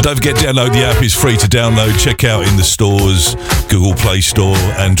 studio@londonmusicradio.com. And don't forget, download the app. It's free to download. Check out in the stores, Google Play Store,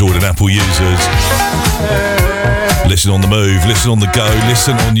 Android and Apple users. Listen on the move, listen on the go,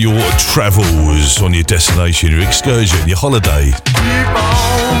 listen on your travels, on your destination, your excursion, your holiday.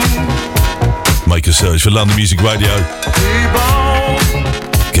 Make a search for London Music Radio.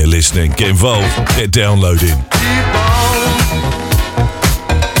 Get listening, get involved, get downloading. Keep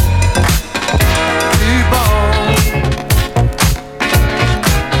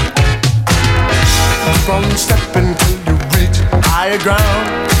on stepping till you reach higher ground.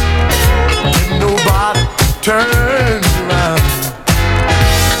 Ain't nobody turns around.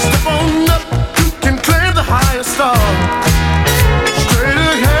 Step on up, you can claim the higher star. Straight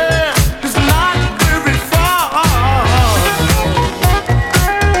ahead, it's not very far.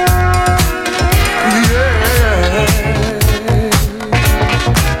 Yeah.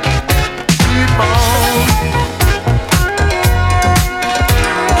 Keep on.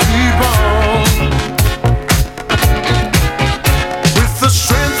 Keep on. With the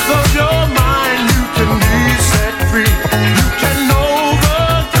strength of your mind, you can be set free. You can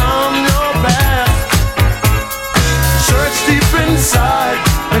overcome your past. Search deep inside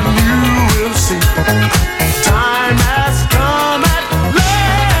and you will see. Time has come at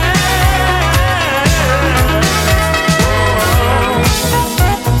last.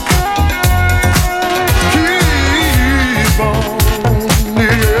 Keep on,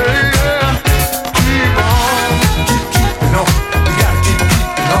 yeah. Keep on, keeping on. You gotta keep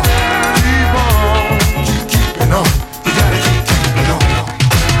keeping on. Keep on, keep keeping on. You gotta keep keeping on.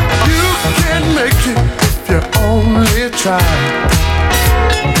 You can make it if you only try.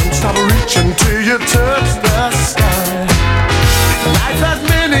 Don't stop reaching till you touch the sky. Life has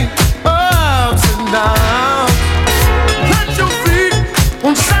many ups and downs. Put your feet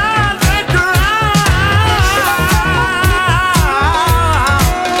on solid ground.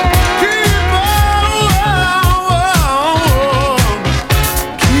 Keep on,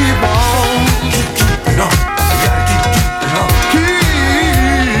 keep keeping on. You gotta keep keeping on.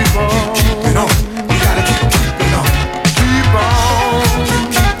 Keep on, keep keeping on. You gotta keep keeping on. Keep on, keep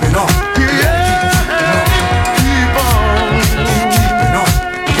keeping on. Yeah, keep on, keep keeping on.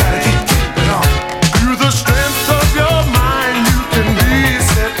 You gotta keep keeping on. Through the strength of your mind, you can be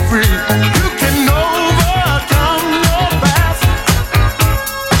set free. You can overcome your past.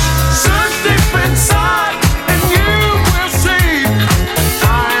 Search deep inside and you will see.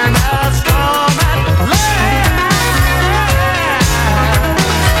 Time has come at last.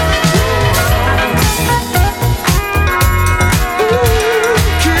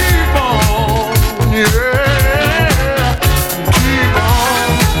 Keep on, yeah. Keep on,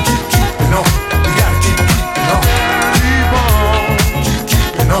 keep keeping on. You gotta keep keeping on. Keep on, keep keeping on.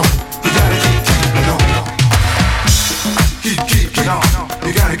 You gotta keep keeping on.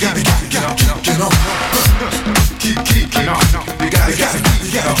 Keep keeping on.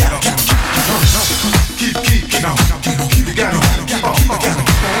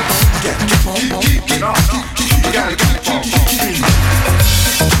 You gotta keep keeping on. Keep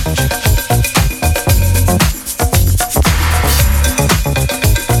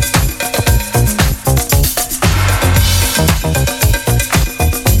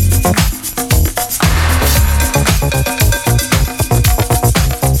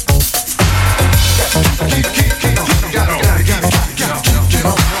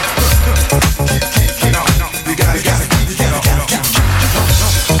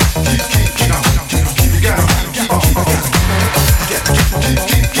on. You gotta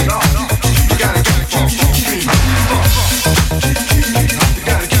keep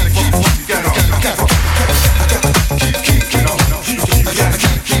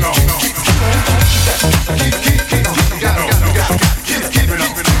keeping on.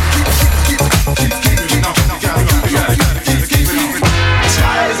 Keep keeping on. You gotta keep on. Keep keeping on. You gotta keep keeping on.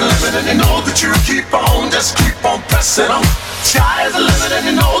 Sky is the limit and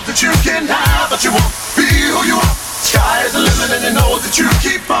you know that you can have, but you won't be who you are. Sky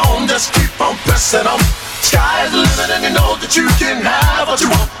just keep on pressing on. Sky is the limit and you know that you can have what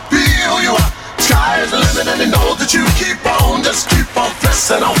you want. Be who you are. Sky is the limit and you know that you keep on, just keep on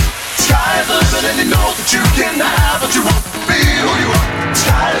pressing on. Sky is the limit and you know that you can have what you want. Be who you are.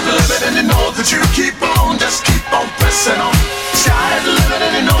 Sky is the limit and you know that you keep on, just keep on pressing on. Sky is the limit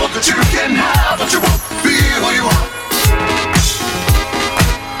and you know that you can have what you want. Be who you are.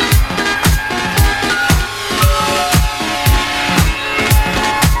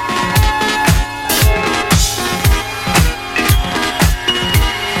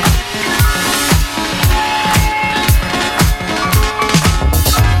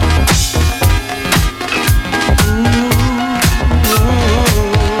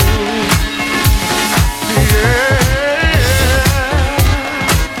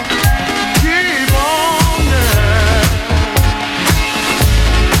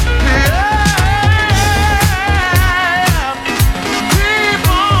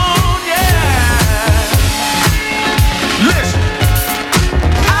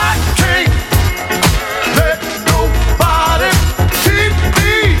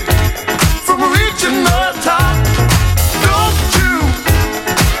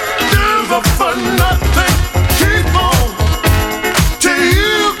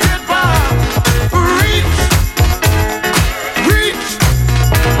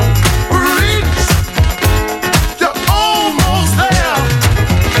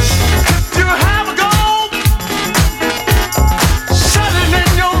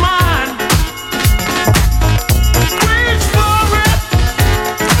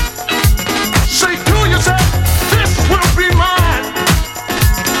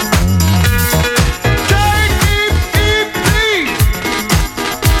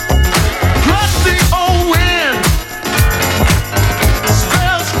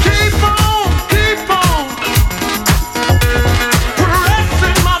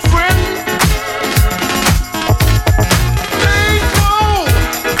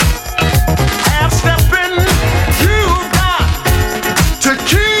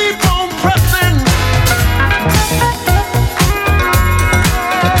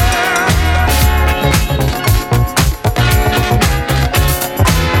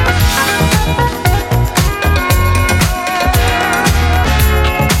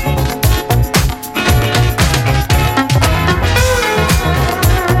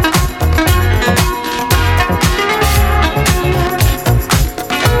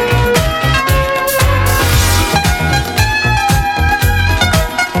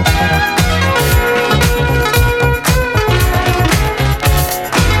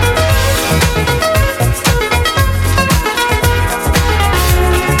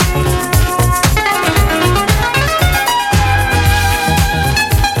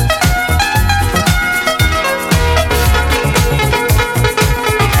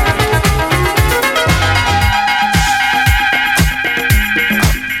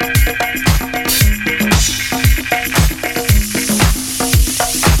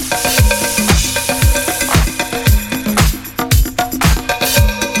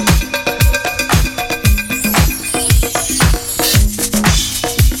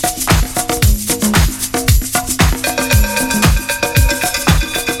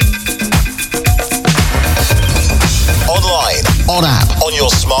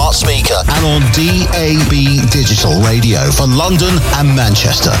 DAB Digital Radio for London and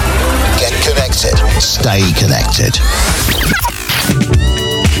Manchester. Get connected. Stay connected.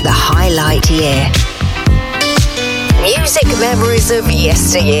 The highlight year. Music memories of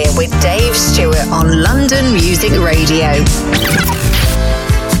yesteryear with Dave Stewart on London Music Radio.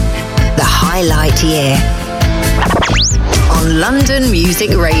 The highlight year on London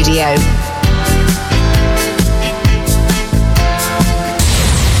Music Radio.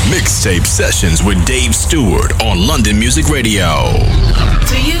 Mixtape sessions with Dave Stewart on London Music Radio.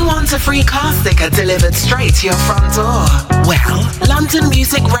 Do you want a free car sticker delivered straight to your front door? Well, London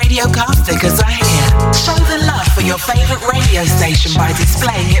Music Radio car stickers are here. Show the love for your favourite radio station by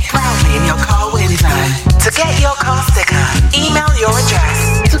displaying it proudly in your car window. To get your car sticker, email your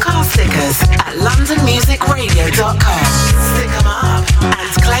address to carstickers@londonmusicradio.com. Stick 'em up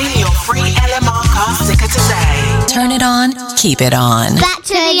and claim your free LMR car sticker today. Turn it on, keep it on. Back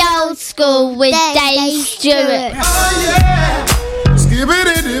to the old school with Dave Stewart. Oh yeah.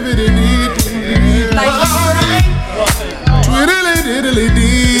 Skibbity-dibbity-dee-dee.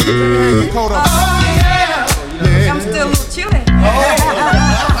 Twiddly-diddly-dee. Oh yeah. I'm still a little chilly.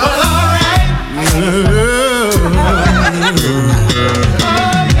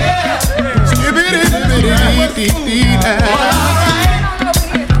 Skibbity-dibbity-dee-dee.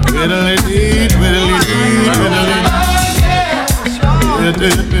 Twiddly-dee, twiddly-dee,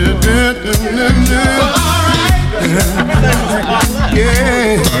 twiddly-dee.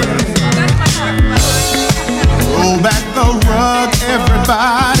 Yeah. Roll back the rug,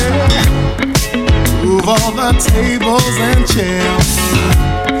 everybody. Move all the tables and chairs.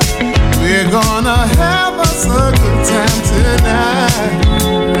 We're gonna have us a good time tonight.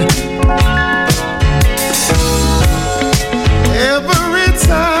 Every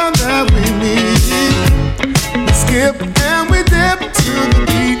time that we meet, we skip and we dip to the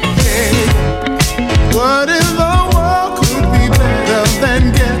beat. Yeah. What in the world could be better than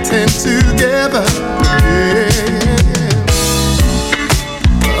getting together? Yeah.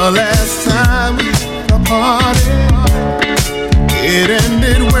 The last time we had a party, it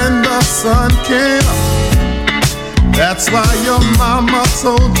ended when the sun came up. That's why your mama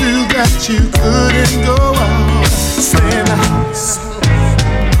told you that you couldn't go out. Stay in the house.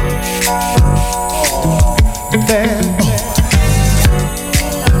 Bad boy,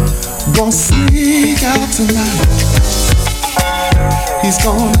 gonna sneak out tonight. He's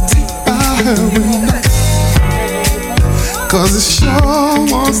gonna take by her window, 'cause he sure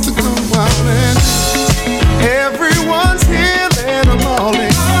wants to go out and everyone's here, let them all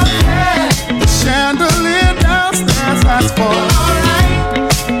in. The chandelier downstairs has fallen.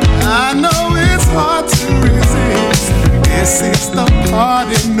 I know it's hard to resist. This is the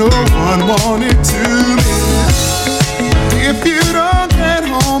party no one wanted to miss. If you don't get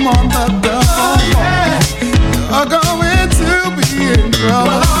home on the double, you're going to be in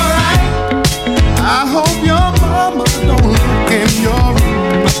trouble. I hope your mama don't look in your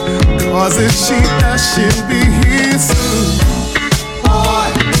room, 'cause if she does, she'll be here soon. Boy,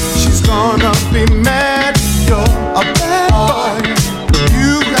 she's gonna be mad. You're a bad boy.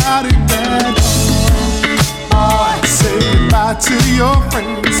 You got it bad. Boy, say goodbye to your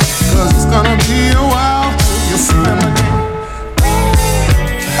friends, 'cause it's gonna be a while till you see them again.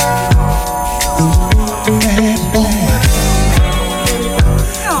 Bad boy,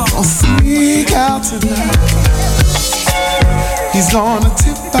 I'll sneak out tonight. He's gonna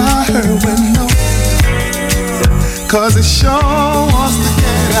tip by her window, 'cause he sure wants to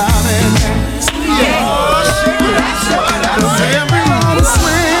get out and dance. Everybody's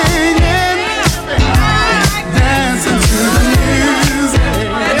swinging, dancing to the music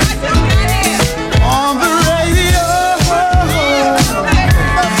on the radio,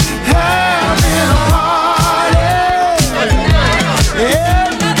 having a party.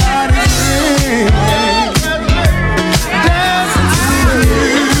 Everybody's swinging, dancing to the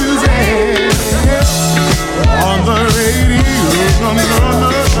music on the radio.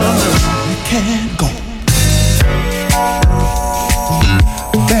 You can't go.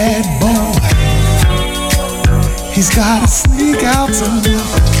 Bad boy, he's gotta sneak out tonight.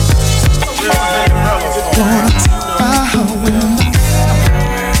 Gonna take by her window,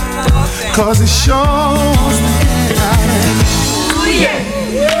 'cause he sure wants to get out and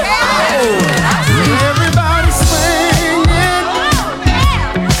everybody's swinging,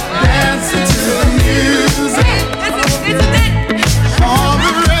 dancing to the music on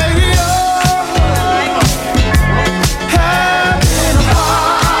the radio, having a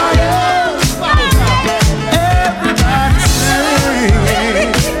party. Everybody's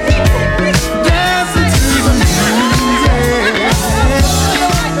swinging, dancing to the music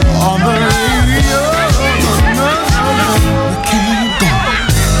on the radio. You can't go.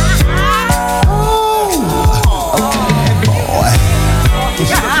 Boy,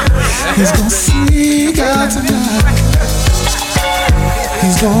 he's gonna sneak out tonight.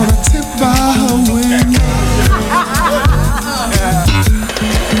 He's gonna tip by her window.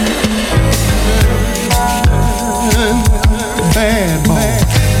 Bad boy,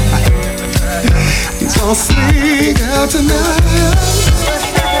 he's gonna sneak out tonight.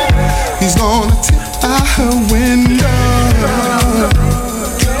 He's gonna tip by her window. Dip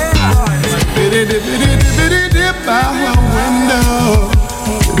by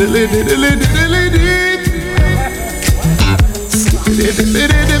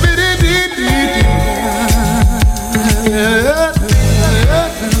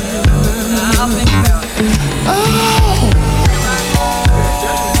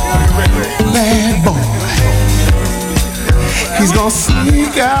her window. Bad boy, he's gonna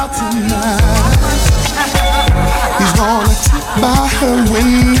sneak out tonight. He's gonna tip by her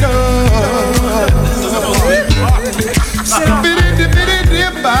window.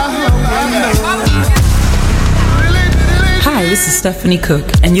 Dip by her window. Hi, this is Stephanie Cook,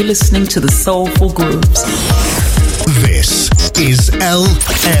 and you're listening to the Soulful Grooves. This is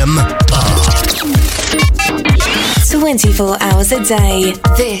LMR. Swing. 24 hours a day.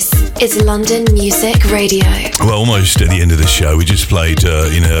 This is London Music Radio. Well, almost at the end of the show. We just played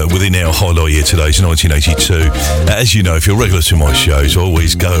within our highlight year today, it's 1982. As you know, if you're regular to my shows, I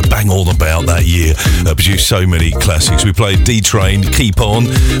always go bang on about that year. Produced so many classics. We played D-Train, Keep On,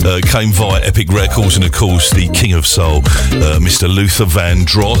 came via Epic Records, and of course the King of Soul, Mr. Luther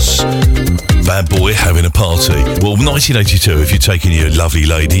Vandross. Bad Boy, Having a Party. Well, 1982, if you're taking your lovely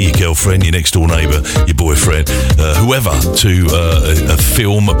lady, your girlfriend, your next door neighbour, your boyfriend, whoever, to a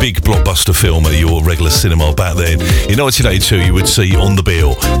film, a big blockbuster film at your regular cinema back then. In 1982, you would see on the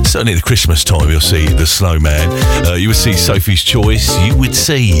bill, certainly at the Christmas time, you'll see The Snowman. You would see Sophie's Choice. You would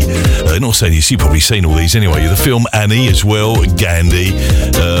see, not saying you've probably seen all these anyway, the film Annie as well, Gandhi.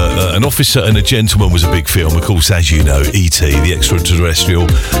 An Officer and a Gentleman was a big film. Of course, as you know, E.T., the extraterrestrial.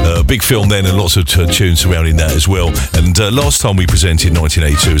 Big film then, and lots of tunes surrounding that as well. And last time we presented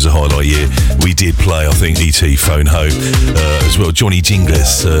 1982 as a highlight year, we did play, I think, E.T. Phone Home as well. Johnny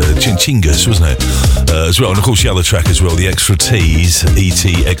Chingus, wasn't it? As well. And of course, the other track as well, the Extra T's,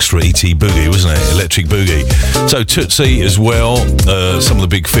 E.T. Extra, E.T. Boogie, wasn't it? Electric Boogie. So Tootsie as well. Some of the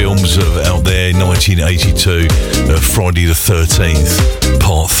big films out there in 1982. Friday the 13th,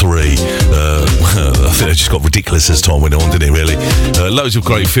 Part 3. I think it just got ridiculous as time went on, didn't it, really? Loads of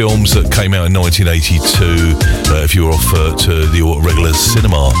great films that came out in 1982. If you were off to the regular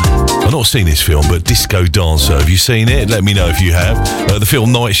cinema. I've not seen this film, but Disco Dancer. Have you seen it? Let me know if you have. The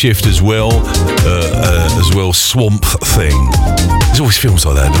film Night Shift as well. Swamp Thing. There's always films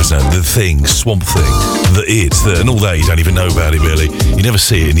like that, doesn't there? The Thing, Swamp Thing, The It, and all that. You don't even know about it, really. You never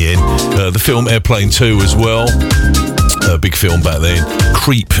see it in the end. The film Airplane 2 as well. Big film back then.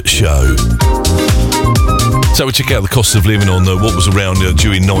 Creep Show. So we check out the cost of living on what was around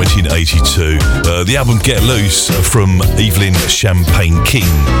during 1982. The album Get Loose from Evelyn Champagne King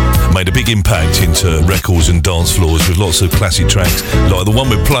made a big impact into records and dance floors with lots of classic tracks like the one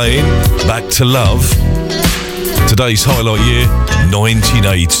we're playing, Back to Love. Today's highlight year,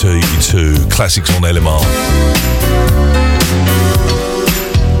 1982. Classics on LMR.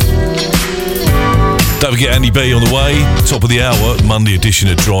 Don't forget Andy B on the way. Top of the hour, Monday edition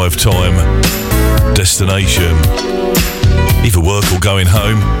of Drive Time. Destination. Either work or going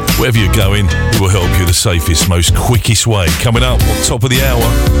home. Wherever you're going, it will help you the safest, most quickest way. Coming up on top of the hour.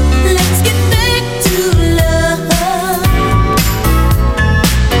 Let's get back to love.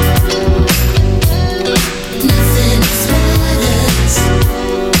 Nothing else matters.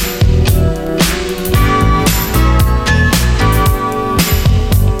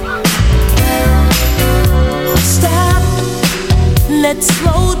 Stop. Let's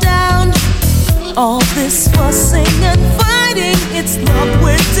slow down. All this fussing and fighting, it's love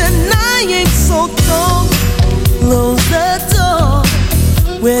we're denying. So don't close the door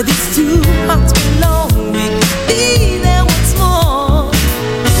where these two hearts belong. We could be there once more.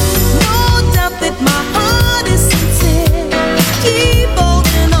 No doubt that my heart is sincere. Keep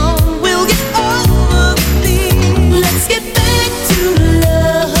holding on, we'll get over these. Let's get back to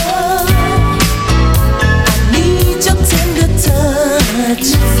love. I need your tender touch.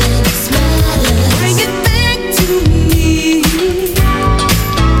 Bring it back to me,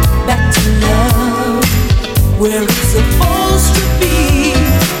 back to love, where it's supposed to be.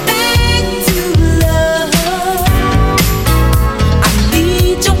 Back to love, I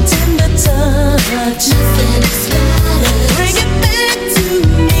need your tender touch. Bring it back to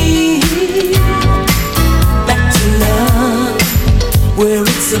me, back to love, where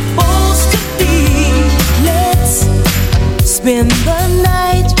it's supposed to be. Let's spend the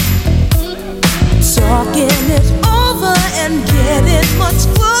night talking it over and getting much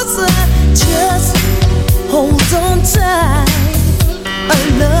closer. Just hold on tight. A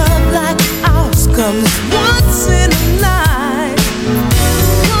love like ours comes once in a life.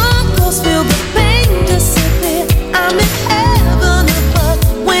 One cause feel the pain disappear. I'm in heaven above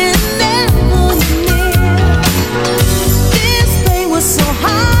whenever you're near. This pain was so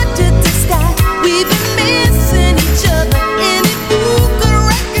hard to disguise. We've been missing each other, and if you could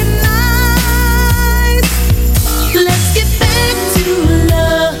recognize. Let's get back to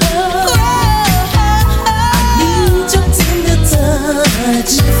love. I need your tender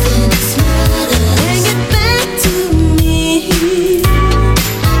touch. Bring it back to me,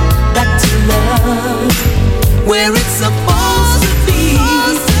 back to love, where it's supposed to be.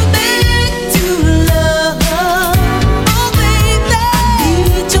 Back to love, oh baby, I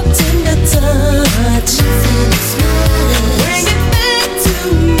need your tender touch. Bring it back to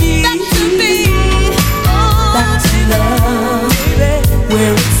me, back to love,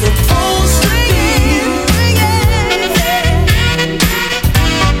 where it's supposed to be.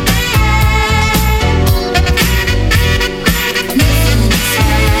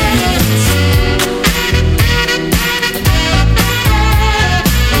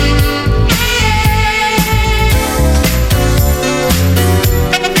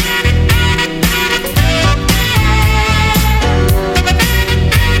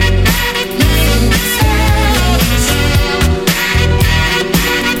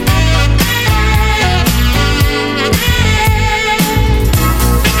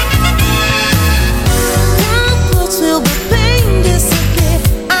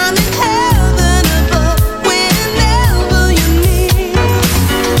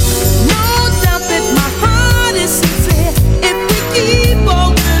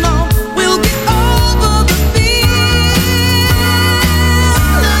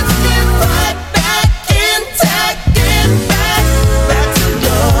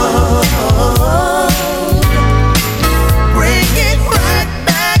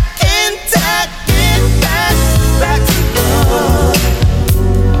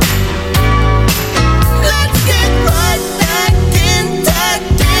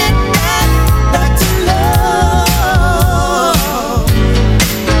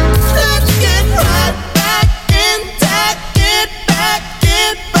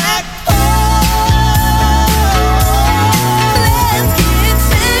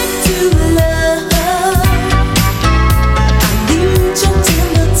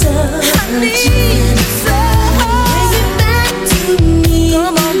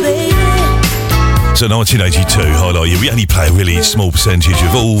 was a 1982 highlight year. We only play a really small percentage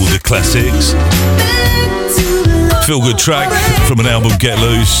of all the classics. Feel-good track from an album, Get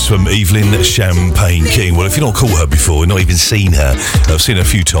Loose, from Evelyn Champagne King. Well, if you've not called her before, not even seen her, I've seen her a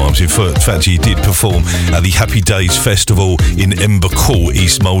few times. In fact, she did perform at the Happy Days Festival in Ember Court,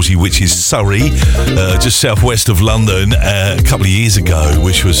 East Molesey, which is Surrey, just southwest of London, a couple of years ago,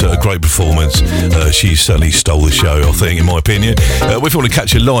 which was a great performance. She certainly stole the show, I think, in my opinion. If you want to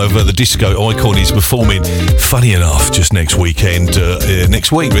catch her live, the disco icon is performing, funny enough, just next weekend,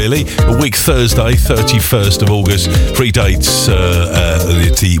 next week really, a week Thursday, 31st of August. 3 dates at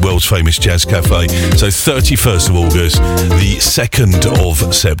the world's famous Jazz Cafe. So 31st of August, the 2nd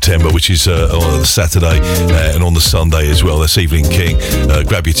of September, which is on Saturday, and on the Sunday as well. That's Evelyn King.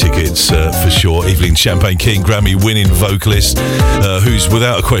 Grab your tickets for sure. Evelyn Champagne King, Grammy-winning vocalist, who's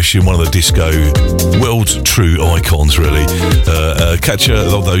without a question one of the disco world true icons, really. Catch her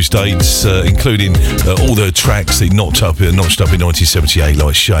on those dates, including all the tracks that notched up in 1978,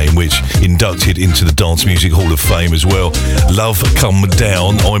 like Shame, which inducted into the Dance Music Hall of Fame as well. Love Come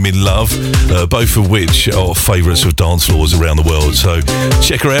Down, I'm in Love, both of which are favourites of dance floors around the world. So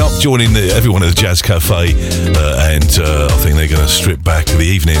check her out, joining everyone at the Jazz Cafe, and I think they're going to strip back the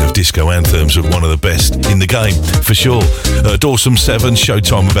evening of disco anthems of one of the best in the game, for sure. Dawson 7,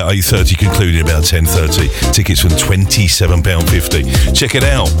 showtime about 8:30, concluding about 10:30. Tickets from £27.50. Check it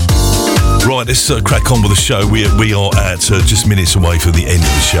out. Right, let's crack on with the show. We are at just minutes away from the end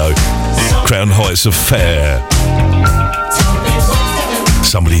of the show. Crown Heights Affair.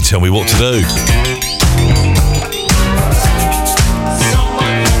 Somebody tell me what to do.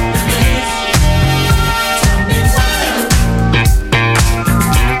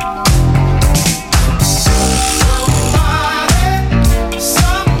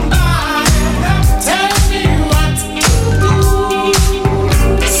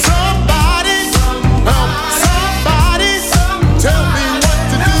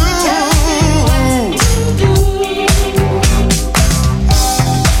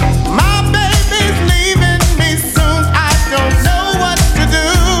 My baby's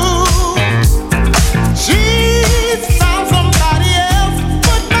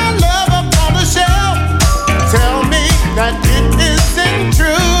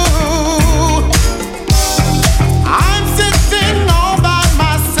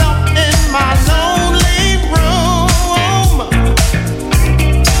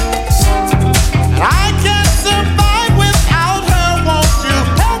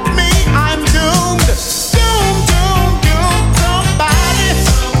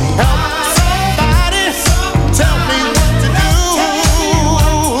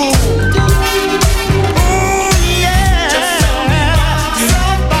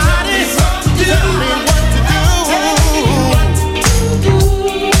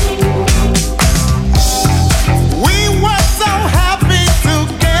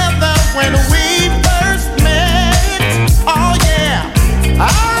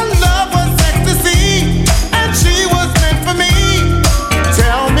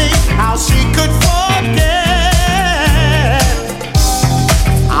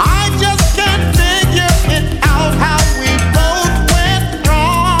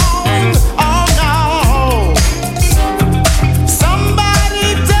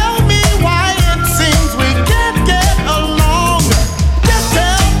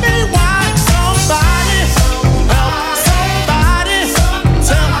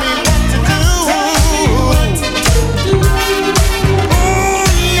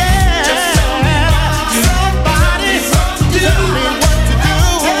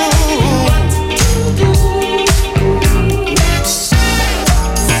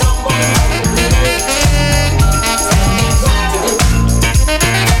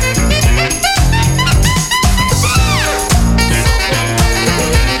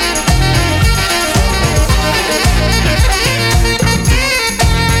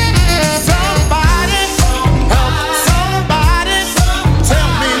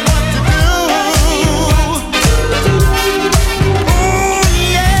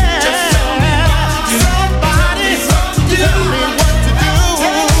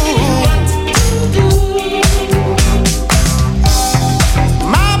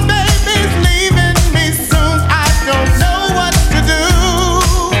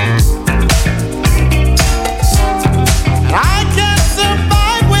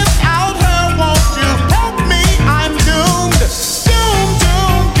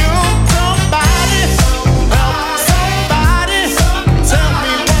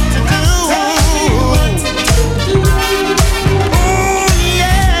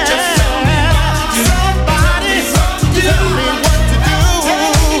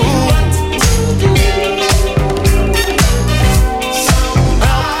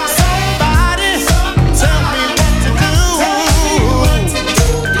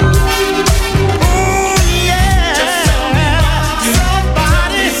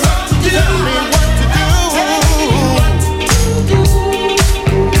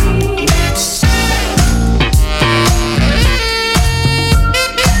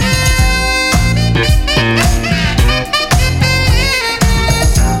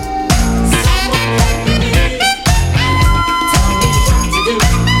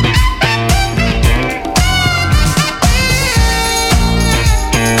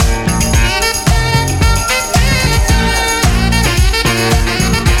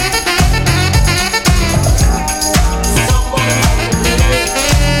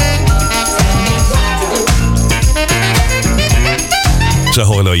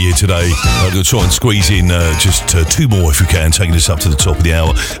today. I'm going to try and squeeze in just two more if we can, taking us up to the top of the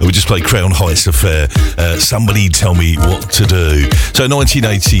hour. We just played Crown Heights Affair. Somebody tell me what to do. So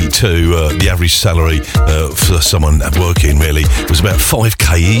 1982, the average salary for someone working really was about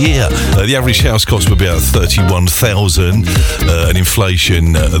 5k a year. The average house cost was about 31,000, and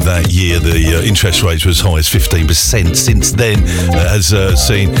inflation that year, the interest rates were as high as 15%. Since then, has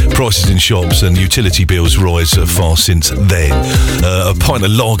seen prices in shops and utility bills rise fast since then. A pint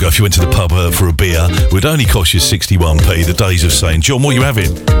of lager, if you went to the pub for a beer, would only cost you 61p. The days of saying, John, what are you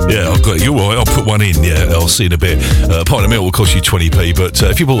having? Yeah, I've got you. All right, I'll put one in. Yeah, I'll see in a bit. A pint of milk will cost you 20p, but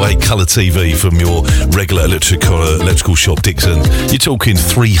if you bought a colour TV from your regular electrical shop, Dixon, you're talking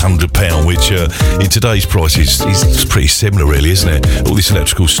 £300, which in today's prices is pretty similar, really, isn't it? All this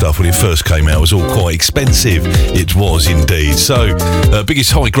electrical stuff, when it first came out, was all quite expensive. It was indeed. So,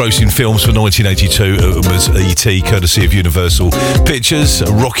 biggest high-grossing films for 1982 was E.T., courtesy of Universal Pictures.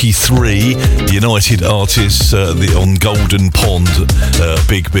 Rocky 3, United Artists on Golden Pond,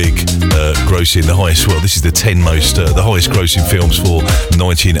 big grossing, the highest. Well, this is the 10 most, the highest grossing films for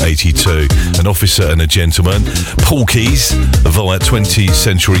 1982. An Officer and a Gentleman, Porky's via 20th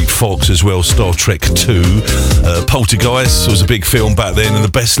Century Fox as well. Star Trek 2, Poltergeist was a big film back then, and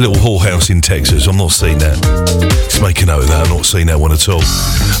The Best Little Whorehouse in Texas. I'm not seeing that. Just make a note of that. I'm not seeing that one at all.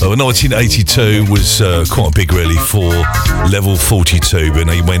 1982 was quite big really for Level 42 when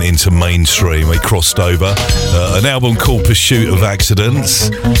they went into mainstream. They crossed over. An album called Pursuit of Accidents.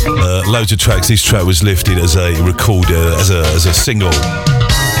 Loads of tracks. This track was lifted as a record, as a single.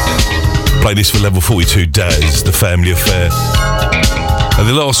 Play this for Level 42 Daz, The Family Affair. And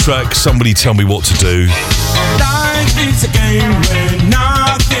the last track, Somebody Tell Me What to Do. Life is a game where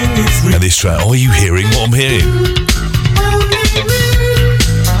nothing is real. And this track, are you hearing what I'm hearing?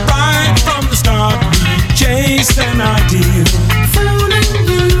 Right from the start, we chased an ideal.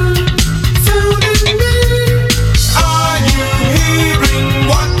 Are you hearing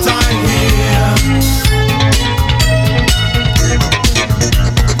what I hear?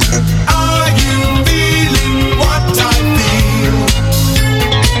 Are you feeling what I feel?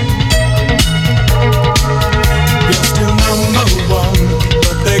 You're still number one,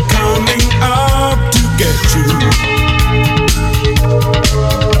 but they're coming up to get you.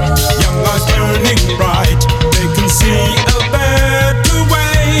 Young eyes burning bright, they can see a better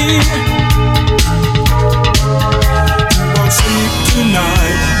way. You won't sleep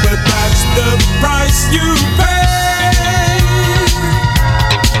tonight, but that's the price you pay.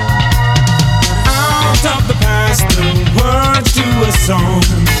 Out of the past, the words to a song.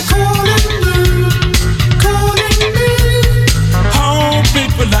 Calling me. Hope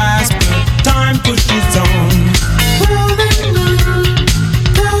it will last, but time pushes on. Calling me.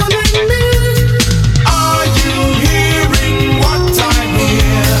 Are you hearing what I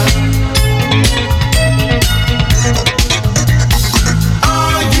hear?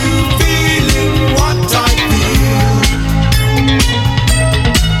 Are you feeling what I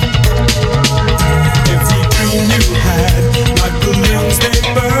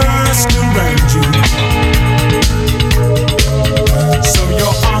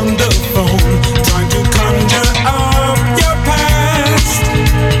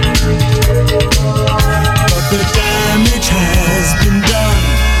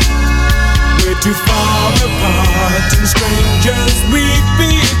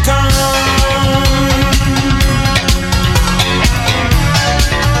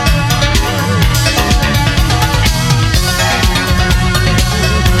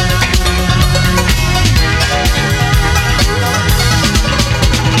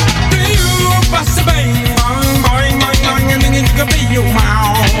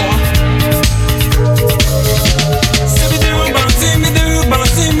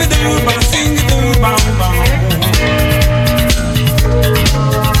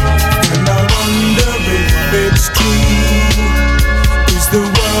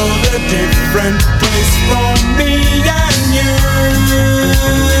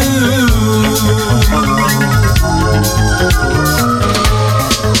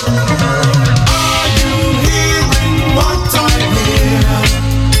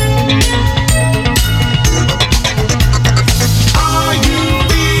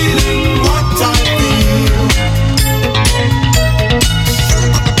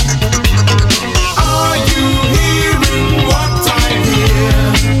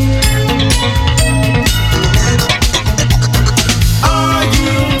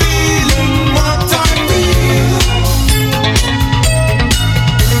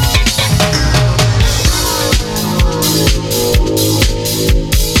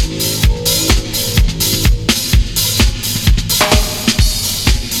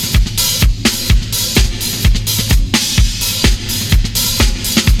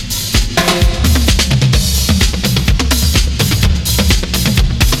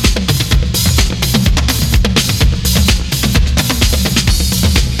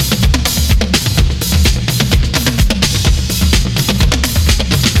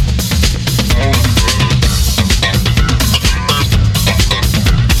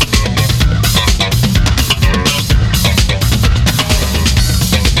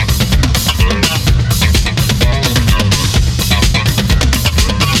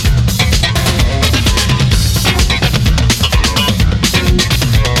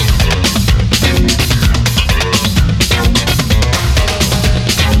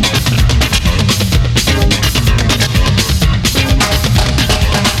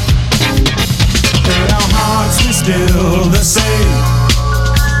still the same.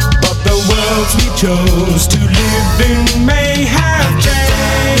 But the worlds we chose to live in may have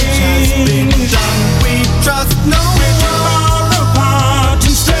changed. We trust no one. We're far apart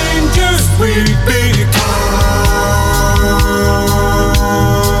and strangers we've become.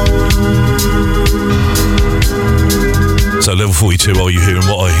 So level 42, are you hearing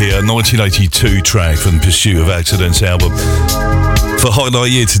what I hear? 1982 track from Pursuit of Accidents album. For Highlight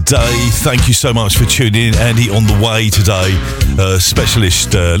Year today, thank you so much for tuning in. Andy on the way today,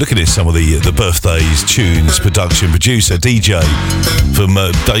 specialist looking at some of the birthdays, tunes, production, producer, DJ from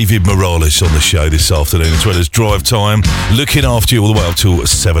David Morales on the show this afternoon, as well as Drive Time, looking after you all the way up till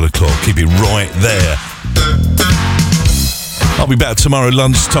 7 o'clock. Keep it right there. I'll be back tomorrow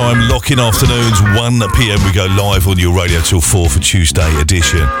lunchtime, Lockin afternoons, 1 PM. We go live on your radio till 4 for Tuesday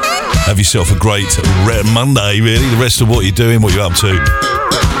edition. Have yourself a great Monday, really. The rest of what you're doing, what you're up to.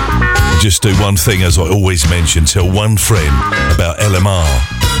 Just do one thing, as I always mention. Tell one friend about LMR.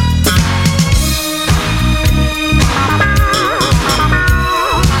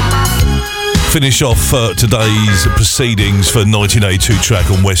 Finish off today's proceedings for 1982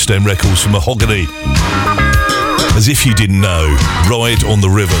 track on West End Records from Mahogany. As if you didn't know, Ride on the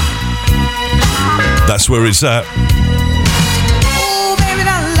Rhythm. That's where it's at. Oh, baby,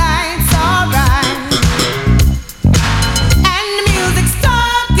 the lights are right, and the music's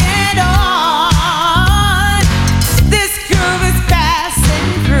talking on. This groove is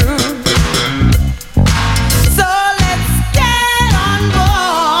passing through, so let's get on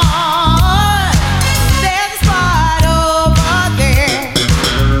board. There's a spot over there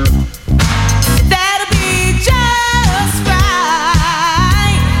that'll be just right.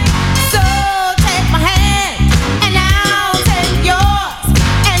 So take my hand and I'll take yours,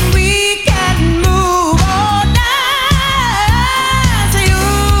 and we can move on down. So you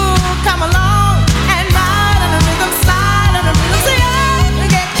come along and ride on the rhythm, slide on the rhythm. So you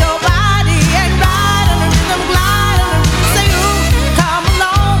get your body and ride on the rhythm, glide on the rhythm. So you come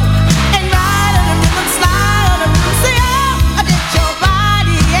along and ride on the rhythm, slide on the rhythm. So you get your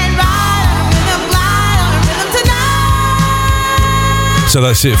body and ride on the rhythm, glide on the rhythm tonight. So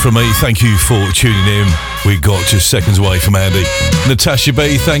that's it from me. Thank you for tuning in. We got just seconds away from Andy. Natasha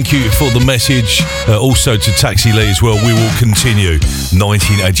B, thank you for the message. Also to Taxi Lee as well. We will continue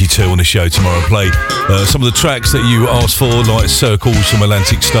 1982 on the show tomorrow. Play some of the tracks that you asked for, like Circles from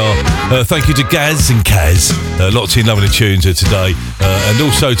Atlantic Star. Thank you to Gaz and Kaz. Lots in loving the tunes today. And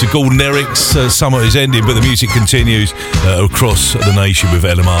also to Gordon Eric's summer is ending, but the music continues across the nation with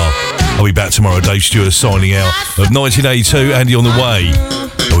LMR. I'll be back tomorrow. Dave Stewart signing out of 1982. Andy on the way.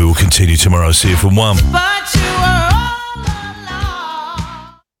 And we will continue tomorrow. See you from 1. But you